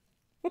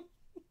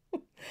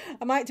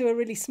 I might do a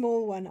really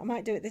small one. I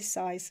might do it this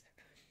size,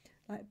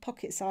 like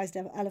pocket-sized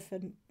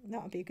elephant.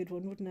 That would be a good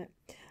one, wouldn't it?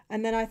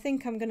 And then I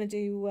think I'm going to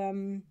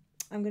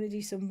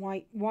do some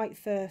white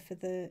fur for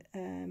the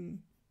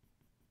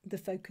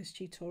focus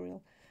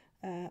tutorial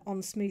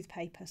on smooth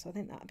paper. So I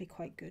think that would be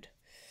quite good.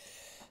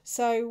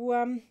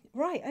 So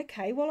right,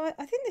 okay. Well,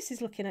 I think this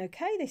is looking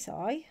okay, this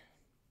eye.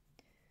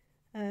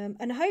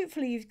 And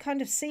hopefully you've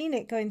kind of seen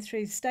it going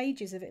through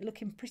stages of it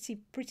looking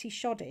pretty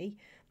shoddy,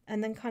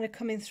 and then kind of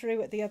coming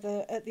through at the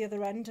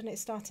other end, and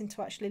it's starting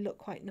to actually look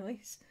quite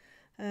nice.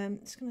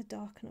 It's going to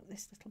darken up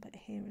this little bit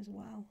here as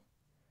well.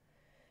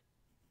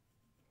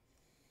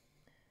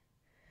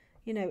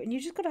 You know, and you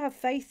just got to have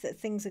faith that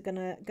things are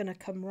gonna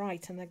come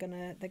right, and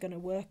they're gonna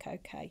work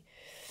okay.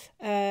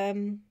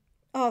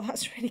 Oh,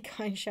 that's really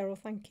kind, Cheryl.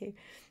 Thank you.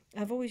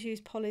 I've always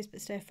used polys,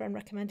 but today a friend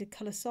recommended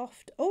Colour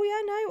Soft. Oh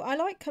yeah, no, I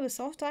like Colour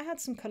Soft. I had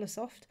some Colour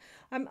Soft.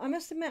 I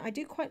must admit, I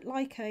do quite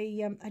like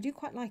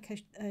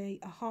a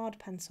hard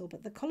pencil,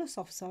 but the Colour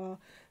Softs are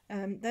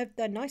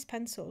they're nice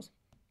pencils.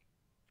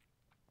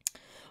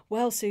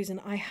 Well, Susan,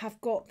 I have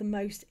got the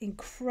most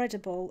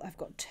incredible. I've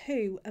got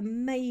 2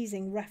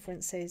 amazing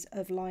references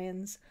of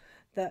lions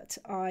that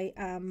I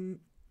am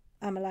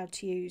allowed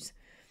to use,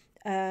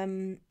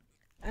 and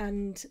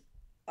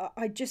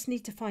I just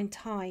need to find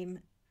time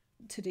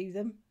to do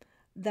them.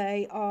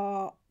 They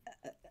are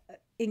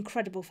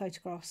incredible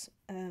photographs,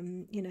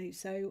 you know,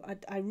 so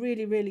I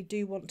really, really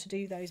do want to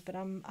do those, but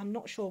I'm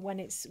not sure when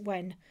it's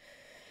when.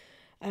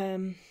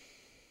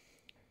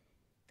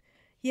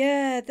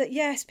 Yeah, that,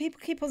 yes, people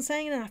keep on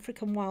saying an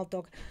African wild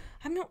dog.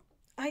 I'm not,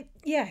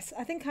 yes,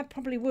 I think I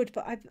probably would,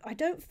 but I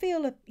don't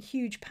feel a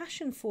huge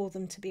passion for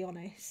them, to be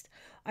honest.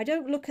 I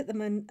don't look at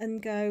them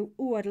and go,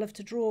 oh, I'd love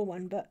to draw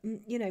one, but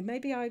you know,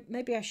 maybe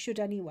I should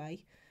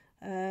anyway.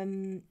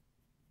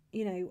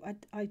 You know,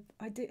 I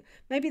do,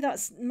 maybe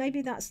that's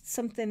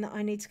something that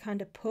I need to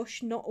kind of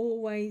push, not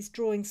always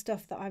drawing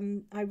stuff that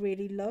I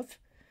really love.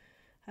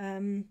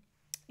 You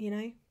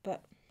know,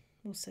 but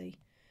we'll see.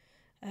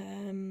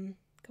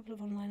 Couple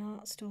of online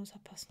art stores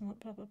have personal,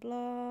 blah blah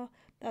blah.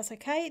 That's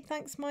okay,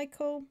 thanks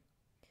Michael.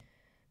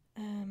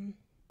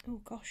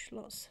 Oh gosh,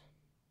 lots.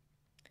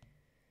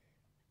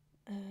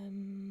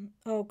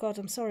 Oh god,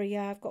 I'm sorry.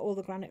 Yeah, I've got all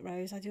the granite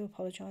rose. I do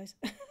apologise.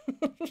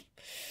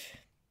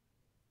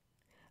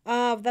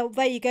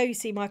 There you go. You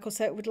see, Michael,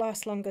 so it would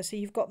last longer. So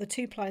you've got the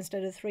 2-ply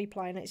instead of the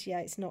 3-ply, and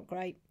it's not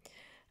great.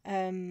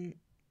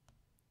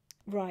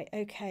 Right,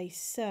 okay,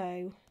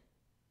 so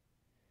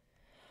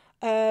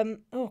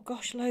oh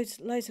gosh,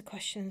 loads of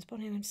questions.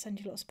 Bonnie, I'm going to send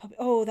you lots of puppets.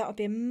 Oh, that would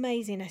be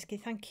amazing, Esky,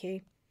 thank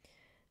you.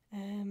 I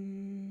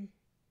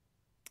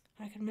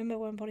can remember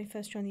when Bonnie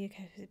first joined the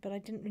UK, but I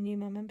didn't renew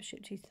my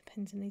membership due to the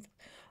pins and needles.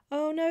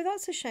 Oh no,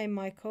 that's a shame,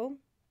 Michael.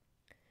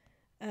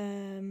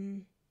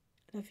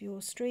 Love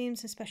your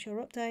streams and special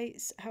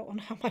updates on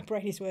how my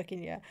brain is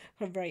working. Yeah, I've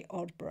got a very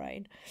odd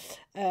brain.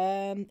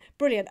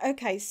 Brilliant.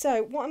 Okay,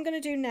 so what I'm going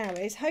to do now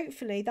is,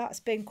 hopefully that's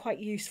been quite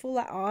useful.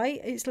 That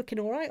it's looking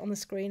all right on the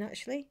screen,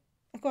 actually.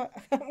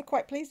 I'm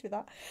quite pleased with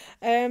that.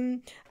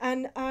 And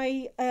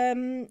I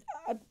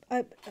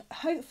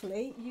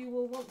hopefully you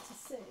will want to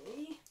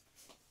see.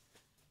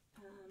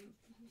 Let me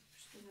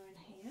just go in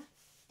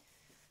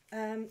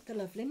here. The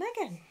lovely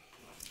Megan.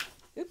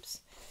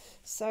 Oops.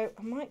 So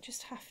I might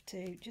just have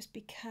to just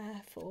be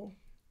careful.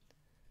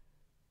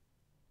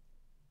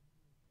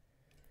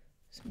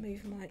 Just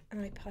move my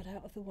iPad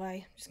out of the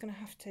way. I'm just going to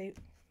have to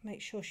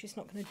make sure she's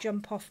not going to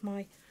jump off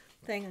my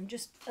thing, and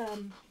just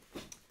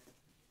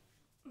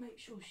make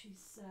sure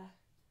she's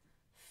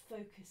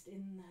focused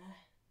in there.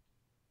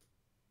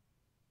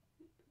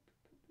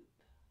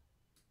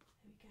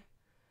 There we go.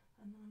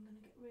 And then I'm going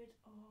to get rid of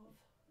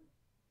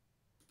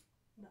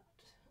that,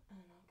 and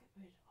I'll get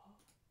rid of that.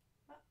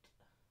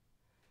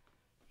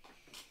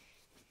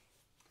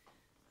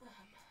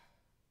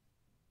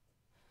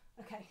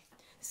 Okay,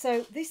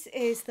 so this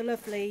is the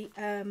lovely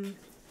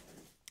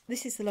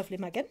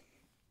Megan.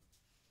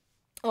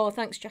 Oh,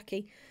 thanks,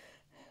 Jackie.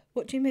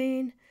 What do you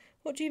mean?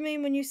 What do you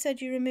mean when you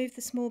said you removed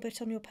the small bit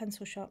on your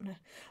pencil sharpener?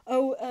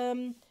 Oh,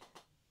 I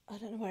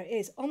don't know where it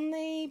is. On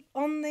the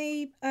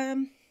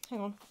hang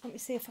on, let me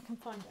see if I can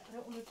find it. I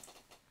don't want to.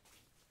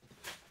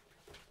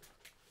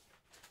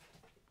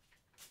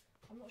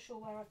 I'm not sure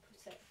where I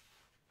put it.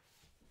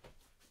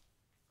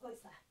 Oh,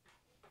 it's there.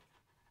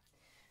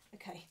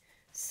 Okay,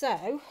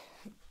 so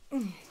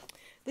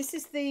this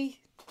is the,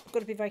 I've got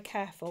to be very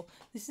careful.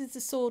 This is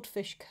the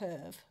swordfish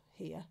curve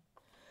here,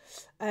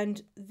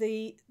 and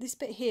this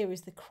bit here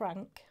is the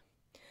crank,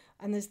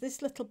 and there's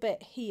this little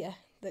bit here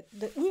that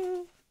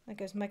woo, there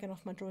goes Megan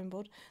off my drawing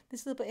board.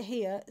 This little bit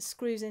here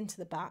screws into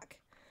the back,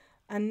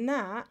 and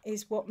that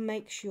is what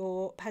makes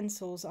your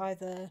pencils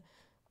either,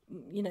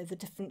 you know, the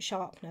different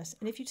sharpness.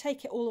 And if you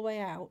take it all the way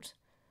out,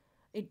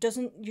 it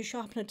doesn't, your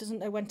sharpener doesn't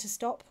know when to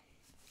stop,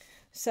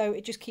 so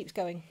it just keeps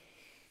going,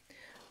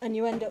 and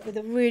you end up with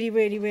a really,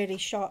 really, really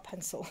sharp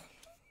pencil.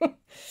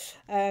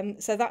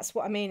 So that's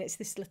what I mean. It's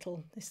this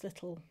little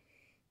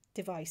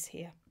device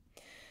here.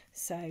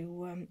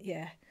 So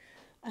yeah,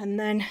 and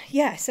then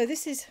yeah, so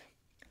this is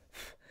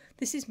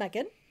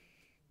Megan,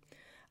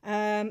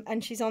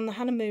 and she's on the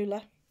Hannah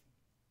Muller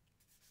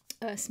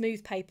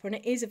smooth paper, and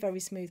it is a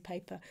very smooth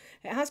paper.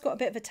 It has got a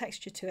bit of a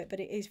texture to it, but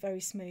it is very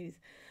smooth.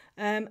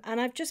 And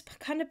I've just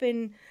kind of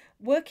been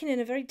working in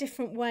a very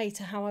different way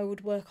to how I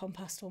would work on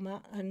pastel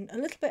mat, and a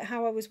little bit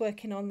how I was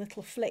working on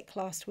Little Flick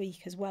last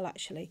week as well,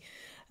 actually.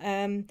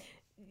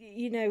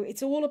 You know,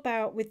 it's all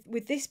about,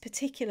 with this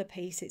particular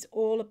piece, it's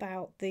all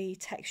about the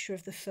texture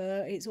of the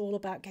fur, it's all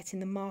about getting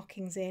the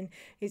markings in,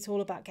 it's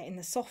all about getting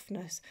the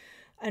softness.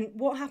 And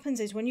what happens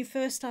is, when you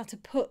first start to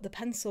put the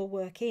pencil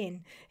work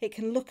in, it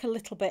can look a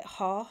little bit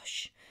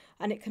harsh,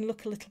 and it can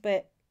look a little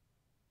bit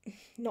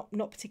not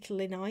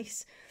particularly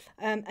nice,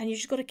 and you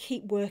just got to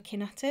keep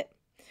working at it.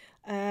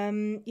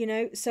 You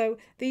know, so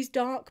these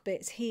dark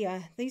bits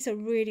here, these are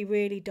really,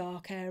 really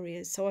dark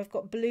areas. So I've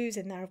got blues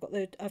in there.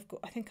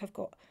 I think I've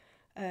got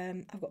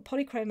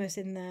Polychromos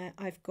in there.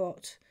 I've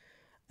got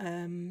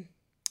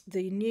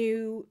the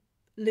new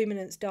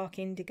Luminance Dark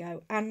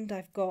Indigo, and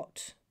I've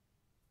got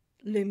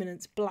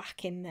Luminance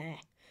Black in there.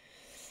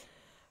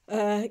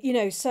 You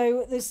know,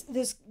 so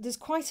there's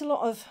quite a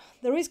lot of,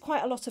 there is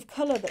quite a lot of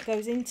colour that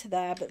goes into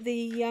there, but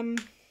the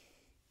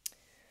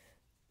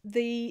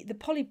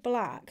Poly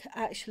Black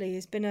actually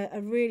has been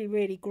a really,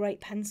 really great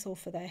pencil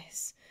for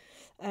this.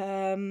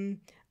 And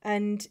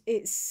and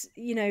it's,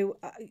 you know,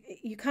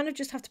 you kind of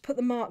just have to put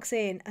the marks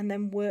in and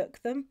then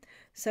work them.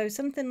 So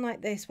something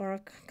like this, where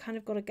I've kind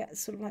of got to get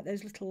sort of like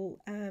those little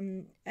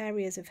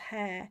areas of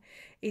hair,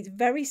 it's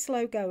very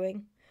slow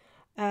going.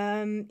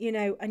 You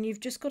know, and you've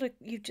just got to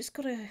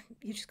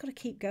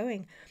keep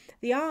going.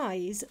 The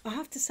eyes, I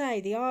have to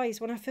say, the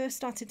eyes, when I first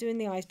started doing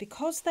the eyes,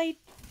 because they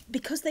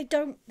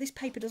don't, this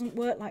paper doesn't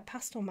work like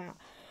pastel matte,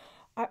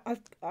 I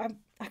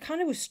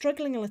kind of was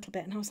struggling a little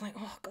bit, and I was like,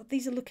 oh God,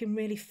 these are looking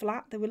really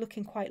flat. They were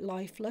looking quite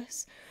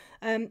lifeless.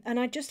 And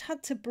I just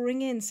had to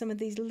bring in some of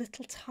these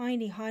little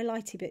tiny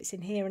highlighty bits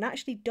in here and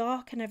actually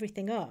darken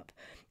everything up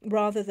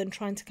rather than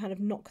trying to kind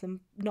of knock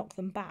them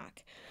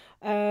back.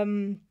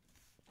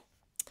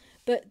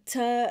 But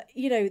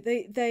you know,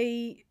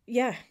 they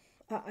yeah,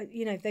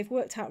 you know, they've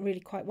worked out really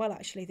quite well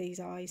actually, these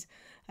eyes.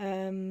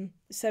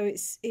 So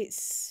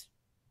it's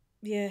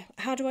yeah.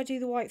 How do I do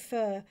the white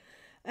fur?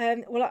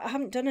 Well, I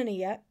haven't done any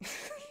yet.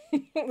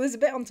 There's a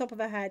bit on top of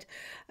her head.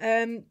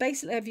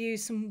 Basically, I've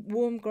used some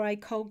warm grey,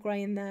 cold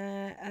grey in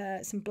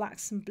there, some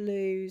blacks, some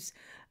blues.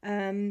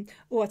 Oh,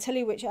 I'll tell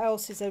you which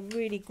else is a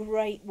really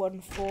great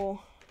one for.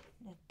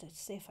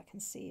 Let's see if I can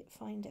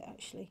find it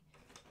actually.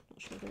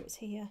 Not sure whether it's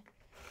here.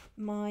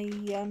 My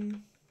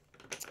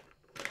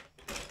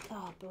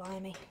oh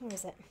blimey, where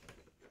is it?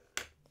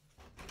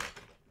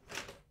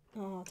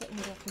 Oh, I don't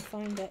know if I can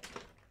find it.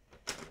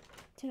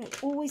 Do you know,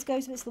 it always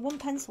goes, it's the one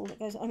pencil that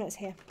goes, oh no, it's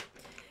here.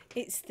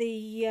 It's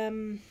the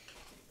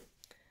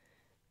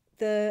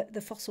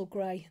fossil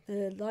grey,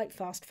 the light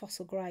fast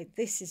fossil grey.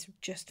 This is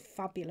just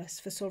fabulous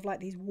for sort of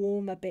like these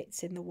warmer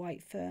bits in the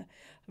white fur.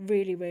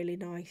 Really, really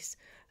nice.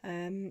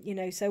 You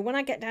know, so when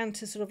I get down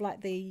to sort of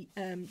like the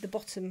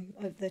bottom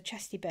of the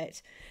chesty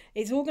bit,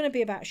 it's all going to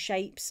be about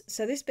shapes.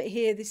 So this bit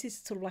here, this is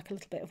sort of like a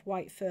little bit of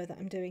white fur that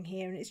I'm doing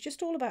here, and it's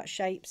just all about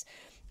shapes.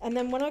 And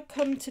then when I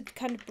come to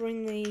kind of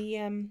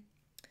bring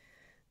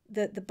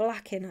the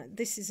black in,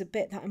 this is a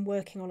bit that I'm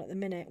working on at the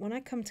minute. When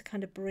I come to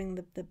kind of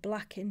bring the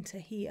black into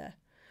here,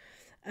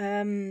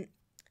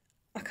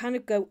 I kind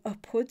of go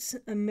upwards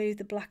and move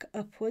the black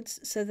upwards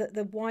so that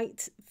the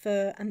white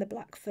fur and the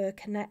black fur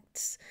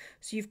connects.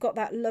 So you've got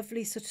that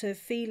lovely sort of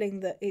feeling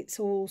that it's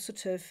all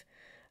sort of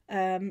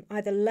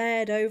either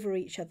layered over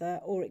each other,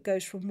 or it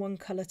goes from one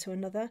colour to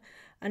another.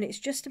 And it's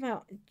just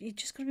about, you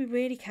just got to be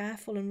really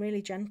careful and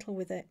really gentle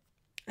with it,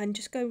 and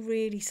just go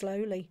really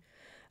slowly.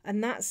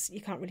 And that's,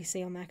 you can't really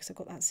see on there because I've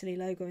got that silly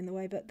logo in the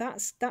way, but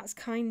that's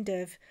kind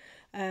of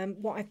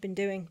what I've been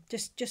doing,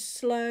 just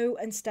slow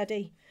and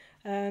steady.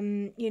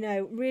 You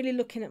know, really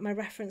looking at my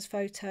reference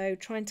photo,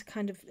 trying to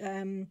kind of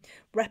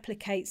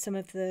replicate some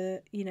of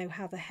the, you know,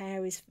 how the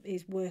hair is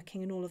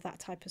working and all of that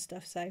type of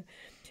stuff. So,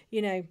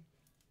 you know,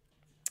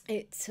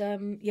 it's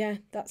yeah,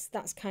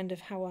 that's kind of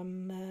how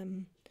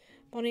I'm.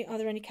 Bonnie, are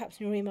there any caps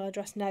in your email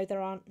address? No,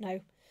 there aren't. No.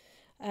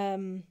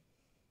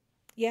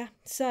 Yeah,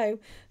 so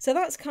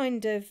that's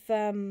kind of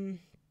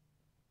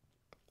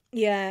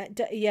yeah,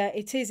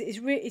 it is.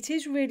 It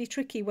is really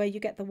tricky where you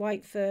get the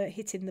white fur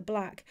hitting the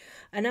black,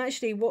 and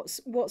actually,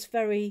 what's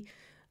very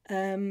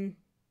easy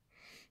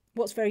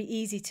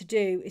to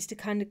do is to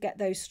kind of get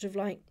those sort of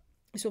like,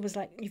 it's almost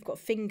like you've got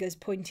fingers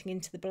pointing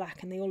into the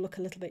black, and they all look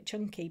a little bit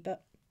chunky.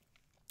 But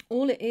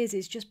all it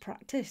is just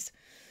practice.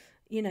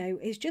 You know,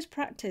 it's just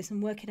practice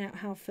and working out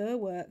how fur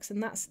works,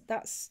 and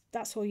that's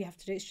all you have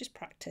to do. It's just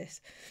practice.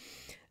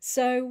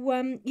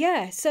 So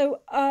yeah, so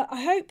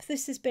I hope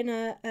this has been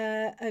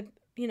a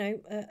you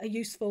know, a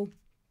useful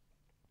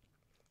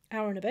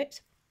hour and a bit.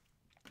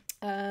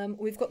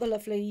 We've got the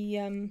lovely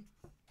oh,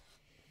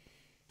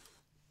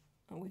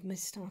 we've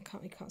missed, oh,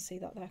 you can't see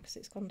that there because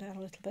it's gone down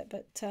a little bit,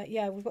 but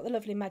yeah, we've got the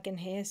lovely Megan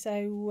here. So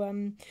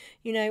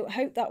you know,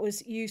 hope that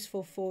was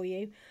useful for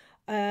you.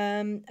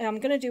 I'm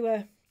going to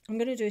do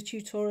a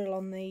tutorial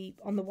on the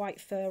white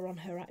fur on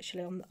her,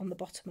 actually on the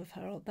bottom of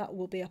her. That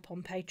will be up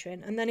on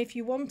Patreon. And then if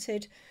you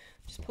wanted,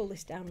 just pull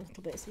this down a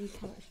little bit so you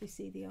can actually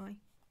see the eye.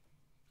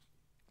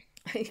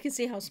 You can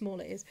see how small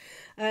it is.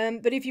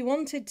 But if you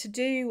wanted to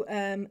do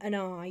an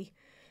eye,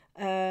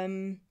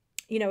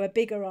 you know, a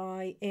bigger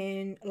eye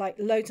in like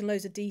loads and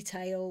loads of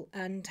detail,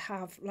 and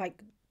have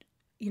like,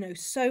 you know,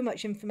 so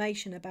much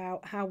information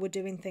about how we're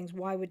doing things,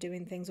 why we're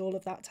doing things, all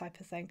of that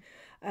type of thing,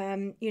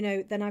 you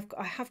know, then I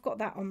have got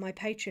that on my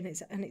Patreon.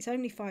 It's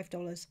only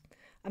 $5.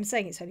 I'm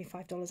saying it's only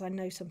 $5. I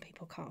know some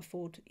people can't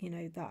afford, you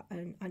know, that,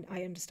 and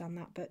I understand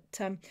that, but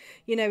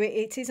you know,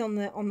 it is on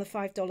the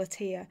 $5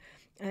 tier,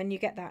 and you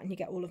get that, and you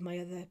get all of my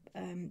other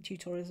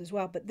tutorials as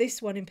well. But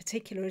this one in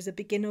particular is a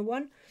beginner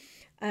one,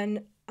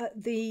 and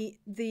the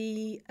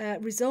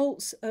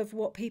results of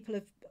what people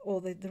have, or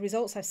the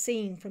results I've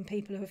seen from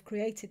people who have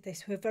created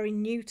this, who are very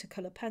new to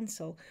colour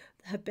pencil,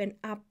 have been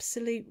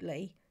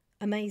absolutely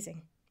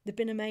amazing. They've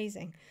been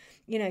amazing.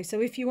 You know,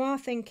 so if you are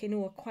thinking,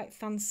 oh, quite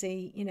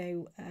fancy, you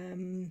know,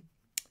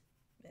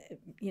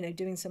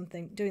 doing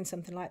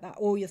something like that,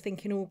 or you're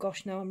thinking, oh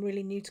gosh, no, I'm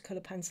really new to colour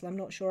pencil, I'm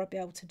not sure I'll be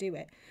able to do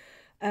it.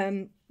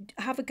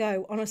 Have a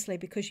go, honestly,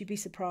 because you'd be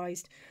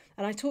surprised.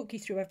 And I talk you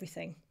through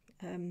everything,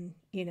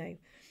 you know.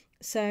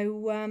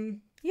 So,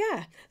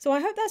 yeah, so I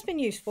hope that's been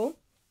useful.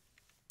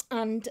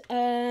 And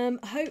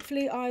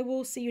hopefully I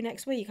will see you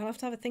next week. I'll have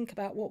to have a think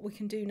about what we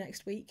can do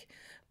next week.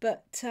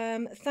 But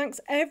thanks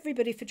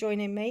everybody for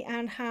joining me,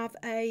 and have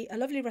a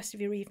lovely rest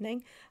of your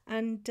evening.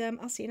 And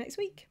I'll see you next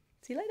week.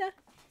 See you later.